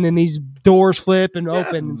a button and these doors flip and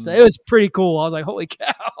open. And so it was pretty cool. I was like, holy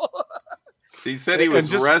cow. He said he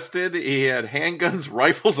was arrested. He had handguns,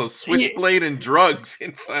 rifles, a switchblade, and drugs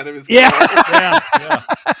inside of his car. Yeah.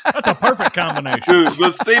 That's a perfect combination. Dude,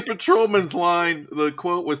 the state patrolman's line, the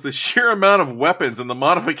quote was, the sheer amount of weapons and the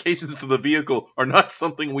modifications to the vehicle are not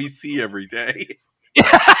something we see every day.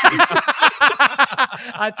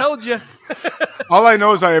 I told you. All I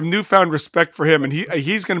know is I have newfound respect for him, and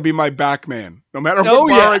he's going to be my back man. No matter what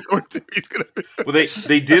bar I go to, he's going to be. Well,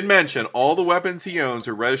 they did mention all the weapons he owns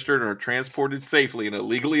are registered and are transported safely in a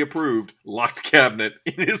legally approved locked cabinet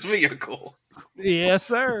in his vehicle. Yes,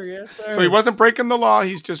 sir. Yes, sir. So he wasn't breaking the law.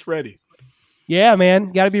 He's just ready. Yeah,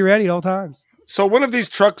 man. Got to be ready at all times. So one of these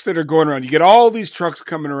trucks that are going around, you get all these trucks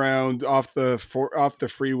coming around off the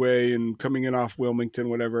freeway and coming in off Wilmington,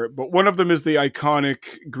 whatever. But one of them is the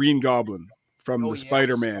iconic Green Goblin from the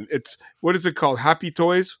Spider-Man. It's, what is it called? Happy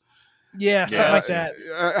Toys? Yeah, something like that.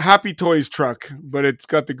 Happy Toys truck, but it's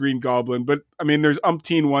got the Green Goblin. But I mean, there's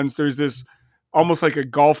umpteen ones. There's this almost like a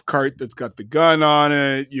golf cart that's got the gun on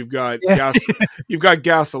it. You've got you've got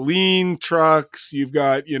gasoline trucks. You've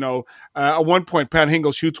got, at one point Pat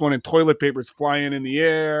Hingle shoots one and toilet paper's flying in the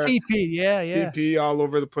air. TP, yeah. TP all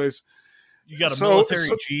over the place. You got a military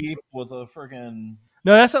Jeep with a friggin'...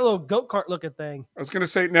 No, that's that little go-kart looking thing. I was going to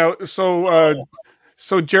say now,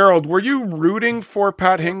 so Gerald, were you rooting for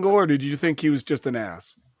Pat Hingle, or did you think he was just an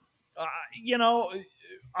ass?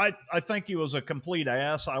 I think he was a complete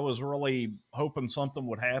ass. I was really hoping something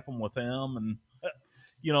would happen with him, and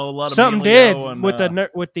let something did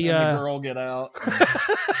with the girl get out.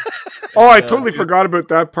 I totally forgot about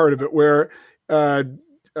that part of it, where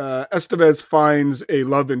Estevez finds a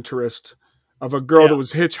love interest of a girl that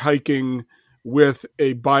was hitchhiking with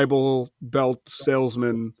a Bible Belt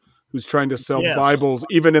salesman who's trying to sell Bibles,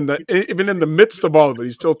 even in the midst of all of it.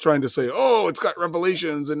 He's still trying to say, "Oh, it's got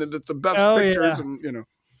revelations and it's the best pictures," and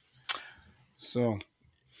So,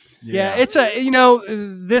 it's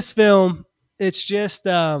this film. It's just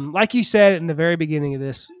like you said in the very beginning of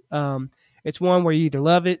this. It's one where you either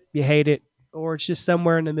love it, you hate it, or it's just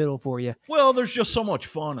somewhere in the middle for you. Well, there's just so much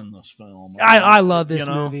fun in this film. I love this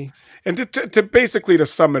movie. And to basically to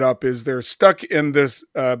sum it up is they're stuck in this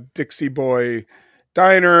Dixie Boy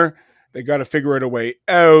diner. They got to figure out a way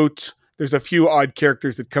out. There's a few odd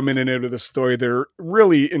characters that come in and out of the story. They're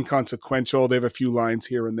really inconsequential. They have a few lines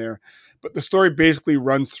here and there. But the story basically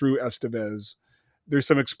runs through Estevez. There's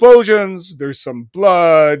some explosions. There's some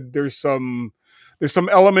blood. There's some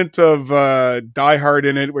element of Die Hard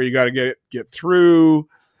in it where you got to get through.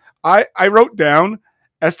 I wrote down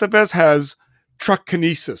Estevez has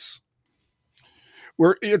truckkinesis,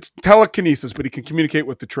 where it's telekinesis, but he can communicate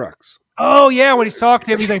with the trucks. Oh yeah, when he's talking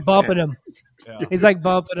to him, he's like bumping him. Yeah. He's like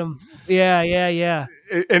bumping him. Yeah.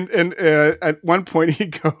 And at one point he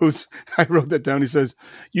goes, I wrote that down. He says,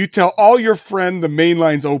 "You tell all your friend the main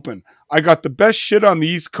line's open. I got the best shit on the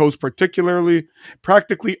East Coast,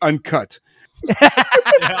 practically uncut."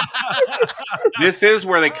 This is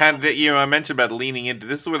where they kind of, I mentioned about leaning into.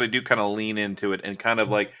 This is where they do kind of lean into it and kind of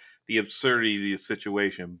like the absurdity of the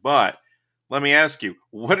situation. But let me ask you,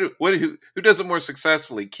 who does it more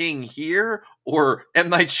successfully, King here or M.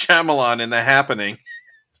 Night Shyamalan in The Happening?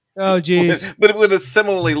 Oh geez, but with a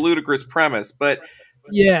similarly ludicrous premise. But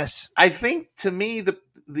yes, I think to me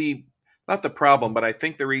the not the problem, but I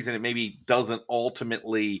think the reason it maybe doesn't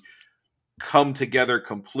ultimately come together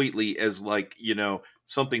completely as like,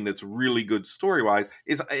 something that's really good story-wise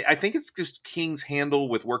is I think it's just King's handle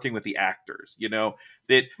with working with the actors,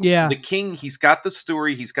 that the King, he's got the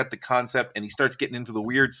story, he's got the concept, and he starts getting into the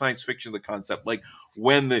weird science fiction of the concept. Like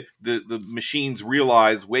when the machines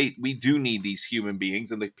realize, wait, we do need these human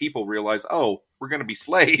beings, and the people realize, oh, we're going to be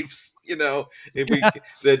slaves, that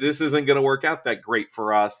this isn't going to work out that great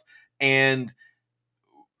for us. And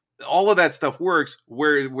all of that stuff works.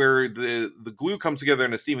 Where the glue comes together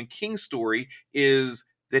in a Stephen King story is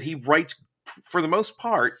that he writes, for the most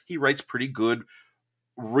part, he writes pretty good,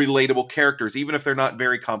 relatable characters, even if they're not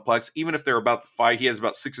very complex, even if they're about he has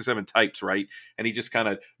about 6 or 7 types, right? And he just kind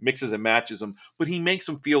of mixes and matches them, but he makes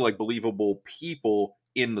them feel like believable people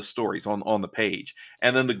in the stories on the page.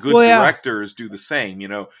 And then the good directors do the same,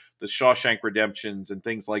 the Shawshank Redemptions and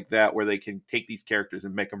things like that, where they can take these characters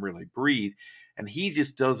and make them really breathe. And he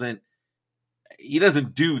just doesn't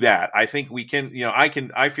do that. I think we can,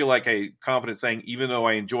 I feel like a confident saying, even though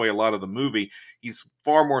I enjoy a lot of the movie, he's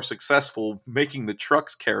far more successful making the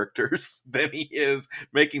trucks characters than he is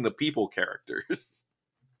making the people characters.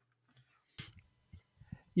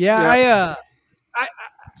 Yeah.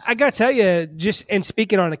 I gotta tell you, just and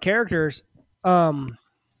speaking on the characters, I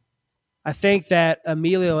think that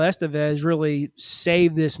Emilio Estevez really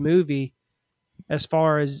saved this movie as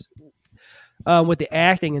far as with the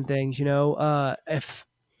acting and things, there's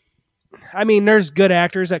good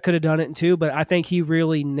actors that could have done it too, but I think he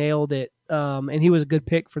really nailed it. And he was a good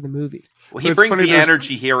pick for the movie. Well, he brings the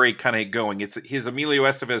energy here kind of going. It's his Emilio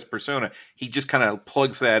Estevez persona. He just kind of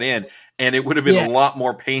plugs that in, and it would have been a lot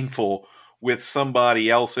more painful with somebody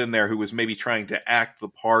else in there who was maybe trying to act the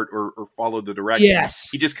part or follow the direction. Yes.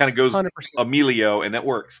 He just kind of goes 100%. Emilio, and that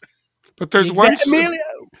works. But there's one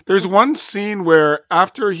scene where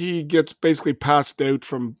after he gets basically passed out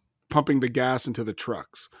from pumping the gas into the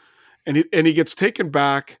trucks, and he gets taken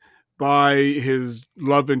back by his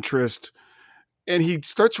love interest, and he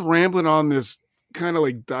starts rambling on this kind of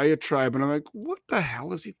like diatribe, and I'm like, what the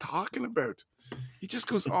hell is he talking about? He just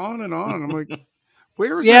goes on, and I'm like,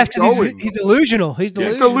 where is he going? He's delusional. He's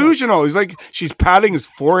delusional. He's like, she's patting his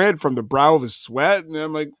forehead from the brow of his sweat, and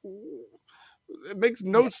I'm like, it makes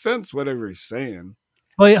no sense whatever he's saying.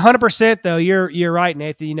 Well, 100% though. You're right,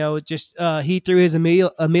 Nathan. Just he threw his Emilio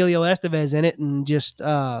Estevez in it and just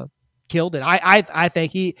killed it. I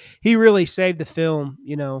think he really saved the film.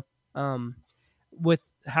 With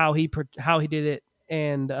how he did it,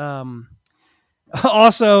 and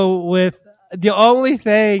also with the only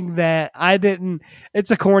thing that I didn't.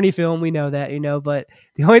 It's a corny film, we know that, but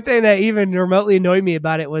the only thing that even remotely annoyed me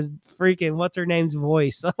about it was freaking what's her name's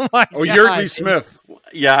voice. Oh my god! Yeardley Smith.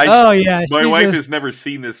 Yeah. My wife has never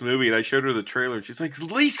seen this movie, and I showed her the trailer, and she's like,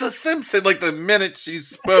 Lisa Simpson, like the minute she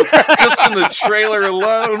spoke, just in the trailer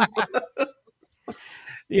alone.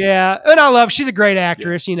 Yeah, and she's a great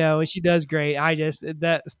actress, and she does great. I just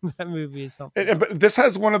that movie is something. But this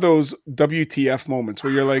has one of those WTF moments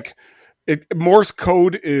where you're like, Morse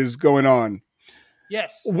code is going on.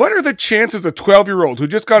 Yes. What are the chances a 12-year-old who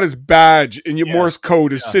just got his badge in Morse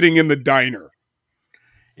code is sitting in the diner?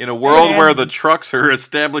 In a world where the trucks are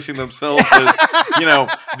establishing themselves as,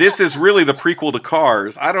 this is really the prequel to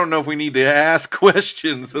Cars. I don't know if we need to ask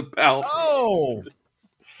questions about. Oh,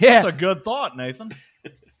 that's a good thought, Nathan.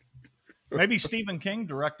 Maybe Stephen King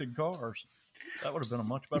directed Cars. That would have been a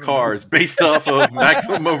much better Cars movie. Based off of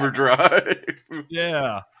Maximum Overdrive.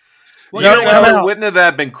 Yeah. Well, wouldn't have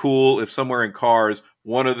that been cool if somewhere in Cars,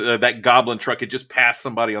 one of that Goblin truck had just passed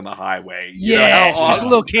somebody on the highway? Yeah, just a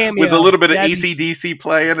little cameo with a little bit of AC/DC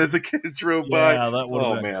playing as a kid drove by. Yeah, that would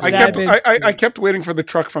have been. I kept waiting for the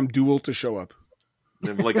truck from Duel to show up,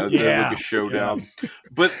 like a showdown. Yeah.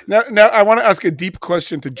 But now I want to ask a deep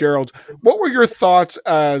question to Gerald. What were your thoughts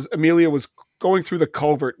as Amelia was going through the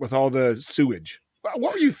culvert with all the sewage?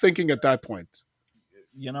 What were you thinking at that point?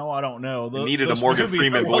 I don't know. Needed a Morgan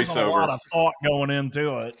Freeman voiceover. A lot of thought going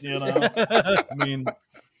into it. I mean,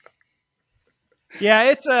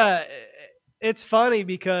 yeah, it's funny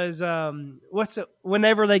because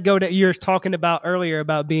whenever they go to, you're talking about earlier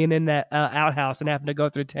about being in that outhouse and having to go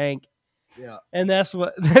through the tank. Yeah. And that's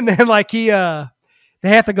what, and then like they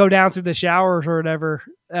have to go down through the showers or whatever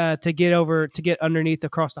to get underneath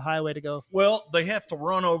across the highway to go. Well, they have to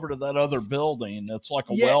run over to that other building. That's like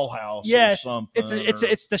a Yeah. well house Yeah, or something.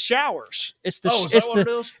 it's the showers. It's the Oh, is it's that what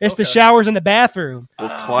the it is? it's the Okay. showers in the bathroom. Well,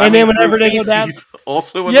 And climbing then whenever through they go down- feces,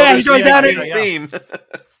 also Yeah, another he goes down Stephen and- King theme.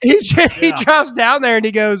 He Yeah. drops down there and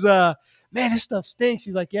he goes, "Man, this stuff stinks."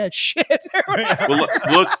 He's like, "Yeah, it's shit." Well,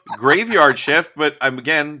 look, Graveyard Shift, but I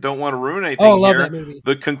again don't want to ruin anything Oh, I love here. that movie.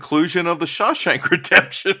 The conclusion of the Shawshank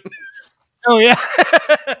Redemption. Oh yeah.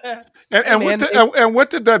 And what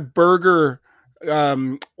did that burger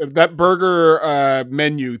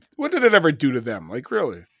menu? What did it ever do to them? Like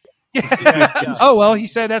really? Yeah. Oh well, he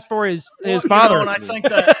said that's for his Well, father. and I think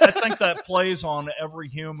that plays on every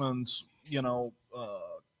human's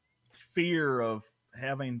fear of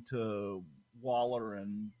having to waller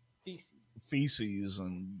in feces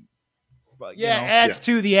and adds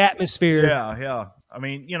to the atmosphere. yeah. I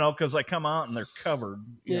mean, because they come out and they're covered.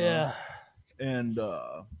 you know, Yeah. and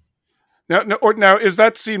Now is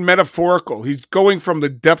that scene metaphorical? He's going from the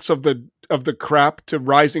depths of the crap to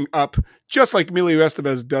rising up, just like Emilio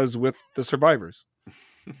Estevez does with the survivors.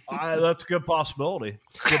 that's a good possibility.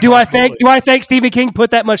 Do I think Stephen King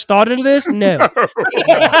put that much thought into this? No.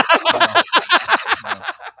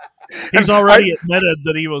 He's already admitted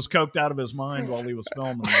that he was coked out of his mind while he was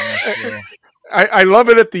filming this. So. I love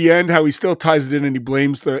it at the end how he still ties it in and he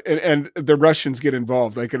blames and the Russians get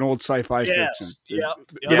involved like an old sci-fi fiction. Yeah.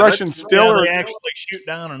 The Russians still they are. actually shoot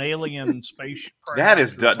down an alien space craft. That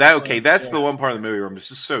is or that something. okay. That's Yeah. the one part of the movie where I'm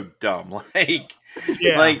just so dumb. Like,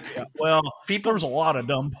 Yeah. like Well, people. there's a lot of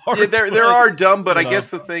dumb parts. Yeah, there but, are dumb, but I you know. guess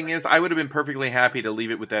the thing is, I would have been perfectly happy to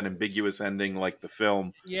leave it with that ambiguous ending, like the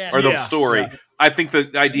film Yeah. or the Yeah. story. Yeah. I think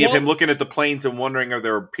the idea of Well- him looking at the planes and wondering are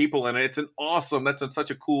there people in it. It's that's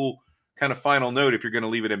such a cool kind of final note if you're going to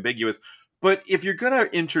leave it ambiguous. But if you're going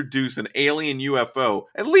to introduce an alien UFO,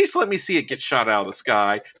 at least let me see it get shot out of the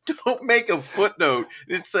sky. Don't make a footnote.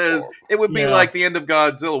 It says it would be Yeah. like the end of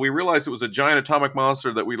Godzilla. We realized it was a giant atomic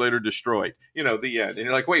monster that we later destroyed. The end. And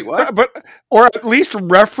you're like, wait, what? Or at least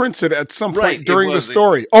reference it at some point Right, it during the was-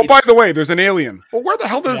 story. By the way, there's an alien. Well, where the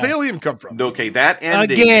hell does Yeah. alien come from? Okay, that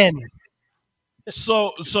ending. Again.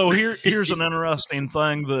 So here's an interesting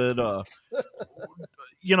thing that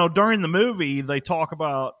during the movie they talk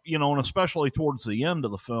about, and especially towards the end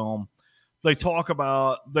of the film, they talk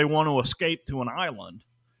about they want to escape to an island.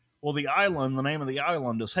 Well, the name of the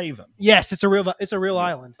island is Haven. Yes, it's a real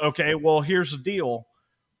island. Okay, well, here's the deal.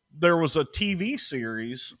 There was a TV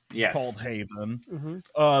series Yes. called Haven Mm-hmm.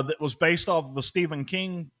 that was based off of a Stephen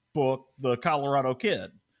King book, The Colorado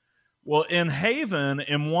Kid. Well, in Haven,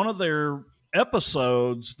 in one of their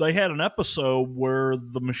episodes, they had an episode where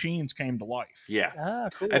the machines came to life. Yeah. Ah,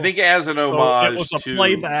 cool. I think as an So homage it was a to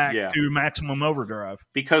playback yeah. to Maximum Overdrive.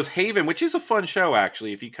 Because Haven, which is a fun show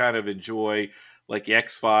actually, if you kind of enjoy like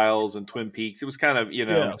X-Files and Twin Peaks, it was kind of,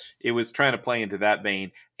 Yes. it was trying to play into that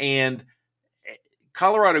vein. And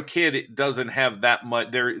Colorado Kid doesn't have that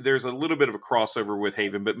much. There's a little bit of a crossover with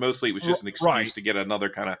Haven, but mostly it was just an excuse Right. to get another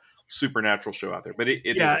kind of supernatural show out there. But it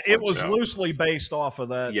is a it fun was show. loosely based off of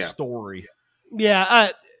that Yeah. story.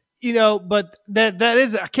 Yeah, but that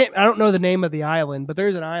is I don't know the name of the island, but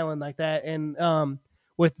there's an island like that, and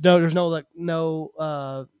there's no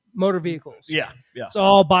motor vehicles. Yeah. It's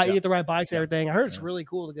all Yeah. you get to ride bikes and Yeah. everything. I heard it's Yeah. really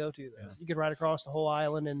cool to go to. Though. Yeah. You could ride across the whole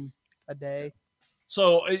island in a day.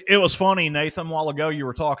 So it was funny, Nathan, a while ago you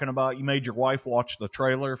were talking about you made your wife watch the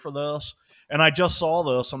trailer for this, and I just saw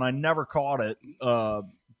this and I never caught it.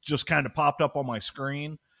 Just kind of popped up on my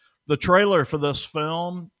screen. The trailer for this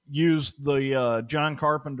film used the John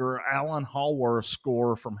Carpenter Alan Hallworth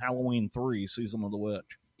score from Halloween 3, Season of the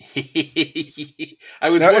Witch. I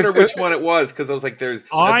was Now, wondering which one it was because I was like, "That's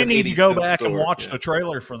I an need to 80s go film back and store. watch Yeah. the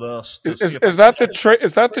trailer for this. to Is see if I that can-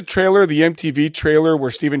 is that the trailer, the MTV trailer where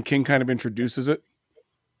Stephen King kind of introduces it?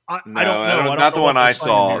 I No, don't know. I don't not know the what one they're I saying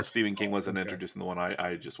saw. here. Stephen King wasn't Okay. introducing the one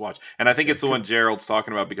I just watched, and I think it's the one Gerald's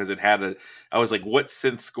talking about because it had I was like, "What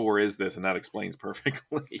synth score is this?" And that explains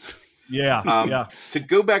perfectly. Yeah, yeah. To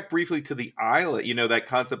go back briefly to the island, that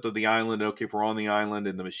concept of the island. Okay, if we're on the island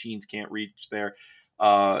and the machines can't reach there,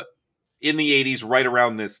 in the 80s, right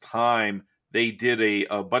around this time, they did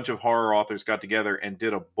a bunch of horror authors got together and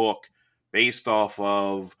did a book based off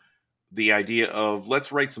of the idea of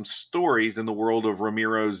let's write some stories in the world of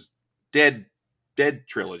Romero's Dead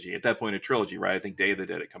trilogy. At that point, a trilogy, right? I think Day of the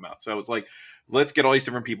Dead had come out. So it's like, let's get all these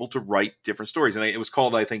different people to write different stories. And it was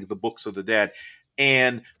called, I think, The Books of the Dead.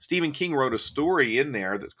 And Stephen King wrote a story in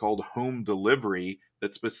there that's called Home Delivery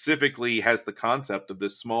that specifically has the concept of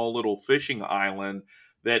this small little fishing island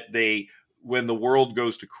that when the world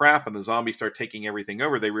goes to crap and the zombies start taking everything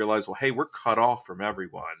over, they realize, well, hey, we're cut off from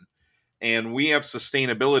everyone. And we have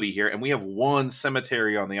sustainability here, and we have one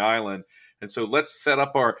cemetery on the island. And so let's set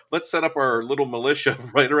up our little militia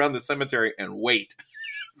right around the cemetery and wait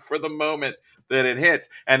for the moment that it hits.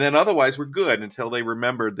 And then otherwise we're good until they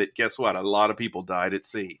remembered that, guess what? A lot of people died at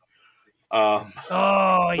sea.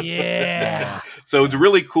 Oh yeah. So it's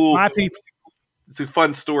really cool. My people. It's a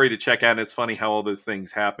fun story to check out, and it's funny how all those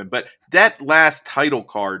things happen. But that last title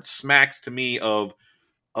card smacks to me of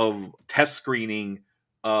test screening,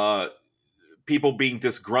 people being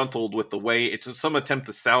disgruntled with the way it's just some attempt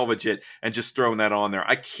to salvage it and just throwing that on there.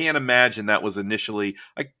 I can't imagine that was initially,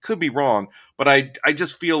 I could be wrong, but I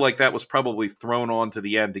just feel like that was probably thrown on to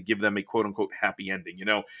the end to give them a quote unquote happy ending,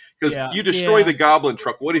 because you destroy the goblin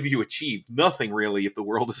truck. What have you achieved? Nothing really, if the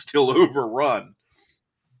world is still overrun.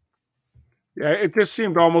 Yeah, it just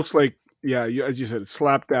seemed almost like, as you said,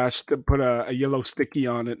 slapdash to put a yellow sticky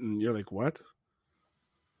on it, and you're like, what?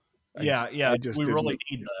 We really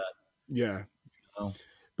need that. Yeah. Oh.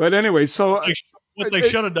 But anyway, so what they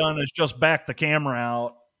should have done is just back the camera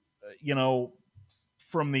out,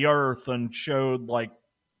 from the earth and showed like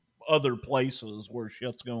other places where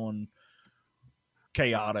shit's going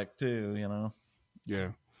chaotic too, Yeah.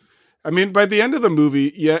 I mean, by the end of the movie,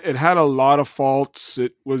 it had a lot of faults.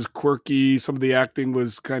 It was quirky. Some of the acting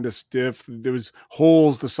was kind of stiff. There was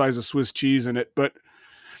holes the size of Swiss cheese in it, but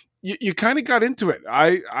you kind of got into it.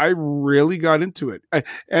 I really got into it.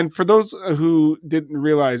 And for those who didn't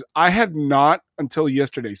realize, I had not until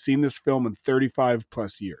yesterday seen this film in 35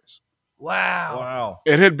 plus years. Wow.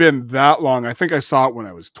 It had been that long. I think I saw it when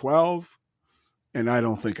I was 12, and I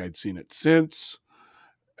don't think I'd seen it since.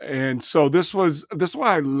 And so this is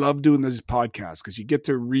why I love doing these podcasts, because you get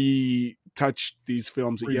to retouch these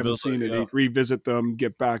films that you haven't seen and revisit them,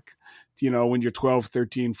 get back, when you're 12,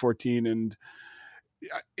 13, 14. And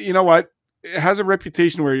you know what? It has a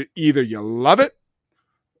reputation where either you love it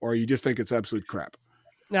or you just think it's absolute crap.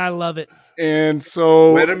 I love it. And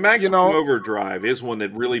so, Maximum Overdrive is one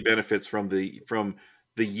that really benefits from the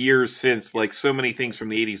years since, like, so many things from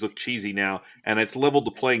the 80s look cheesy now, and it's leveled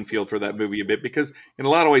the playing field for that movie a bit, because in a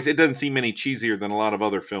lot of ways it doesn't seem any cheesier than a lot of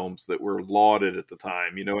other films that were lauded at the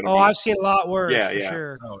time. You know what I mean? I've seen a lot worse,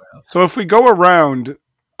 sure. Oh, yeah. So if we go around,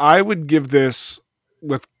 I would give this,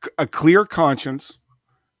 with a clear conscience,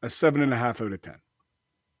 a 7.5 out of 10.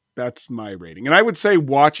 That's my rating. And I would say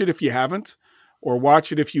watch it if you haven't, or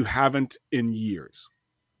watch it if you haven't in years.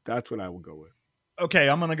 That's what I will go with. Okay,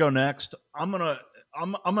 I'm going to go next. I'm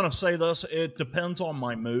gonna say this. It depends on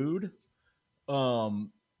my mood.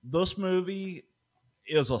 This movie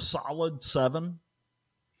is a solid 7,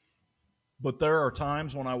 but there are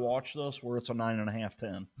times when I watch this where it's a 9.5,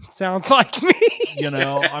 10. Sounds like me.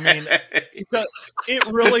 I mean, it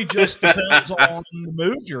really just depends on the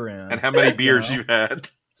mood you're in and how many beers you've had,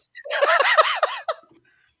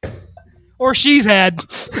 or she's had.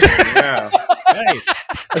 Yeah. Hey,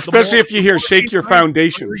 especially if you hear "Shake Your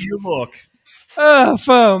Foundations." You look.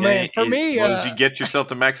 Oh man, for me, as long as you get yourself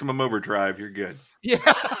to Maximum Overdrive, you're good. Yeah,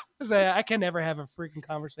 I can never have a freaking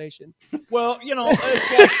conversation. Well,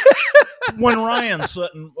 it's like when Ryan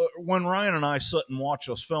and I sit and watch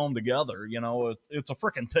this film together. It's a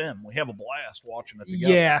freaking 10. We have a blast watching it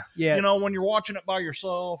together. Yeah. When you're watching it by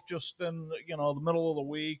yourself, just in the middle of the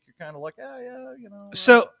week, you're kind of like,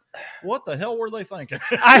 So, what the hell were they thinking?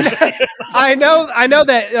 I know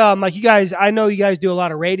that like you guys, I know you guys do a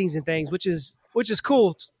lot of ratings and things, which is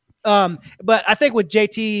cool. But I think what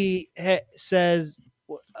JT says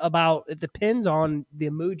about, it depends on the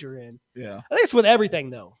mood you're in. Yeah, I think it's with everything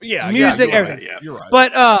though. Yeah, music, you're everything. Right, yeah, you're right.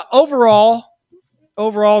 But overall,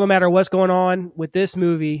 no matter what's going on with this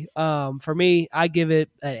movie, for me, I give it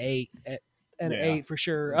an 8. An 8 for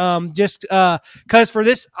sure. Just because for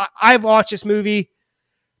this, I've watched this movie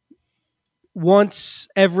once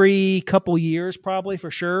every couple years, probably,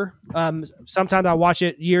 for sure. Sometimes I watch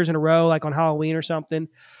it years in a row, like on Halloween or something.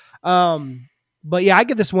 But yeah, I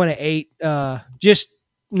give this one an 8. Just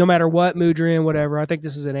no matter what mood you're in, whatever. I think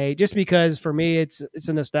this is an 8, just because for me, it's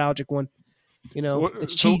a nostalgic one.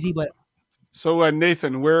 It's cheesy, but. So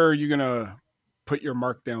Nathan, where are you gonna put your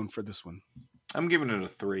mark down for this one? I'm giving it a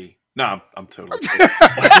 3. No, I'm totally.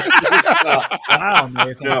 Wow,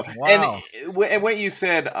 Nathan. No. Wow. And what you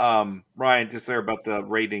said, Ryan, just there about the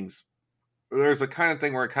ratings, there's a kind of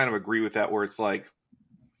thing where I kind of agree with that, where it's like,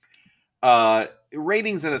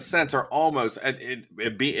 ratings in a sense are almost,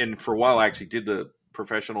 and for a while I actually did the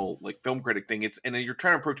professional like film critic thing. And then you're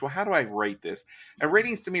trying to approach, well, how do I rate this? And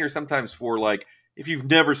ratings to me are sometimes for like, if you've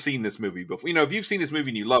never seen this movie before, if you've seen this movie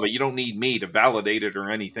and you love it, you don't need me to validate it or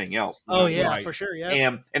anything else. Oh yeah, Right. for sure.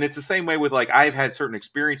 Yeah. And it's the same way with like, I've had certain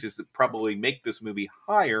experiences that probably make this movie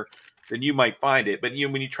higher than you might find it. But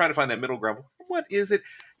when you try to find that middle ground, what is it?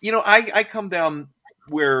 I come down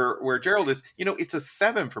where Gerald is. It's a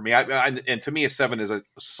 7 for me. And to me, a 7 is a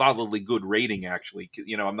solidly good rating. Actually,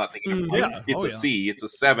 I'm not thinking it's a C. It's a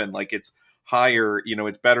 7. Like it's higher.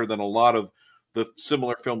 It's better than a lot of the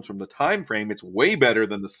similar films from the time frame. It's way better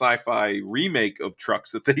than the sci-fi remake of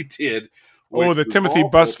Trucks that they did. Oh, the Timothy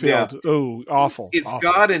Busfield. Yeah. Oh, awful. It's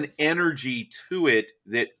got an energy to it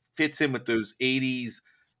that fits in with those 80s.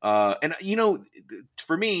 And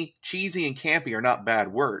for me, cheesy and campy are not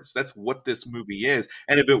bad words. That's what this movie is.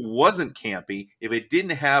 And if it wasn't campy, if it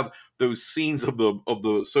didn't have those scenes of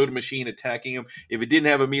the soda machine attacking him, if it didn't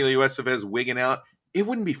have Emilio Estevez wigging out, it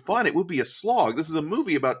wouldn't be fun. It would be a slog. This is a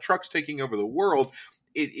movie about trucks taking over the world.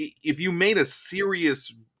 If you made a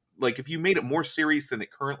serious, like if you made it more serious than it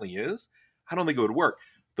currently is, I don't think it would work.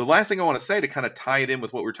 The last thing I want to say to kind of tie it in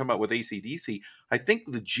with what we're talking about with AC/DC, I think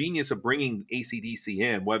the genius of bringing AC/DC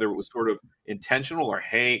in, whether it was sort of intentional or,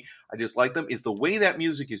 hey, I just like them, is the way that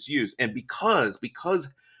music is used. And because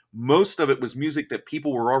most of it was music that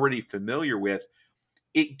people were already familiar with,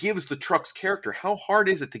 it gives the trucks character. How hard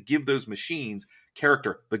is it to give those machines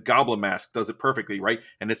character? The Goblin mask does it perfectly, right?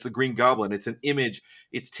 And it's the Green Goblin. It's an image.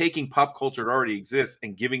 It's taking pop culture that already exists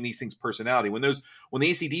and giving these things personality. When the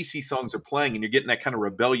AC/DC songs are playing and you're getting that kind of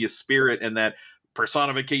rebellious spirit and that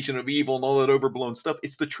personification of evil and all that overblown stuff,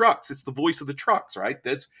 it's the trucks. It's the voice of the trucks, right?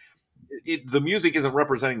 The music isn't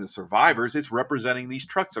representing the survivors. It's representing these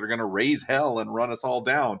trucks that are going to raise hell and run us all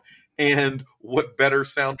down. And what better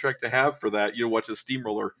soundtrack to have for that? You watch a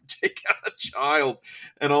steamroller take out a child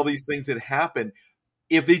and all these things that happen.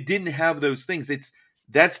 If they didn't have those things,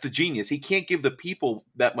 that's the genius. He can't give the people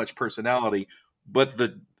that much personality, but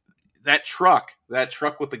that truck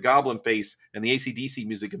with the goblin face and the AC/DC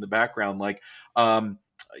music in the background, like our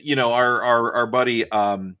buddy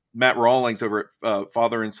Matt Rawlings over at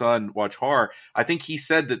Father and Son Watch Horror, I think he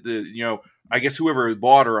said that I guess whoever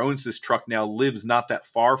bought or owns this truck now lives not that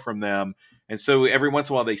far from them, and so every once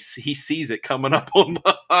in a while he sees it coming up on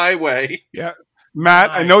the highway. Yeah,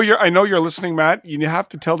 Matt, I know you're listening, Matt. You have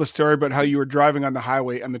to tell the story about how you were driving on the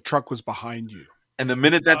highway and the truck was behind you. And the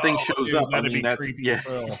minute that thing shows up, I mean, that's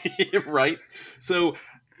right. So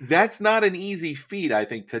that's not an easy feat, I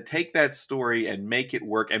think, to take that story and make it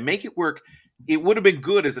work. It would have been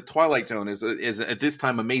good as a Twilight Zone, as at this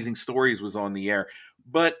time Amazing Stories was on the air,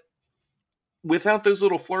 but without those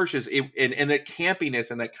little flourishes and that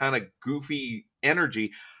campiness and that kind of goofy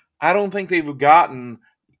energy, I don't think they've gotten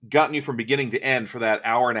you from beginning to end for that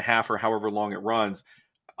hour and a half or however long it runs,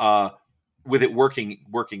 with it working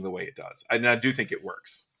the way it does. And I do think it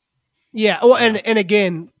works. Yeah. Well, and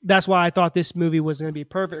again, that's why I thought this movie was going to be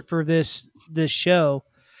perfect for this show,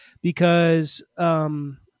 because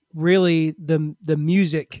really the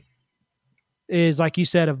music is, like you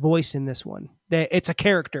said, a voice in this one. It's a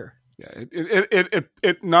character. Yeah,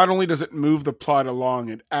 it not only does it move the plot along,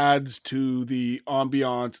 it adds to the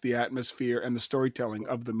ambiance, the atmosphere, and the storytelling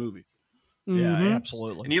of the movie. Yeah, Mm-hmm.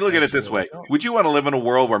 absolutely. And you look at it this way: would you want to live in a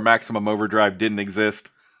world where Maximum Overdrive didn't exist?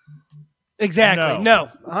 Exactly. No,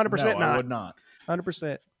 100% not. I would not.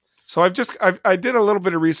 100%. So I did a little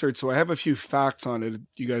bit of research, so I have a few facts on it.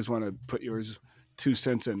 You guys want to put yours 2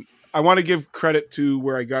 cents in? I want to give credit to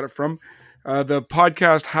where I got it from. The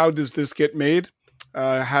podcast "How Does This Get Made"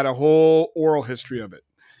 had a whole oral history of it,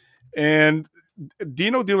 and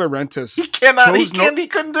Dino De Laurentiis. He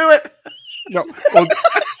couldn't do it. No. Well,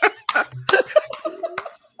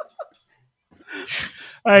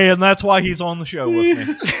 hey, and that's why he's on the show with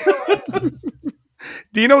me.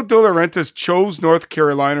 Dino De Laurentiis chose North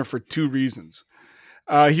Carolina for 2 reasons.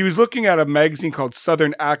 He was looking at a magazine called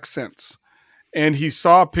Southern Accents, and he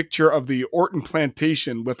saw a picture of the Orton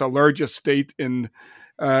Plantation with a large estate in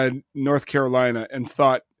North Carolina and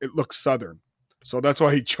thought it looked Southern. So that's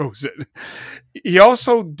why he chose it. He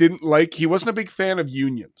also he wasn't a big fan of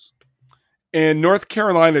unions. And North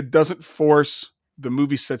Carolina doesn't force the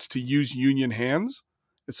movie sets to use union hands.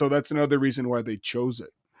 So that's another reason why they chose it.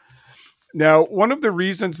 Now, one of the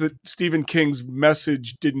reasons that Stephen King's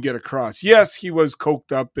message didn't get across, yes, he was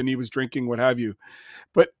coked up and he was drinking, what have you,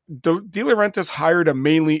 but De Laurentiis hired a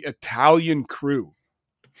mainly Italian crew.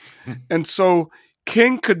 And so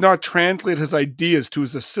King could not translate his ideas to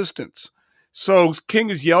his assistants. So King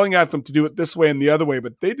is yelling at them to do it this way and the other way,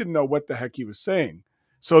 but they didn't know what the heck he was saying.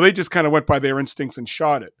 So they just kind of went by their instincts and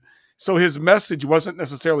shot it. So his message wasn't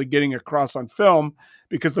necessarily getting across on film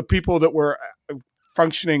because the people that were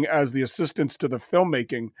functioning as the assistants to the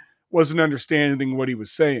filmmaking wasn't understanding what he was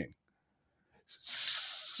saying.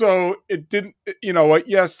 So it didn't, you know what?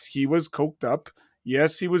 Yes, he was coked up.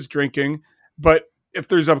 Yes, he was drinking. But if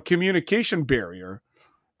there's a communication barrier,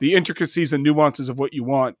 the intricacies and nuances of what you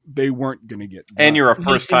want, they weren't going to get done. And you're a Makes it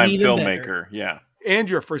first-time even filmmaker. better. Yeah. And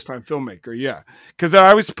you're a first-time filmmaker, yeah. Because I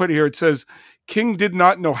always put here, it says, King did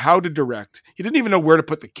not know how to direct. He didn't even know where to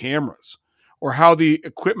put the cameras or how the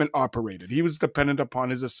equipment operated. He was dependent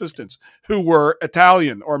upon his assistants, who were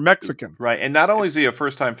Italian or Mexican. Right. And not only is he a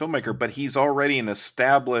first-time filmmaker, but he's already an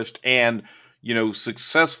established and, you know,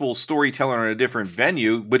 successful storyteller in a different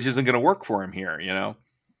venue, which isn't going to work for him here, you know?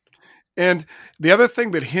 And the other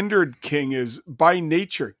thing that hindered King is, by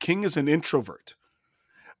nature, King is an introvert,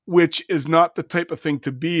 which is not the type of thing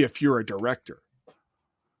to be if you're a director.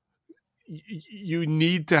 You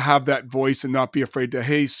need to have that voice and not be afraid to,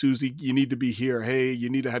 hey, Susie, you need to be here. Hey, you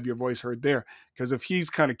need to have your voice heard there. Because if he's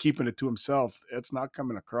kind of keeping it to himself, it's not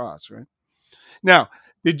coming across, right? Now,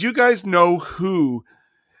 did you guys know who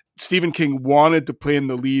Stephen King wanted to play in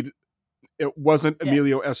the lead? It wasn't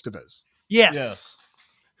Emilio Estevez. Yes.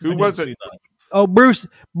 Who was it? Oh, Bruce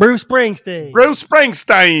Springsteen. Bruce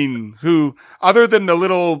Springsteen, who, other than the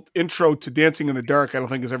little intro to Dancing in the Dark, I don't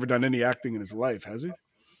think has ever done any acting in his life, has he?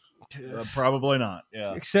 Probably not.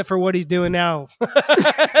 Yeah. Except for what he's doing now.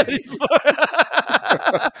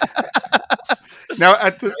 Now,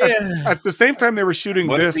 at the same time they were shooting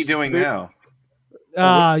What this, is he doing now?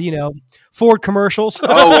 You know, Ford commercials.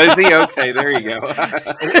 Oh, is he? Okay, there you go.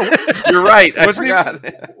 You're right. I forgot.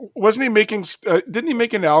 Wasn't he making? Didn't he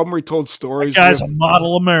make an album where he told stories? That guy's a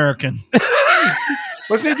model American.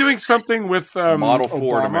 Wasn't he doing something with Model Obama?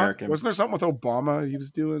 Ford American? Wasn't there something with Obama he was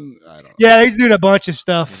doing? I don't know. Yeah, he's doing a bunch of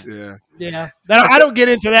stuff. Yeah. Yeah. I don't get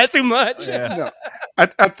into that too much. Yeah. No.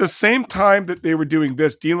 At the same time that they were doing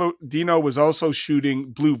this, Dino was also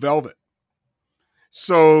shooting Blue Velvet.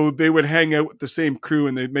 So they would hang out with the same crew,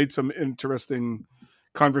 and they made some interesting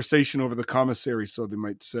conversation over the commissary, so they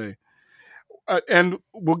might say. And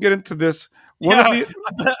we'll get into this. I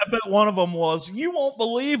bet one of them was, you won't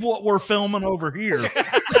believe what we're filming over here.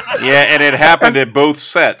 Yeah, and it happened at both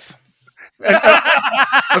sets.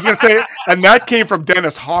 I was going to say, and that came from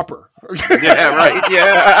Dennis Hopper. Yeah, right.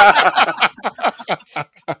 Yeah.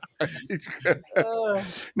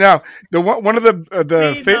 Now, one of the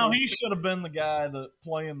he should have been the guy that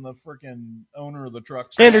playing the freaking owner of the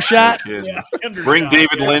truck. Hendershot. Yeah, Bring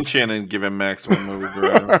David Lynch in and give him maximum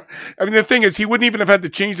overdrive. I mean, the thing is, he wouldn't even have had to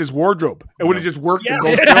change his wardrobe. It would have just worked in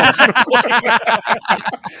both films.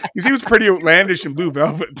 Because he was pretty outlandish in Blue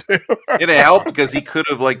Velvet, too. It'd help because he could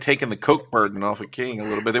have taken the coke burden off of King a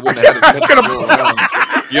little bit. They wouldn't have had as much to go around.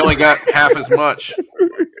 You only got half as much.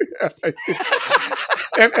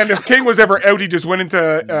 And if King was ever out, he just went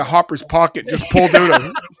into Hopper's pocket, just pulled out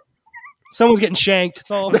a... Someone's getting shanked.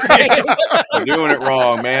 That's all I'm saying. You're doing it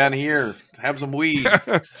wrong, man. Here, have some weed.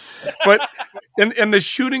 But in the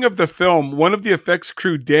shooting of the film, one of the effects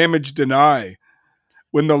crew damaged an eye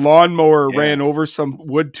when the lawnmower ran over some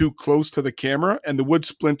wood too close to the camera, and the wood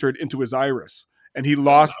splintered into his iris, and he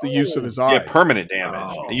lost the use of his eye. Yeah, permanent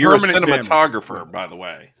damage. You're Permanent a cinematographer, by the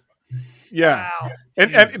way. Yeah.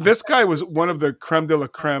 And this guy was one of the creme de la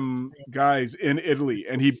creme guys in Italy,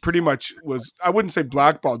 and he pretty much was, I wouldn't say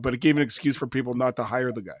blackballed, but it gave an excuse for people not to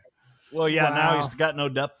hire the guy. Well, yeah, Wow. now he's got no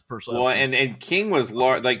depth perception. Well, and King was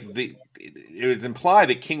it was implied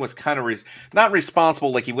that King was kind of not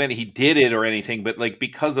responsible, like he did it or anything, but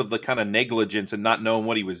because of the kind of negligence and not knowing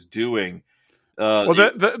what he was doing. Well,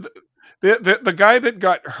 the guy that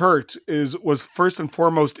got hurt was first and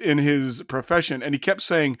foremost in his profession, and he kept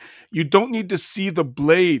saying, "You don't need to see the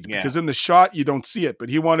blade because in the shot you don't see it." But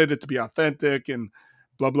he wanted it to be authentic and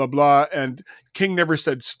blah blah blah. And King never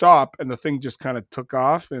said stop, and the thing just kind of took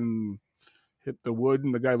off and hit the wood,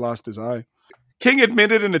 and the guy lost his eye. King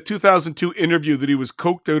admitted in a 2002 interview that he was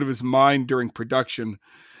coked out of his mind during production,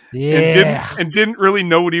 and didn't really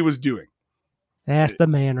know what he was doing. That's the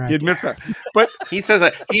man, right? He admits that, but he says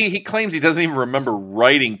that he claims he doesn't even remember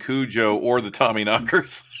writing Cujo or the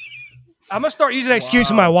Tommyknockers. I'm gonna start using that excuse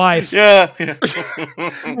with my wife. Yeah,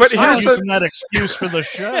 but here's using that excuse for the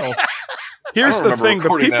show. Here's the thing: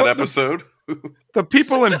 that episode. The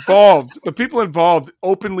people involved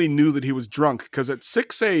openly knew that he was drunk because at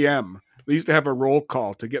 6 a.m. they used to have a roll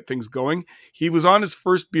call to get things going. He was on his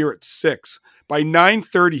first beer at 6. By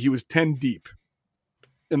 9:30, he was 10 deep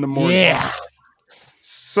in the morning. Yeah.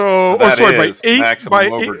 So, by 8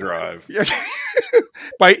 overdrive.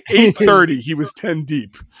 By 8:30, he was 10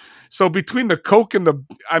 deep. So between the Coke and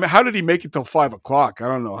I mean, how did he make it till 5 o'clock? I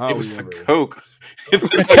don't know how. It was he the ever- Coke.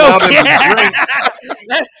 It's Coke, allowed him to yeah. drink.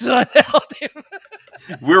 That's what held him.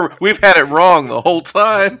 We've had it wrong the whole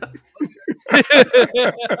time.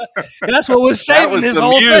 That's what was That saving was his the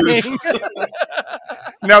whole muse. thing.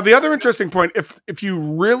 Now, the other interesting point, if you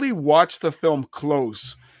really watch the film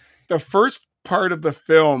close, the first part of the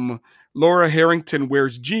film, Laura Harrington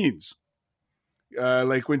wears jeans.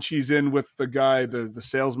 Like when she's in with the guy, the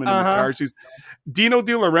salesman in the car. Dino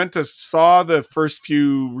De Laurentiis saw the first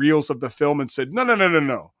few reels of the film and said,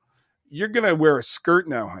 no. You're going to wear a skirt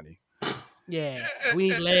now, honey. Yeah, we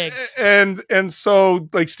need legs. And so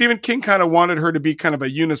like Stephen King kind of wanted her to be kind of a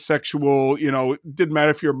unisexual, it didn't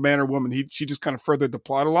matter if you're a man or woman. She just kind of furthered the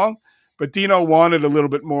plot along. But Dino wanted a little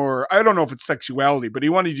bit more, I don't know if it's sexuality, but he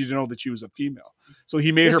wanted you to know that she was a female. So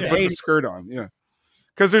he made her put the skirt on. Yeah.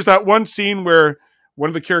 Because there's that one scene where one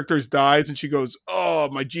of the characters dies and she goes, "Oh,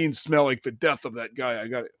 my jeans smell like the death of that guy. I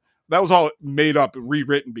got it." That was all made up and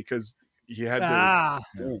rewritten because he had to. Ah.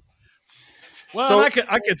 Yeah. Well, So- I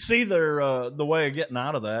could see the way of getting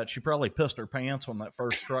out of that. She probably pissed her pants when that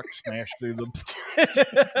first truck smashed through the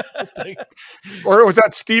thing. Or was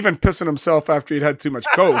that Steven pissing himself after he'd had too much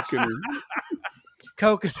Coke?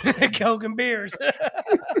 Coke and beers.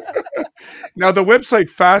 Now, the website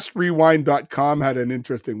fastrewind.com had an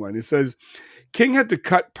interesting one. It says King had to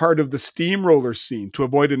cut part of the steamroller scene to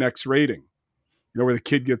avoid an X rating. Where the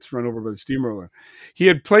kid gets run over by the steamroller. He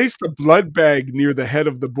had placed a blood bag near the head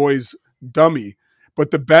of the boy's dummy,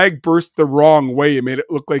 but the bag burst the wrong way and made it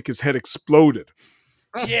look like his head exploded.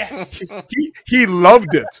 Yes. He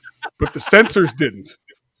loved it, but the censors didn't.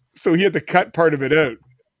 So he had to cut part of it out.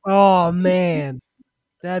 Oh man,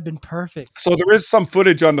 that'd been perfect. So there is some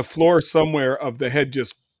footage on the floor somewhere of the head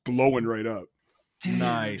just blowing right up.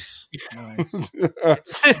 Nice.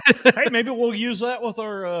 Hey, maybe we'll use that with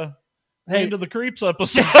our Into the Creeps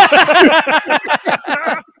episode.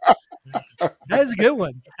 That is a good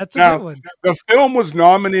one. That's a Now, good one. The film was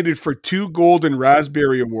nominated for 2 Golden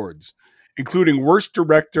Raspberry Awards, including Worst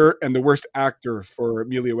Director and the Worst Actor for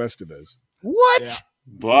Emilio Estevez. What? Yeah.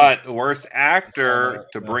 But worst actor,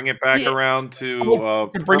 to bring it back around to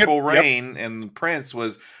Purple Rain and Prince,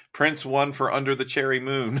 won for Under the Cherry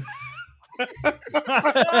Moon.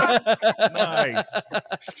 Nice.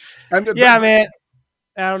 And Yeah, man.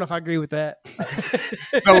 I don't know if I agree with that.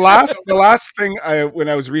 the last thing when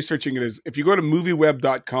I was researching it is if you go to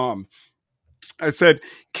movieweb.com, I said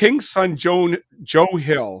King's son Joe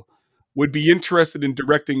Hill would be interested in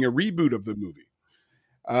directing a reboot of the movie.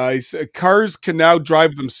 He said, cars can now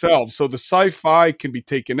drive themselves, so the sci-fi can be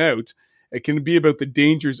taken out. It can be about the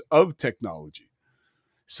dangers of technology.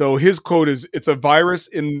 So his quote is, "It's a virus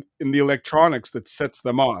in the electronics that sets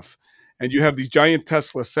them off. And you have these giant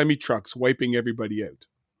Tesla semi-trucks wiping everybody out."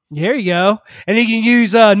 There you go. And you can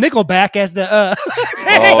use Nickelback as the Oh,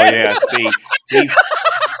 yeah. See,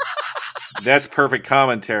 that's perfect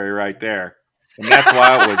commentary right there. And that's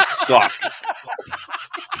why it would suck.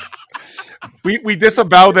 We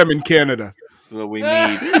disavow them in Canada. So we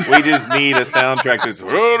just need a soundtrack that's.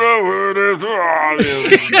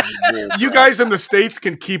 You guys in the States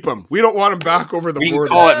can keep them. We don't want them back over the We can border.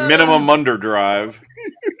 call it minimum underdrive.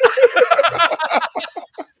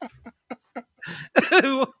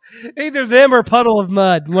 either them or Puddle of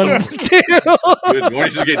Mud. One of the two. Good. Why don't you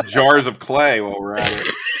just get jars of clay while we're at it?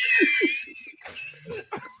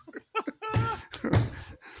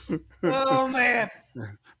 Oh man.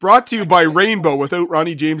 Brought to you by Rainbow without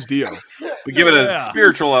Ronnie James Dio. We give it a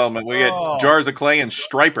spiritual element. We get jars of clay and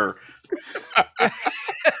Striper.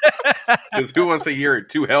 Because who wants to hear it?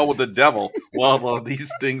 To hell with the devil while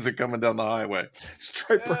these things are coming down the highway.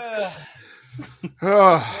 Striper.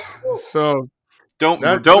 So Don't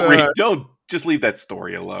just leave that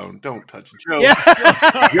story alone. Don't touch Joe. Yeah.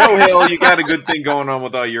 Joe Hill, you got a good thing going on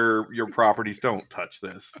with all your properties. Don't touch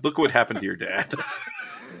this. Look what happened to your dad.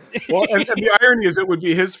 well, and the irony is, it would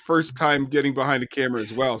be his first time getting behind a camera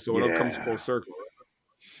as well, so it all comes full circle.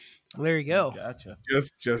 There you go. Gotcha.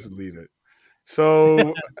 Just leave it.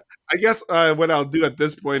 So, I guess what I'll do at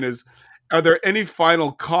this point is, are there any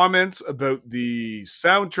final comments about the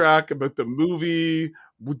soundtrack, about the movie?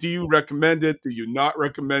 Do you recommend it? Do you not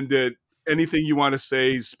recommend it? Anything you want to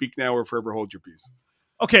say, speak now or forever hold your peace.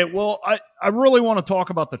 Okay, well, I really want to talk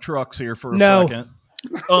about the trucks here for a No. second.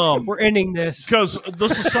 We're ending this. Because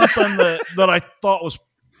this is something that I thought was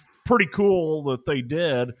pretty cool that they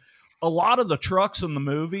did. A lot of the trucks in the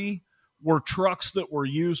movie were trucks that were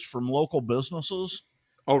used from local businesses.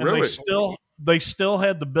 Oh, and really? They still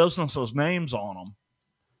had the businesses' names on them.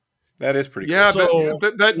 That is pretty Yeah, So,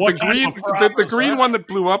 the what kind green of prop the was green that? one that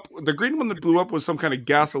blew up. The green one that blew up was some kind of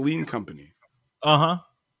gasoline company. Uh-huh.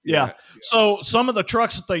 Yeah. So some of the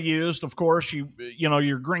trucks that they used, of course,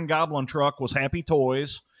 your Green Goblin truck was Happy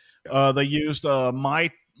Toys. They used a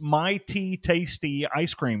Mighty Tasty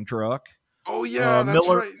ice cream truck. Oh yeah, that's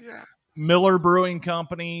Miller- right. Yeah. Miller Brewing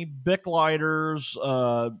Company, Bic Lighters,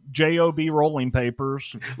 JOB Rolling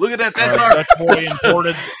Papers. Look at that. That's our. Dutch Boy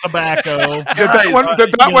imported tobacco. Did that one?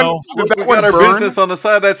 Did that you one? know, Did Look, that we one got our burn? business on the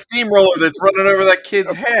side of that steamroller that's running over that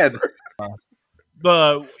kid's head.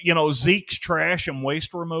 Zeke's trash and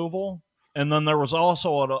waste removal. And then there was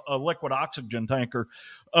also a liquid oxygen tanker.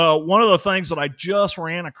 One of the things that I just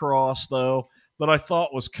ran across, though, that I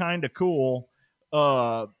thought was kind of cool,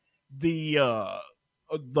 the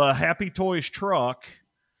Happy Toys truck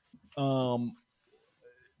had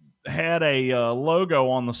a logo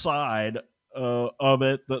on the side of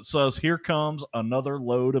it that says, "Here comes another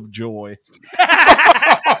load of joy."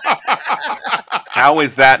 How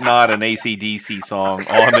is that not an AC/DC song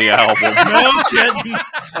on the album? No kidding.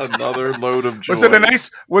 Another load of joy.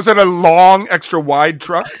 Was it a long, extra wide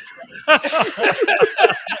truck?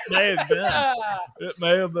 It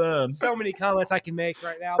may have been. So many comments I can make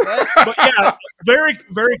right now, but But yeah, very,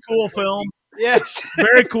 very cool film. yes.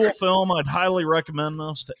 Very cool film. I'd highly recommend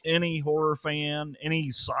this to any horror fan, any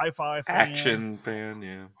sci-fi fan. Action fan,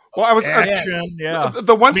 yeah. Well, I was Action, yeah.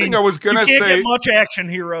 the one thing I was You gonna can't say. get much action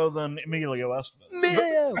hero than Emilio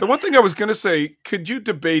Estevez. The one thing I was gonna say. Could you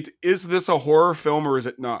debate? Is this a horror film or is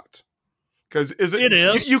it not? Because It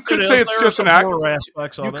is. You could It say is. it's There just are an some act. horror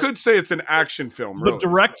aspects of You it. could say it's an action film. The Really.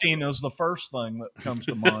 directing is the first thing that comes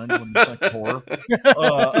to mind when you think of horror.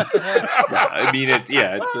 I mean, it's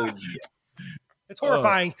a. It's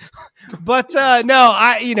horrifying. But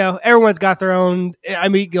no, everyone's got their own. I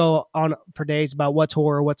mean, you go on for days about what's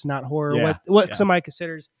horror, what's not horror, Yeah, what yeah. somebody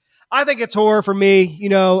considers. I think it's horror for me.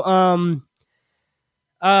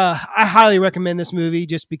 I highly recommend this movie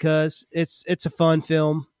just because it's a fun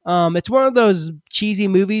film. It's one of those cheesy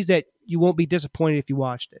movies that you won't be disappointed if you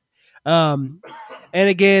watched it. And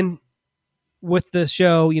again, with the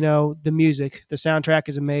show, the music, the soundtrack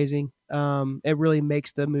is amazing. It really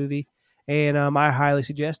makes the movie. And I highly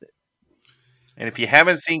suggest it. And if you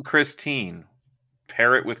haven't seen Christine,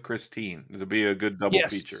 pair it with Christine. It'll be a good double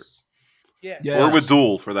feature. Yes. Yeah. Or with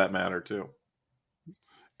Duel, for that matter, too.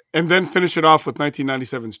 And then finish it off with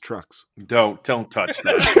 1997's Trucks. Don't touch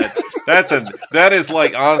that. That is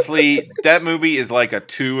like, honestly, that movie is like a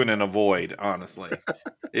 2 and an avoid. Honestly,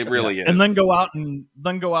 it really is. And then go out and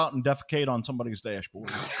defecate on somebody's dashboard.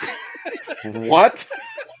 What?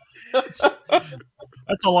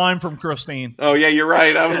 That's a line from Christine. Oh yeah, you're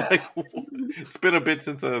right. I was like, it's been a bit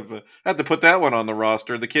since I've had to put that one on the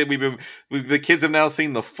roster. The kids have now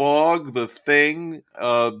seen The Fog, The Thing,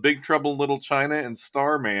 Big Trouble in Little China, and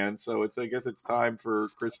Starman. So I guess it's time for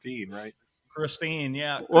Christine, right? Christine,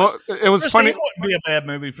 yeah. Well, it was Christine funny. wouldn't be a bad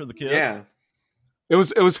movie for the kids. Yeah. It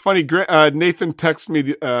was funny. Nathan texted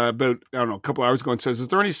me about a couple hours ago and says, "Is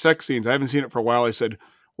there any sex scenes?" I haven't seen it for a while. I said,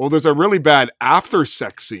 "Well, there's a really bad after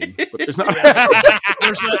sex scene, but there's not."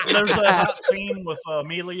 There's a hot scene with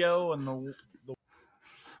Emilio and the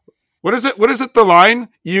What is it? What is it? The line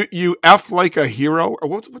you f like a hero, or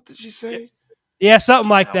what did she say? Yeah, something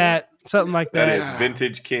like that. Something like That that. is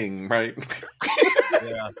vintage King, right?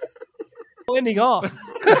 yeah. Ending off.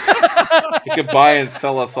 You could buy and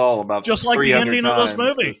sell us all about Just like the 300 ending of this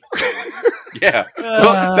times. movie. Yeah.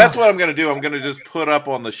 Well, that's what I'm going to do. I'm going to just put up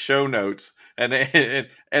on the show notes an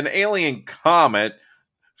alien comet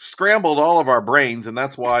scrambled all of our brains, and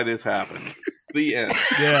that's why this happened. The end.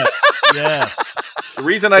 Yeah. Yes. The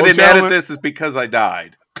reason I Well, didn't gentlemen- edit this is because I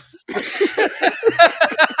died.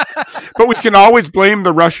 But we can always blame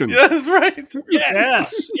the Russians. Yeah, that's right.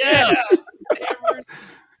 Yes. Yes.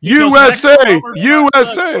 USA, Because next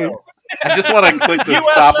USA. I just want to click the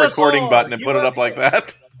USSR, stop recording button and put it up like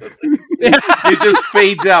that. It just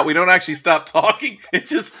fades out. We don't actually stop talking. It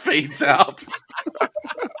just fades out.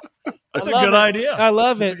 That's a I love good it. idea. I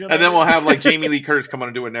love it. And then we'll have like Jamie Lee Curtis come on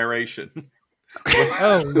and do a narration.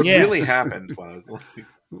 Oh, What yes. really happened was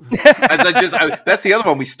that's the other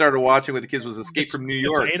one we started watching with the kids was Escape from New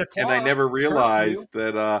York, 8 o'clock. and I never realized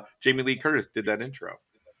that Jamie Lee Curtis did that intro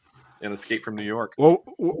in Escape from New York. Well,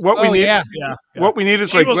 what we Oh, need, yeah. Yeah. what we need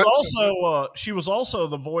is She like, was she was also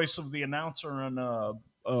the voice of the announcer in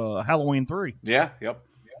Halloween 3. Yeah, yep,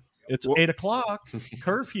 It's Well- 8 o'clock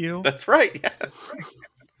curfew. that's right. Yeah, that's right.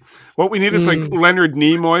 what we need is like Leonard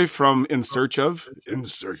Nimoy from In Search of.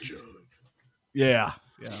 Yeah.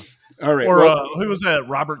 Yeah. All right. Or well, who was that?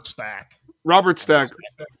 Robert Stack. Robert Stack,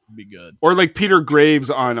 would be good. or like Peter Graves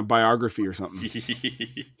on a biography or something.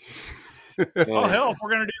 Oh hell, if we're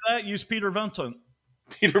gonna do that, use Peter Vincent.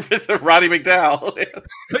 Peter Vincent, Roddy McDowell.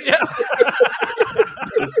 Yeah.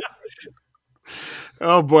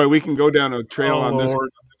 Oh boy, we can go down a trail on this. Lord.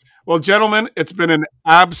 Well, gentlemen, it's been an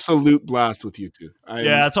absolute blast with you two.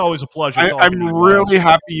 Yeah, it's always a pleasure. I'm really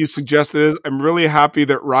happy you suggested it. I'm really happy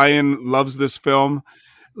that Ryan loves this film.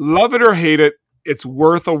 Love it or hate it, it's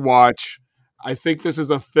worth a watch. I think this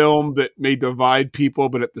is a film that may divide people,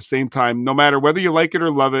 but at the same time, no matter whether you like it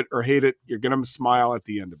or love it or hate it, you're going to smile at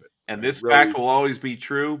the end of it. And this Really. fact will always be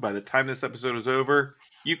true. By the time this episode is over,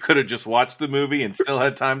 you could have just watched the movie and still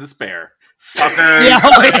had time to spare. Suckers! Yeah,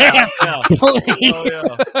 Oh,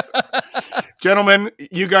 yeah. Gentlemen,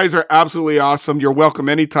 you guys are absolutely awesome. You're welcome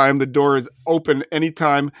anytime. The door is open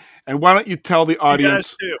anytime. And why don't you tell the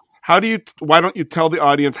audience? You guys too. Why don't you tell the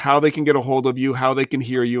audience how they can get a hold of you, how they can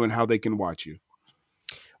hear you, and how they can watch you?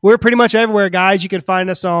 We're pretty much everywhere, guys. You can find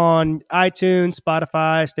us on iTunes,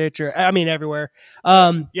 Spotify, Stitcher. I mean, everywhere.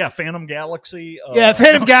 Yeah, Phantom Galaxy.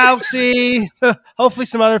 Phantom Galaxy. Hopefully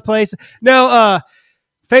some other places. No,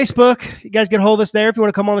 Facebook. You guys get a hold of us there. If you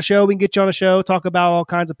want to come on the show, we can get you on the show, talk about all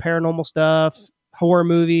kinds of paranormal stuff, horror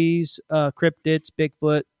movies, cryptids,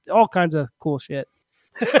 Bigfoot, all kinds of cool shit.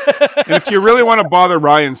 And if you really want to bother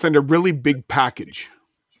Ryan, send a really big package.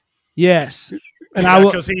 Yes. And I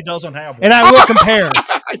will, because he doesn't have one. and I will compare.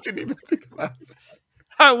 I didn't even think of that.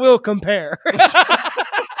 I will compare.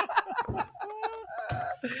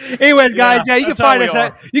 Anyways, guys, yeah, you can find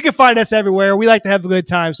us. You can find us everywhere. We like to have a good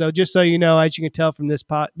time. So just so you know, as you can tell from this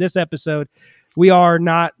episode, we are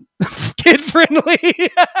not kid friendly.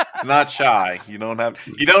 Not shy. You don't have.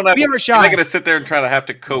 We are shy. You're not going to sit there and try to have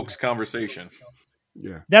to coax conversation.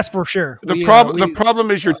 Yeah, that's for sure. The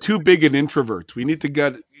problem is you're too big an introvert. We need to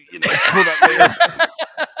get pull that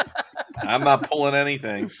layer. I'm not pulling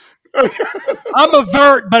anything. I'm a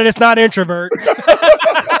vert, but it's not introvert.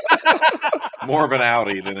 More of an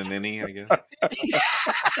outie than an innie, I guess.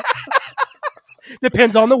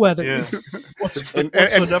 Depends on the weather. Yeah. What's the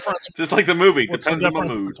difference? Just like the movie. What's Depends the on the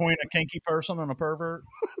difference mood. between a kinky person and a pervert?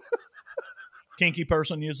 Kinky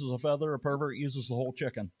person uses a feather. A pervert uses the whole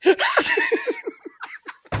chicken.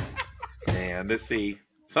 Man, let's see.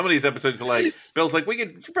 Some of these episodes are like, Bill's like,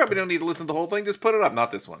 you probably don't need to listen to the whole thing. Just put it up.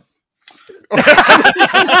 Not this one.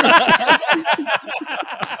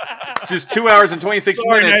 Just 2 hours and 26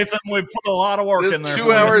 Sorry, minutes. Nathan, we put a lot of work in there.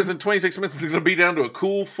 2 hours and 26 minutes is going to be down to a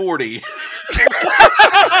cool 40.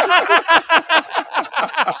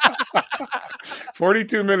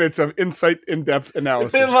 42 minutes of insight, in-depth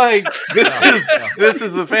analysis. And like this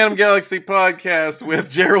is the Phantom Galaxy podcast with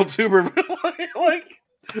Gerald Tuber. Like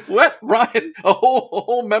what, Ryan? A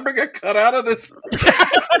whole member got cut out of this.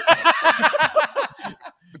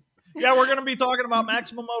 Yeah, we're going to be talking about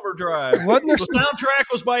Maximum Overdrive. Wasn't there The soundtrack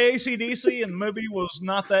was by AC/DC, and the movie was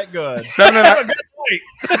not that good. 7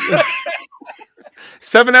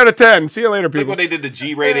 out of 10. See you later, It's like people. when they did the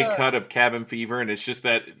G-rated cut of Cabin Fever, and it's just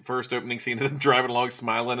that first opening scene of them driving along,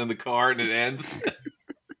 smiling in the car, and it ends.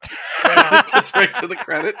 It's right to the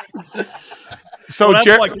credits. So that's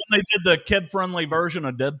like when they did the kid-friendly version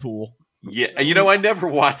of Deadpool. Yeah, I never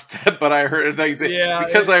watched that, but I heard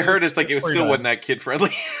because I heard it's like it still wasn't that kid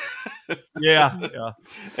friendly. Yeah.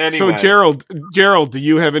 Anyway. So Gerald, do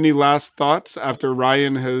you have any last thoughts after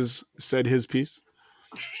Ryan has said his piece?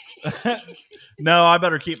 No, I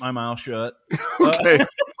better keep my mouth shut. Okay.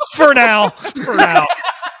 For now.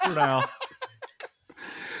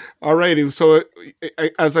 All righty. So,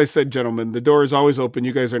 as I said, gentlemen, the door is always open.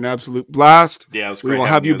 You guys are an absolute blast. Yeah, it was We great will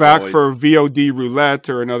having have you as back always. for VOD roulette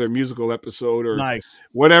or another musical episode or Nice.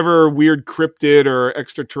 whatever weird cryptid or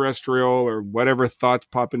extraterrestrial or whatever thoughts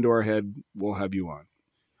pop into our head. We'll have you on.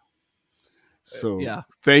 So, Yeah.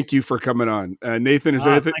 Thank you for coming on, Nathan. Is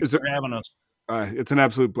there anything? Thanks for having us. It's an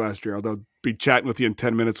absolute blast, Gerald. I'll be chatting with you in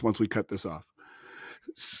 10 minutes once we cut this off.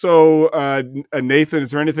 So, Nathan,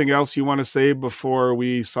 is there anything else you want to say before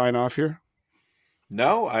we sign off here?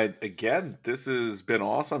 No, this has been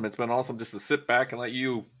awesome. It's been awesome just to sit back and let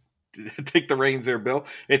you take the reins there, Bill.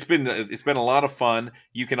 It's been a lot of fun.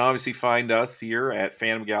 You can obviously find us here at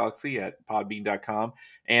Phantom Galaxy at podbean.com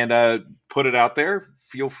and put it out there.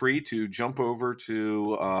 Feel free to jump over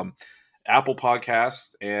to Apple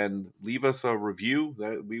Podcasts and leave us a review.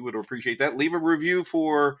 We would appreciate that. Leave a review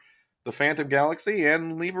for the Phantom Galaxy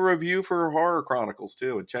and leave a review for Horror Chronicles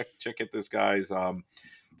too. And check out this guys.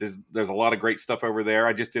 there's a lot of great stuff over there.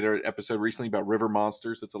 I just did an episode recently about river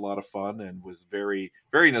monsters. It's a lot of fun and was very,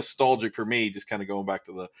 very nostalgic for me. Just kind of going back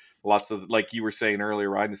to the lots of, like you were saying earlier,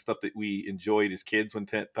 Ryan, the stuff that we enjoyed as kids when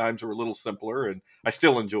times were a little simpler, and I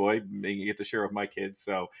still enjoy get to share with my kids.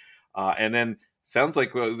 So, and then sounds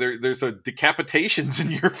like there's a decapitations in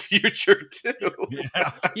your future too.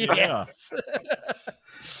 Yeah. Yes.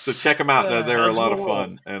 So check them out. They're a lot of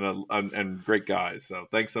fun and great guys. So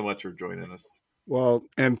thanks so much for joining us. Well,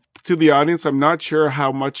 and to the audience, I'm not sure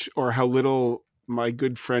how much or how little my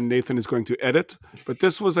good friend Nathan is going to edit, but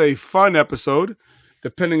this was a fun episode,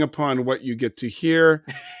 depending upon what you get to hear.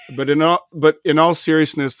 But in all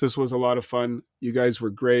seriousness, this was a lot of fun. You guys were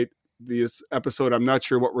great. This episode, I'm not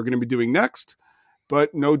sure what we're going to be doing next,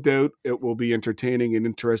 but no doubt it will be entertaining and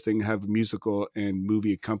interesting, have musical and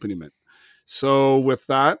movie accompaniment. So with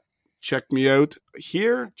that, check me out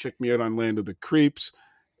here. Check me out on Land of the Creeps.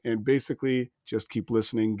 And basically, just keep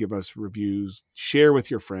listening, give us reviews, share with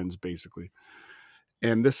your friends, basically.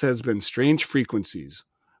 And this has been Strange Frequencies,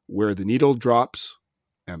 where the needle drops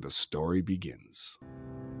and the story begins.